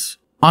 years.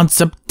 On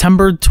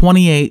September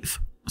 28th,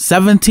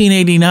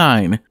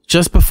 1789,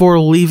 just before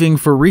leaving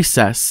for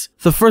recess,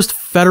 the first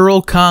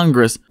federal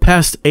Congress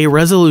passed a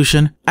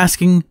resolution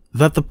asking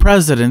that the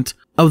President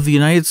of the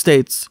United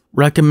States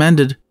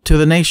recommended to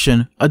the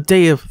nation a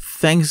day of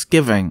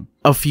Thanksgiving.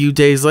 A few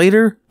days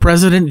later,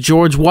 President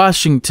George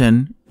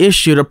Washington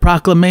issued a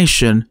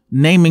proclamation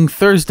naming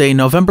Thursday,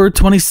 November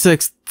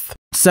 26th,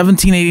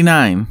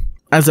 1789,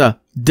 as a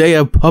day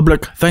of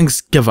public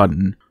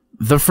Thanksgiving,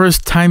 the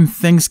first time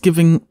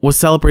Thanksgiving was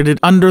celebrated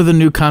under the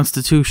new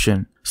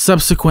Constitution.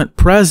 Subsequent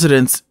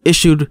presidents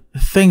issued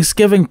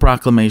Thanksgiving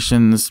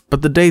proclamations,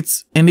 but the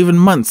dates and even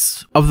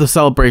months of the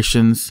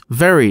celebrations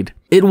varied.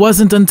 It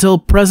wasn't until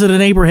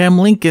President Abraham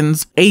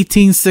Lincoln's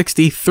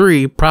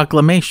 1863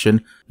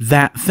 proclamation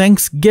that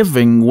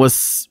Thanksgiving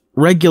was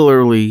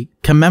regularly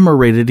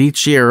commemorated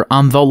each year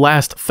on the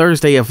last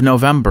Thursday of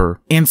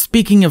November. And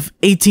speaking of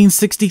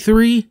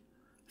 1863,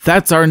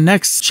 that's our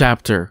next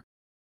chapter.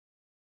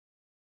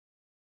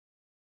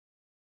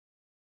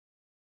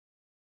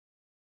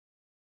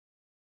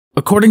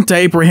 According to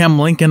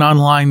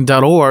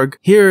AbrahamLincolnOnline.org,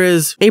 here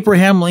is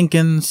Abraham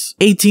Lincoln's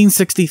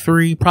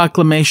 1863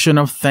 Proclamation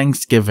of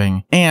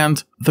Thanksgiving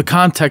and the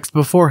context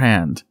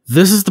beforehand.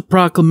 This is the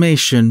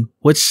proclamation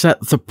which set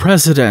the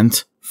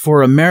precedent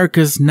for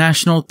America's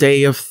National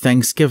Day of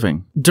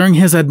Thanksgiving. During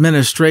his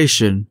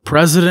administration,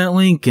 President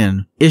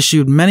Lincoln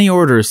issued many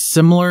orders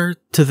similar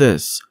to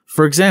this.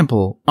 For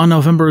example, on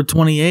November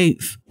 28,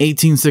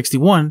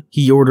 1861,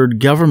 he ordered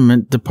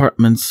government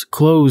departments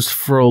closed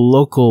for a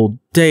local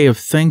day of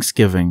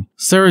Thanksgiving.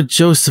 Sarah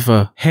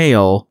Josepha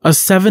Hale, a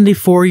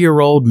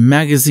 74-year-old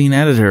magazine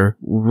editor,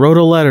 wrote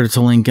a letter to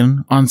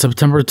Lincoln on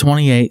September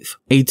 28,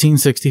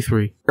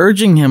 1863,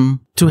 urging him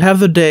to have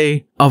the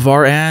day of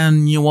our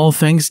annual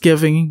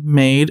Thanksgiving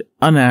made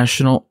a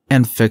national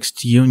and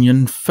fixed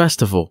Union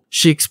festival.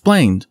 She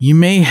explained, "You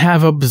may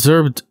have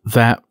observed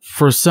that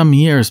for some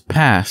years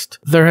past,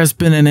 there has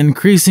been an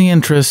increasing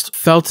interest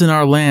felt in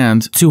our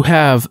land to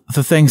have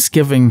the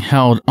Thanksgiving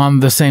held on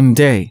the same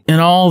day in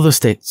all the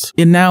states.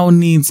 It now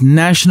needs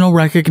national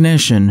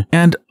recognition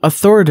and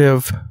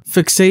authoritative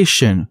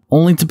fixation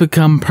only to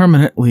become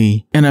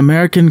permanently an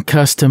American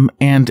custom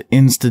and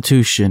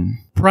institution."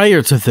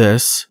 Prior to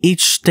this,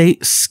 each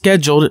state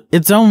scheduled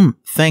its own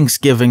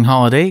Thanksgiving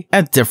holiday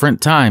at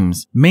different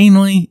times,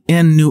 mainly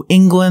in New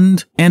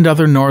England and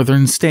other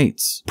northern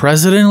states.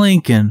 President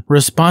Lincoln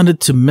responded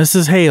to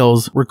Mrs.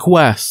 Hale's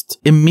request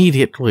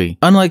immediately,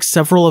 unlike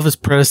several of his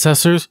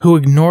predecessors who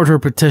ignored her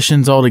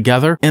petitions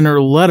altogether. In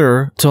her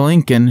letter to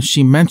Lincoln,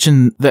 she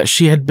mentioned that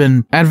she had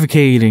been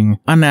advocating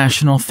a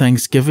national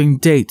Thanksgiving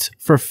date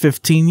for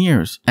 15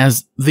 years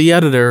as the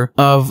editor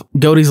of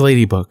Godey's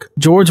Lady Book.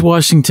 George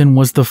Washington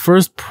was the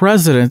first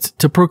president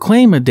to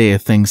proclaim a day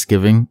of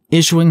Thanksgiving,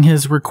 issuing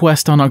his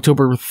request on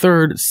October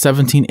 3rd,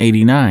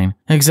 1789,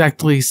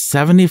 exactly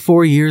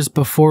 74 years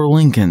before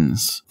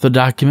Lincoln's. The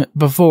document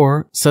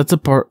before sets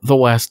apart the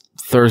last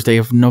Thursday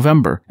of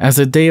November as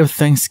a day of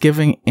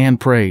thanksgiving and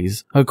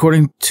praise,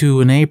 according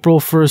to an April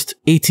 1st,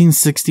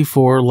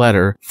 1864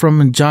 letter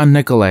from John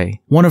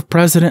Nicolay, one of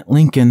President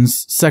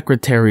Lincoln's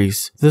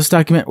secretaries. This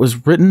document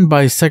was written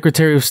by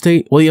Secretary of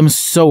State William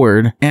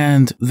Seward,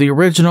 and the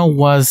original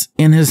was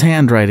in his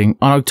handwriting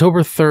on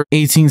October 3rd,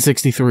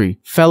 1863.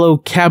 Fellow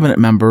cabinet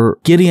member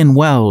Gideon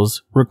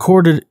Wells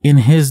recorded in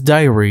his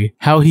diary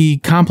how he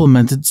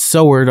complimented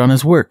Seward on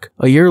his work.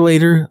 A year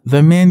later,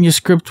 the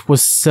manuscript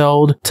was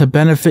sold to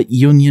benefit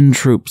Union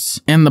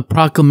troops, and the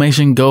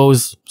proclamation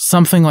goes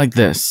something like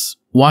this.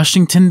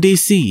 Washington,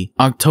 D.C.,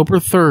 October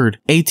 3rd,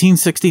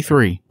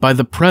 1863, by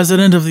the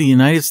President of the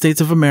United States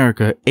of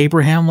America,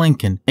 Abraham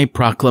Lincoln, a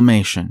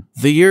proclamation.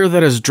 The year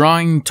that is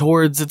drawing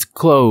towards its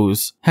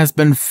close has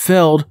been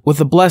filled with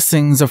the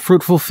blessings of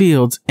fruitful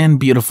fields and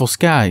beautiful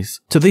skies.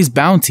 To these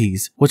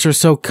bounties, which are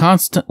so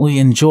constantly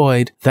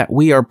enjoyed that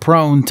we are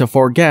prone to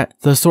forget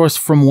the source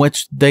from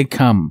which they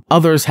come,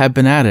 others have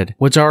been added,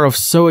 which are of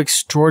so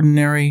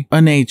extraordinary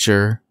a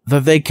nature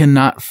that they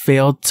cannot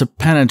fail to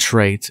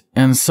penetrate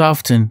and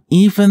soften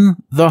even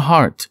the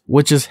heart,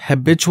 which is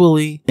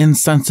habitually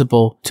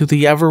insensible to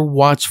the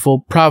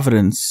ever-watchful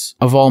providence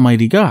of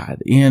Almighty God.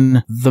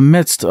 In the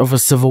midst of a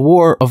civil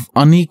war of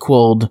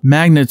unequaled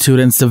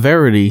magnitude and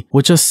severity,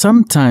 which has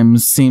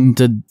sometimes seemed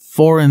to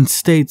foreign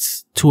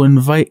states to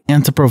invite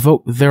and to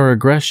provoke their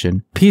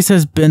aggression, peace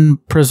has been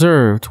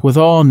preserved with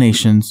all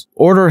nations,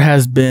 order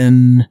has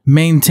been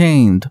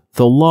maintained,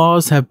 the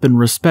laws have been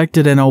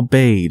respected and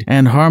obeyed,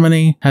 and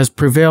harmony has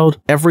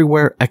prevailed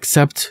everywhere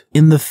except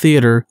in the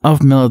theater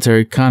of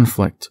military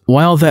conflict.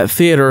 While that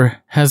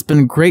theater has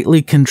been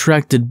greatly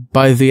contracted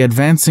by the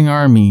advancing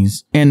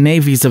armies and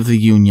navies of the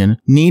Union,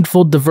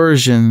 needful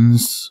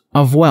diversions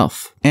of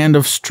wealth and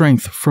of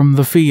strength from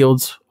the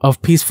fields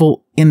of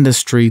peaceful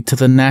industry to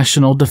the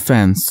national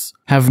defense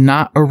have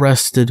not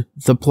arrested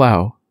the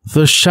plow,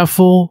 the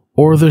shuffle,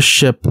 or the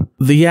ship.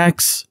 The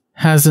axe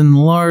has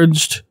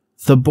enlarged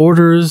the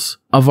borders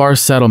of our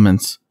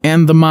settlements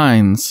and the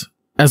mines,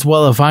 as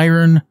well of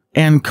iron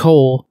and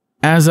coal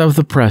as of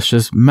the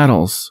precious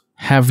metals,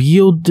 have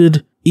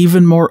yielded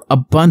even more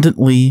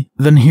abundantly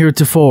than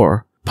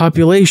heretofore.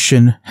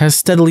 Population has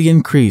steadily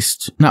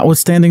increased,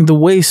 notwithstanding the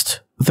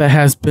waste that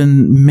has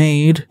been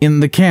made in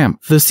the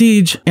camp, the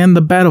siege, and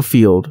the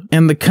battlefield,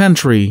 and the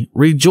country,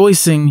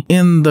 rejoicing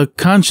in the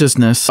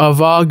consciousness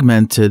of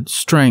augmented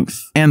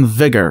strength and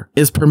vigor,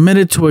 is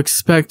permitted to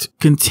expect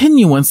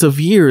continuance of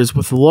years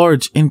with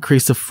large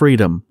increase of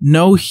freedom.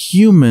 No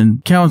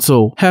human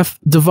counsel hath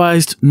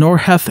devised, nor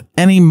hath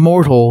any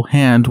mortal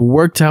hand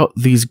worked out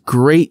these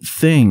great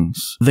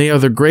things. They are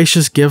the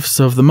gracious gifts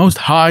of the Most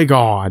High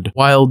God,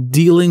 while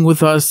dealing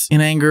with us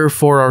in anger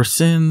for our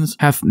sins,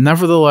 hath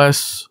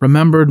nevertheless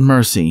remembered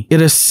mercy. It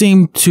has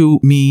seemed to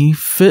me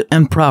fit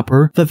and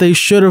proper that they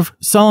should have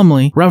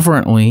solemnly,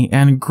 reverently,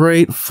 and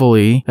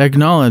gratefully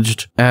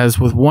acknowledged as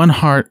with one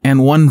heart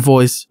and one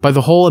voice by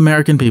the whole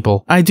American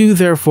people. I do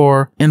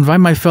therefore invite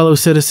my fellow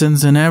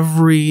citizens in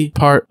every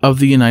part of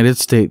the United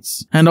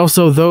States, and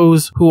also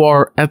those who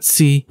are at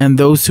sea and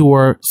those who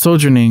are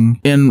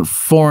sojourning in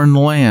foreign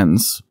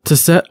lands, to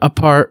set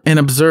apart and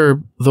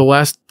observe the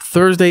last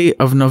Thursday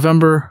of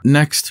November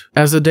next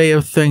as a day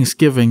of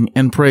thanksgiving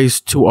and praise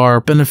to our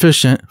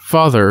beneficent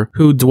Father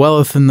who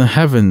dwelleth in the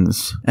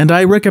heavens. And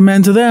I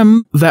recommend to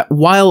them that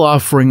while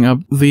offering up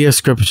the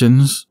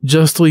ascriptions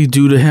justly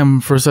due to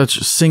him for such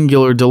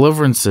singular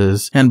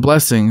deliverances and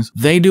blessings,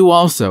 they do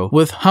also,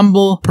 with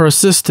humble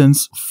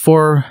persistence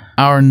for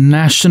our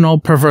national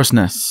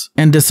perverseness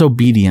and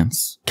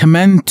disobedience,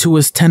 commend to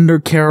his tender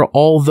care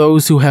all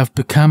those who have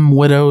become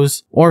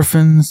widows,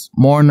 orphans,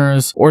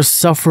 mourners, or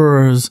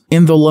sufferers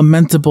in the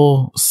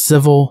lamentable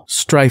civil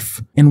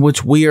strife in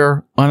which we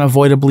are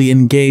unavoidably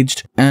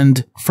engaged,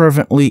 and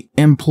fervently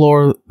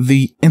implore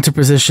the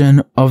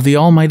interposition of the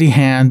Almighty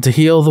hand to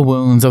heal the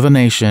wounds of the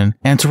nation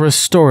and to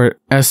restore it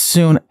as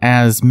soon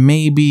as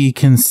may be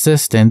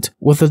consistent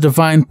with the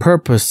divine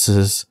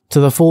purposes to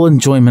the full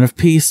enjoyment of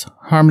peace,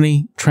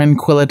 harmony,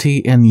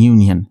 tranquility, and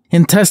union.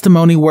 In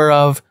testimony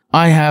whereof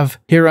I have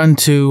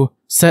hereunto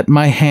set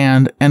my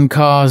hand and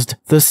caused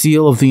the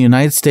seal of the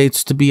United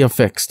States to be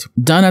affixed.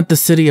 Done at the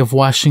city of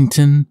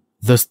Washington,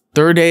 the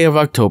 3rd day of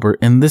October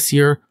in this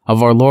year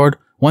of our Lord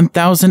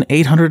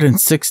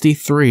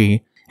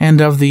 1863,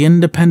 and of the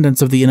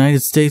independence of the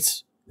United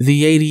States,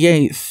 the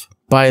 88th,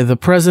 by the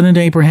President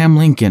Abraham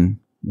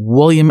Lincoln,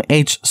 William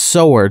H.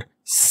 Seward,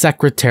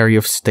 Secretary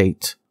of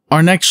State.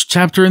 Our next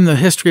chapter in the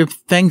history of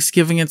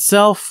Thanksgiving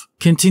itself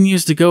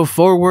continues to go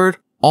forward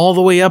all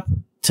the way up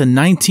to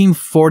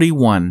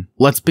 1941.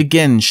 Let's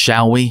begin,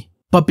 shall we?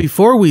 But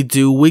before we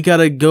do, we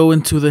gotta go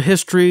into the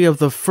history of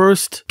the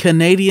first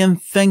Canadian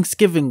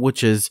Thanksgiving,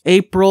 which is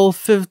April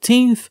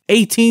 15th,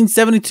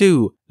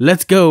 1872.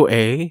 Let's go,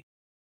 eh?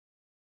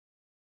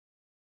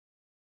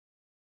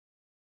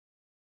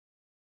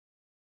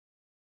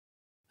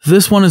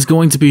 This one is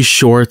going to be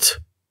short,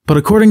 but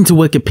according to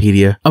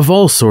Wikipedia, of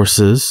all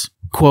sources,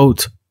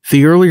 quote,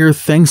 the earlier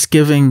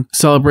Thanksgiving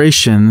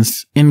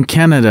celebrations in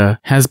Canada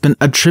has been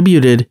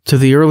attributed to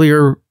the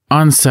earlier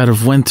onset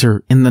of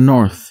winter in the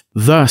north,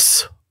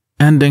 thus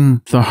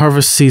ending the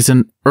harvest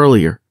season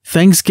earlier.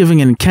 Thanksgiving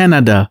in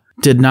Canada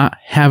did not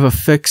have a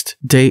fixed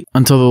date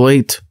until the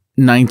late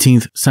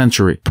 19th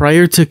century.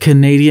 Prior to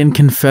Canadian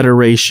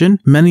Confederation,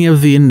 many of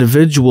the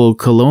individual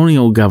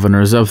colonial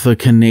governors of the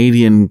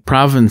Canadian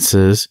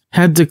provinces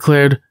had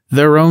declared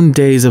their own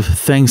days of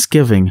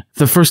Thanksgiving.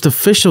 The first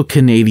official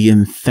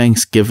Canadian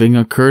Thanksgiving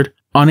occurred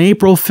on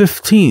April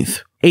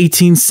 15th,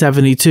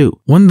 1872,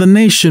 when the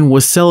nation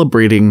was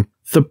celebrating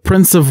the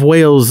Prince of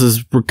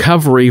Wales's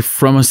recovery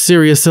from a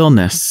serious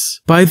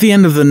illness. By the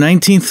end of the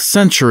 19th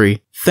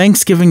century,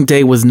 Thanksgiving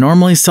Day was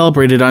normally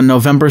celebrated on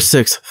November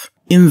 6th.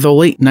 In the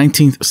late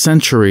 19th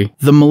century,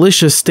 the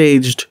militia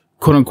staged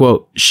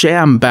quote-unquote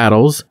sham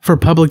battles for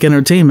public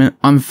entertainment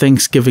on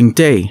Thanksgiving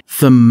Day.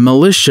 The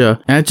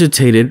militia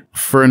agitated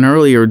for an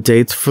earlier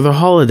date for the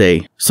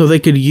holiday, so they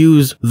could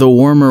use the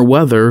warmer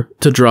weather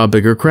to draw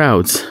bigger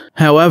crowds.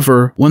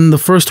 However, when the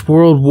First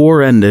World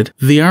War ended,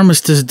 the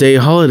Armistice Day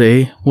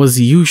holiday was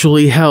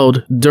usually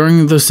held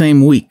during the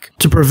same week.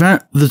 To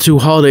prevent the two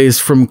holidays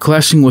from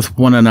clashing with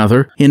one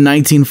another, in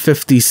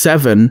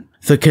 1957,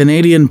 the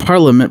Canadian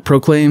Parliament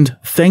proclaimed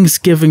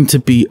Thanksgiving to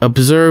be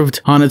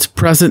observed on its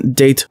present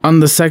date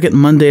on the second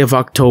Monday of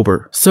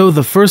October. So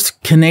the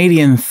first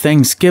Canadian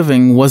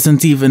Thanksgiving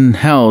wasn't even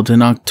held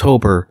in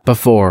October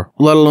before,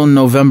 let alone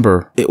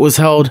November. It was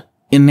held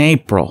in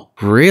April.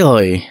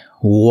 Really?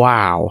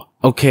 Wow.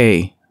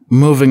 Okay,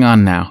 moving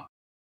on now.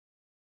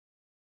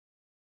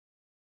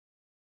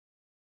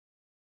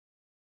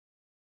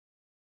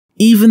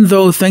 Even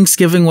though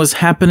Thanksgiving was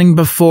happening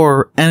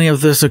before any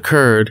of this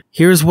occurred,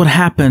 here's what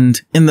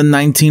happened in the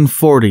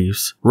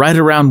 1940s, right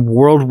around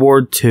World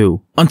War II.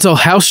 Until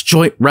House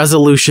Joint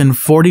Resolution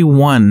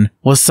 41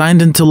 was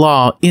signed into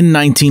law in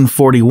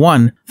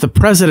 1941, the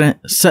president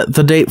set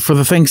the date for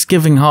the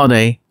Thanksgiving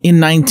holiday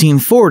in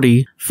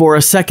 1940. For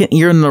a second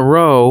year in a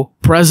row,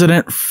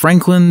 President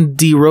Franklin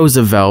D.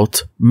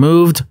 Roosevelt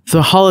moved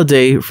the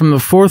holiday from the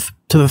fourth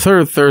to the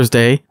third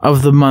Thursday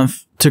of the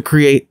month to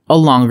create a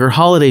longer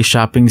holiday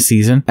shopping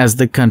season as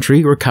the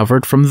country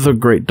recovered from the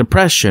Great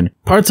Depression.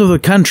 Parts of the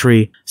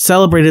country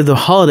celebrated the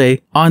holiday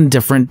on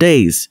different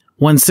days.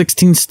 When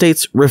 16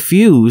 states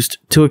refused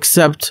to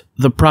accept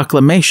the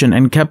proclamation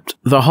and kept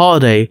the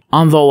holiday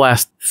on the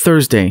last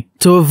Thursday.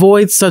 To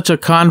avoid such a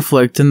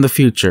conflict in the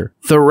future,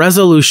 the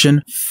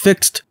resolution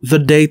fixed the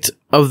date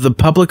of the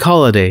public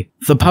holiday.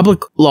 The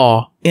public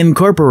law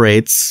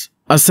incorporates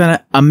a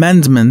Senate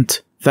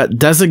amendment that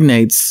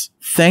designates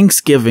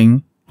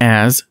Thanksgiving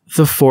as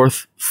the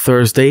fourth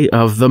Thursday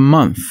of the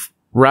month,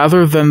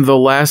 rather than the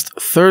last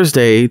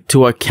Thursday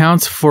to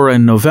account for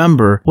in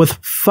November with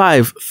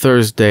 5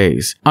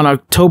 Thursdays. On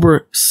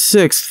October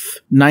 6th,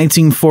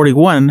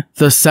 1941,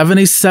 the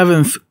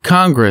 77th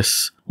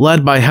Congress,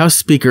 led by House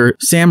Speaker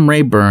Sam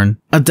Rayburn,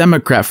 a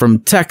Democrat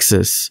from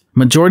Texas,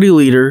 Majority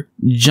Leader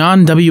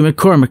John W.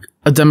 McCormick,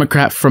 a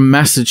Democrat from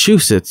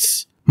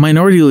Massachusetts,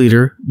 Minority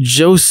Leader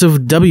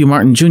Joseph W.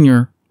 Martin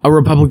Jr., a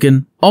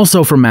Republican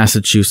also from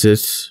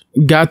Massachusetts,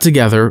 got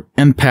together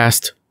and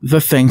passed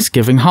the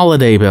Thanksgiving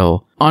Holiday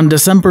Bill. On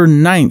December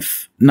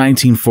 9th,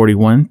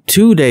 1941,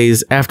 2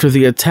 days after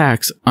the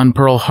attacks on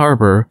Pearl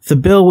Harbor, the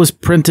bill was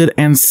printed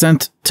and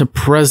sent to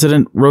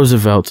President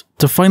Roosevelt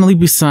to finally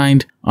be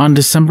signed on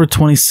December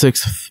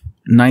 26,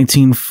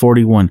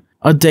 1941,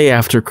 a day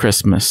after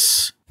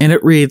Christmas. And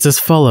it reads as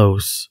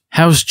follows.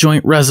 House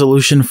Joint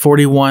Resolution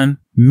 41,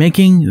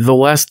 making the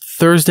last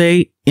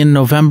Thursday in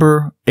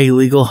November a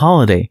legal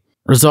holiday.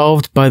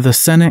 Resolved by the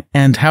Senate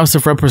and House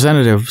of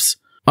Representatives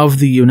of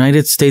the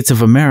United States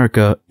of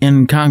America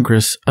in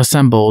Congress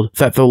assembled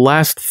that the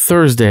last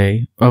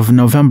Thursday of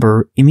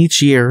November in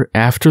each year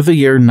after the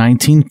year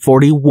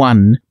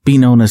 1941 be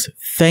known as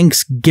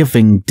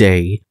Thanksgiving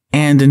Day,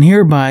 and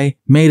hereby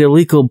made a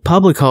legal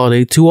public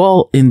holiday to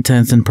all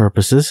intents and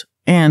purposes,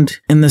 and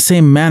in the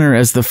same manner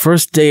as the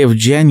first day of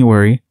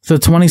January, the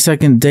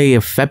 22nd day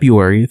of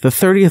February, the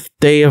 30th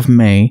day of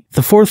May,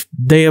 the 4th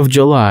day of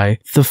July,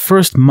 the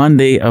first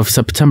Monday of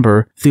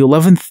September, the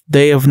 11th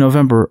day of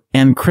November,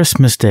 and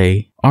Christmas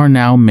Day are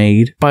now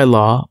made by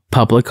law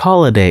public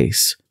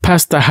holidays.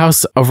 Passed the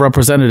House of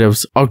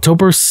Representatives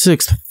October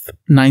 6th,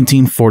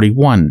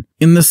 1941.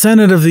 In the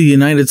Senate of the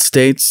United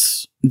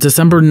States,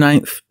 December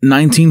 9th,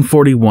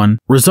 1941,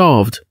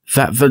 resolved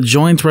that the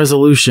joint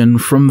resolution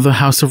from the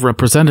House of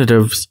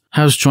Representatives,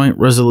 House Joint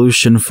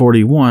Resolution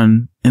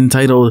 41,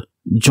 entitled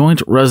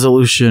Joint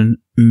Resolution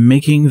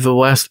Making the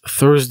Last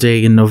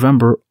Thursday in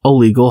November a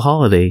Legal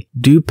Holiday,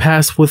 do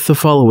pass with the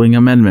following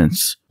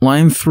amendments.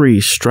 Line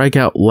 3, strike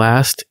out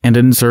last and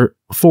insert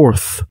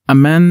fourth.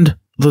 Amend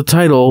the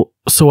title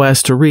so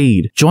as to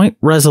read, Joint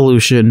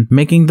Resolution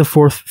Making the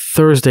Fourth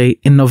Thursday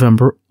in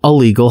November a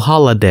Legal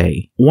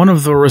Holiday. One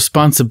of the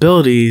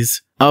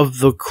responsibilities of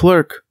the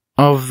Clerk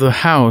of the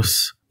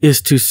House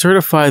is to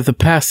certify the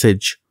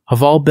passage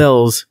of all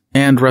bills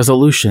and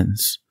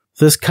resolutions.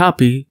 This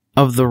copy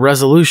of the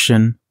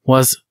resolution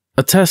was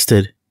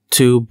attested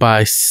to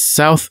by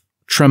South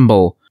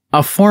Trimble,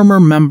 a former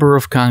member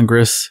of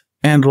Congress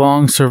and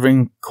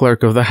long-serving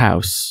Clerk of the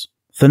House.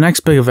 The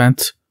next big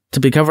event to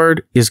be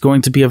covered is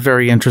going to be a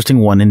very interesting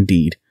one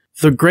indeed.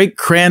 The Great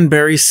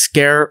Cranberry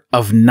Scare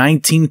of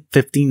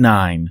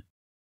 1959.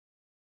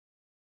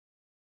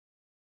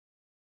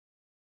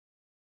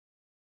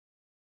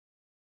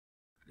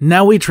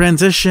 Now we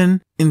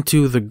transition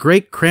into the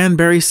Great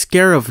Cranberry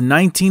Scare of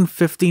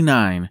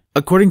 1959,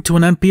 according to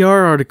an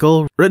NPR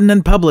article written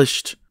and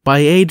published by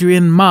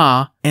Adrian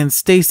Ma and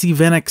Stacy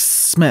Vanek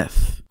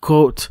Smith.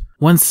 Quote,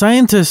 when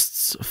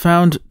scientists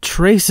found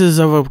traces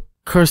of a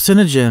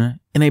carcinogen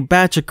in a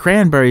batch of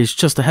cranberries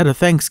just ahead of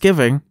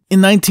Thanksgiving,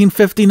 in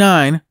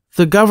 1959,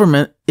 the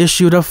government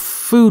issued a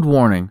food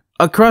warning.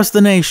 Across the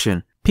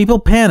nation, people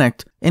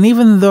panicked, and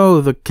even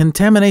though the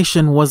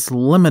contamination was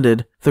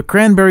limited, the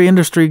cranberry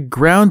industry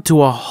ground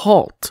to a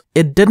halt.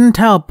 It didn't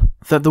help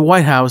that the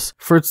White House,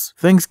 for its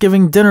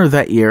Thanksgiving dinner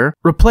that year,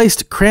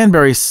 replaced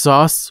cranberry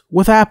sauce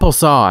with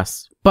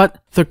applesauce. But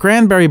the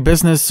cranberry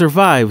business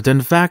survived.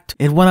 In fact,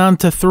 it went on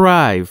to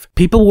thrive.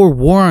 People were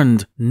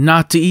warned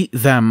not to eat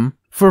them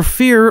for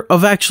fear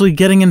of actually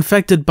getting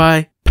infected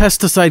by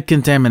pesticide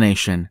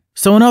contamination.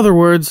 So in other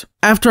words,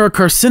 after a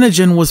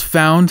carcinogen was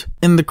found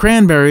in the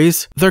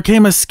cranberries, there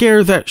came a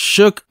scare that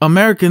shook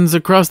Americans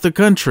across the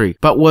country,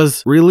 but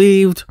was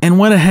relieved and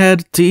went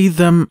ahead to eat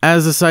them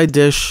as a side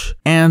dish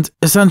and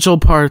essential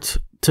part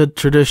to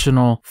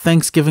traditional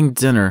Thanksgiving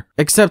dinner,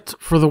 except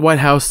for the White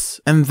House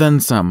and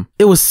then some.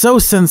 It was so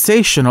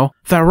sensational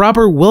that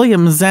Robert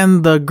Williams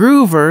and the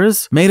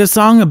Groovers made a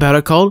song about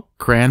it called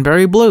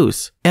Cranberry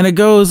Blues. And it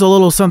goes a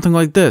little something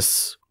like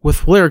this,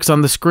 with lyrics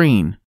on the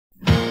screen.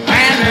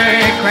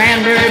 Cranberry,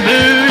 cranberry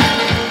blues,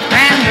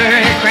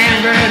 cranberry,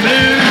 cranberry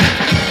blues,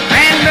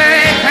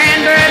 cranberry,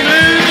 cranberry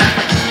blues,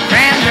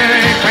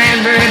 cranberry,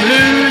 cranberry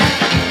blues,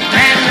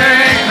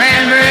 cranberry,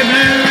 cranberry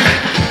blues,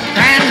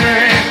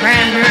 cranberry,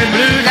 cranberry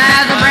blues.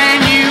 As a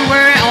brand new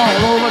word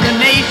all over the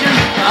nation,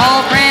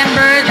 all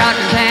cranberries got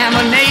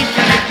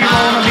contamination. If you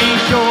wanna be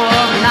sure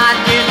of not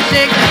get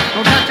sick,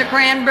 don't touch a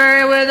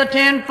cranberry with a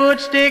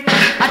 10-foot stick.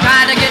 I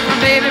tried to get my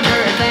baby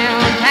bird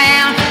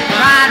downtown,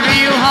 tried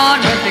real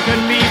hard, but they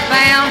couldn't be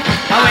found.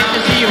 I went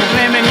to see old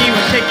Clem and he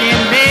was sick in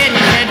bed.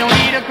 He said, don't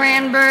eat a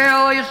cranberry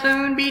or you'll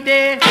soon be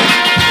dead.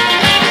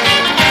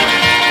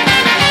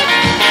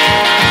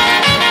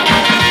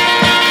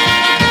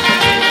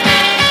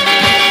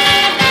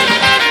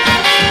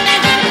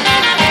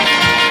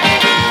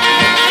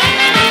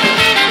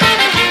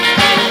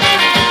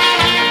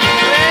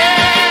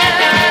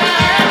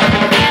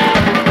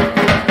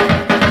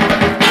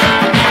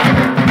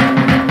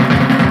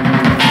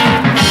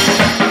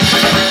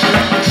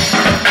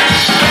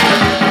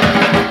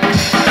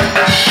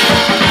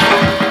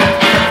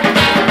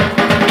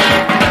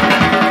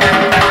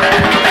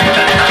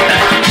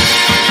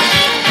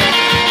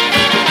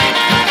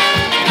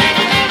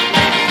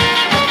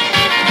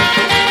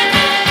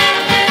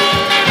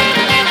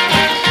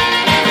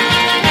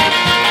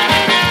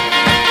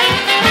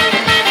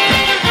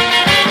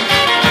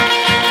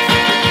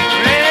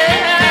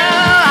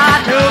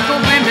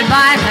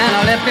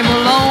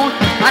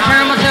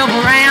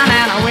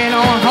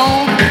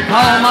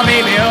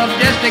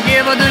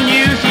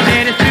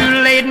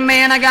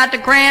 I got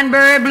the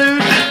cranberry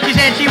blues. She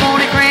said she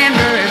wanted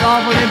cranberries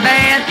awfully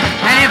bad,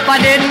 and if I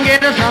didn't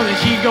get her something,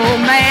 she'd go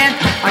mad.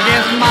 I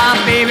guess my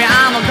baby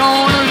I'm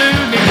gonna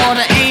lose,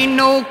 because there ain't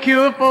no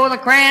cure for the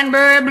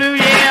cranberry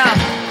blues. Yeah,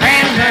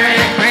 cranberry,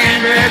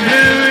 cranberry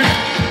blues,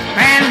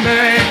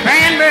 cranberry,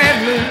 cranberry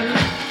blues,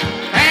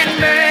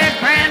 cranberry,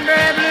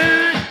 cranberry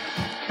blues,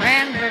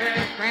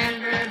 cranberry,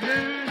 cranberry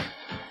blues,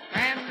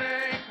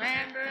 cranberry,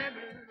 cranberry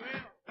blues.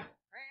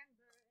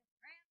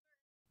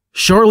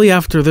 Shortly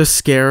after this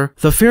scare,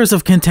 the fears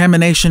of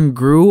contamination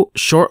grew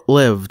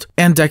short-lived,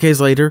 and decades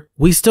later,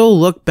 we still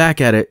look back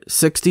at it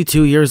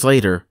 62 years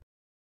later.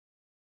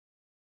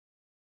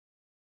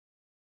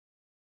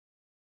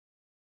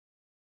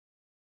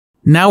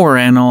 Now we're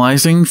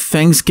analyzing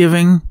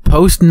Thanksgiving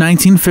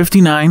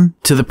post-1959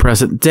 to the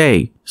present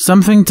day.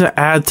 Something to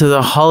add to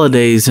the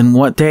holidays and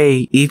what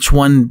day each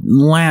one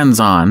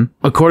lands on.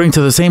 According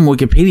to the same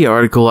Wikipedia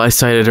article I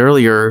cited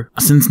earlier,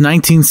 since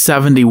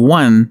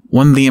 1971,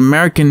 when the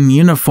American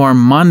Uniform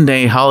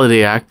Monday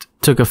Holiday Act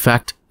took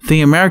effect,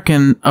 the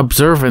American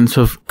observance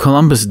of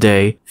Columbus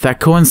Day that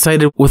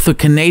coincided with the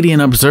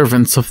Canadian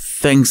observance of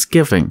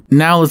Thanksgiving.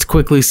 Now let's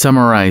quickly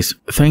summarize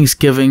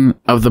Thanksgiving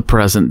of the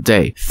present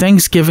day.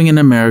 Thanksgiving in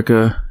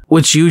America,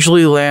 which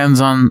usually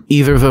lands on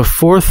either the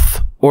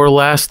fourth or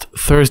last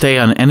Thursday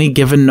on any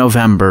given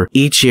November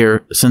each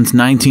year since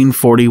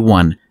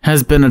 1941,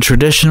 has been a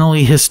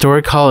traditionally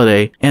historic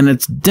holiday, and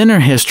its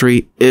dinner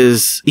history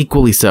is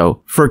equally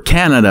so. For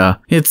Canada,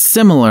 it's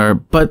similar,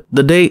 but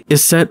the date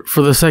is set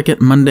for the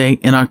second Monday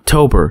in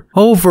October.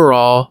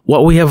 Overall,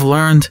 what we have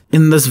learned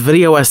in this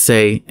video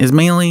essay is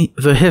mainly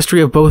the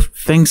history of both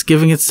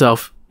Thanksgiving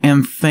itself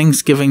and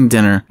Thanksgiving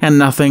dinner, and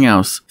nothing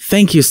else.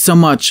 Thank you so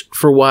much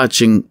for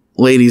watching,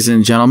 ladies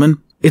and gentlemen.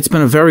 It's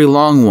been a very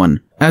long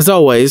one. As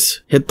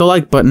always, hit the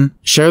like button,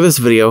 share this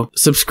video,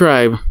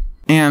 subscribe,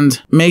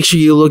 and make sure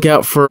you look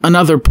out for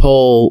another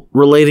poll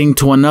relating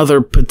to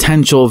another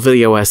potential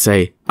video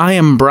essay. I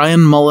am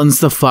Brian Mullins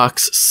the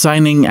Fox,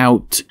 signing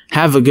out.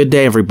 Have a good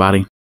day,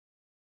 everybody.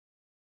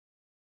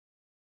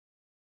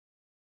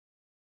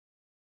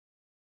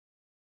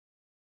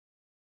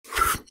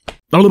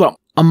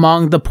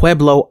 Among the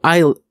Pueblo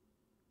Island...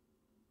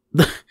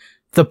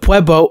 The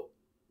Pueblo...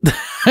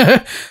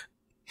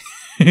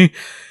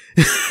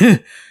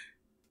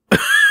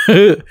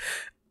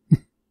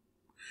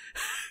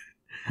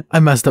 I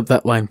messed up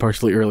that line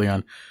partially early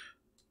on.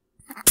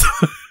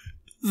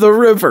 The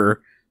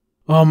river.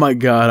 Oh my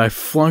god, I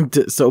flunked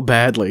it so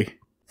badly.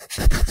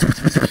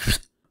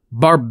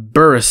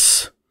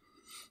 Barbarous.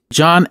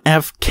 John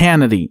F.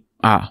 Kennedy.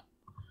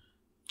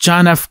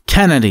 John F.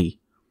 Kennedy.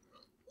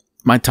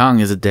 My tongue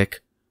is a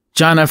dick.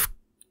 John F.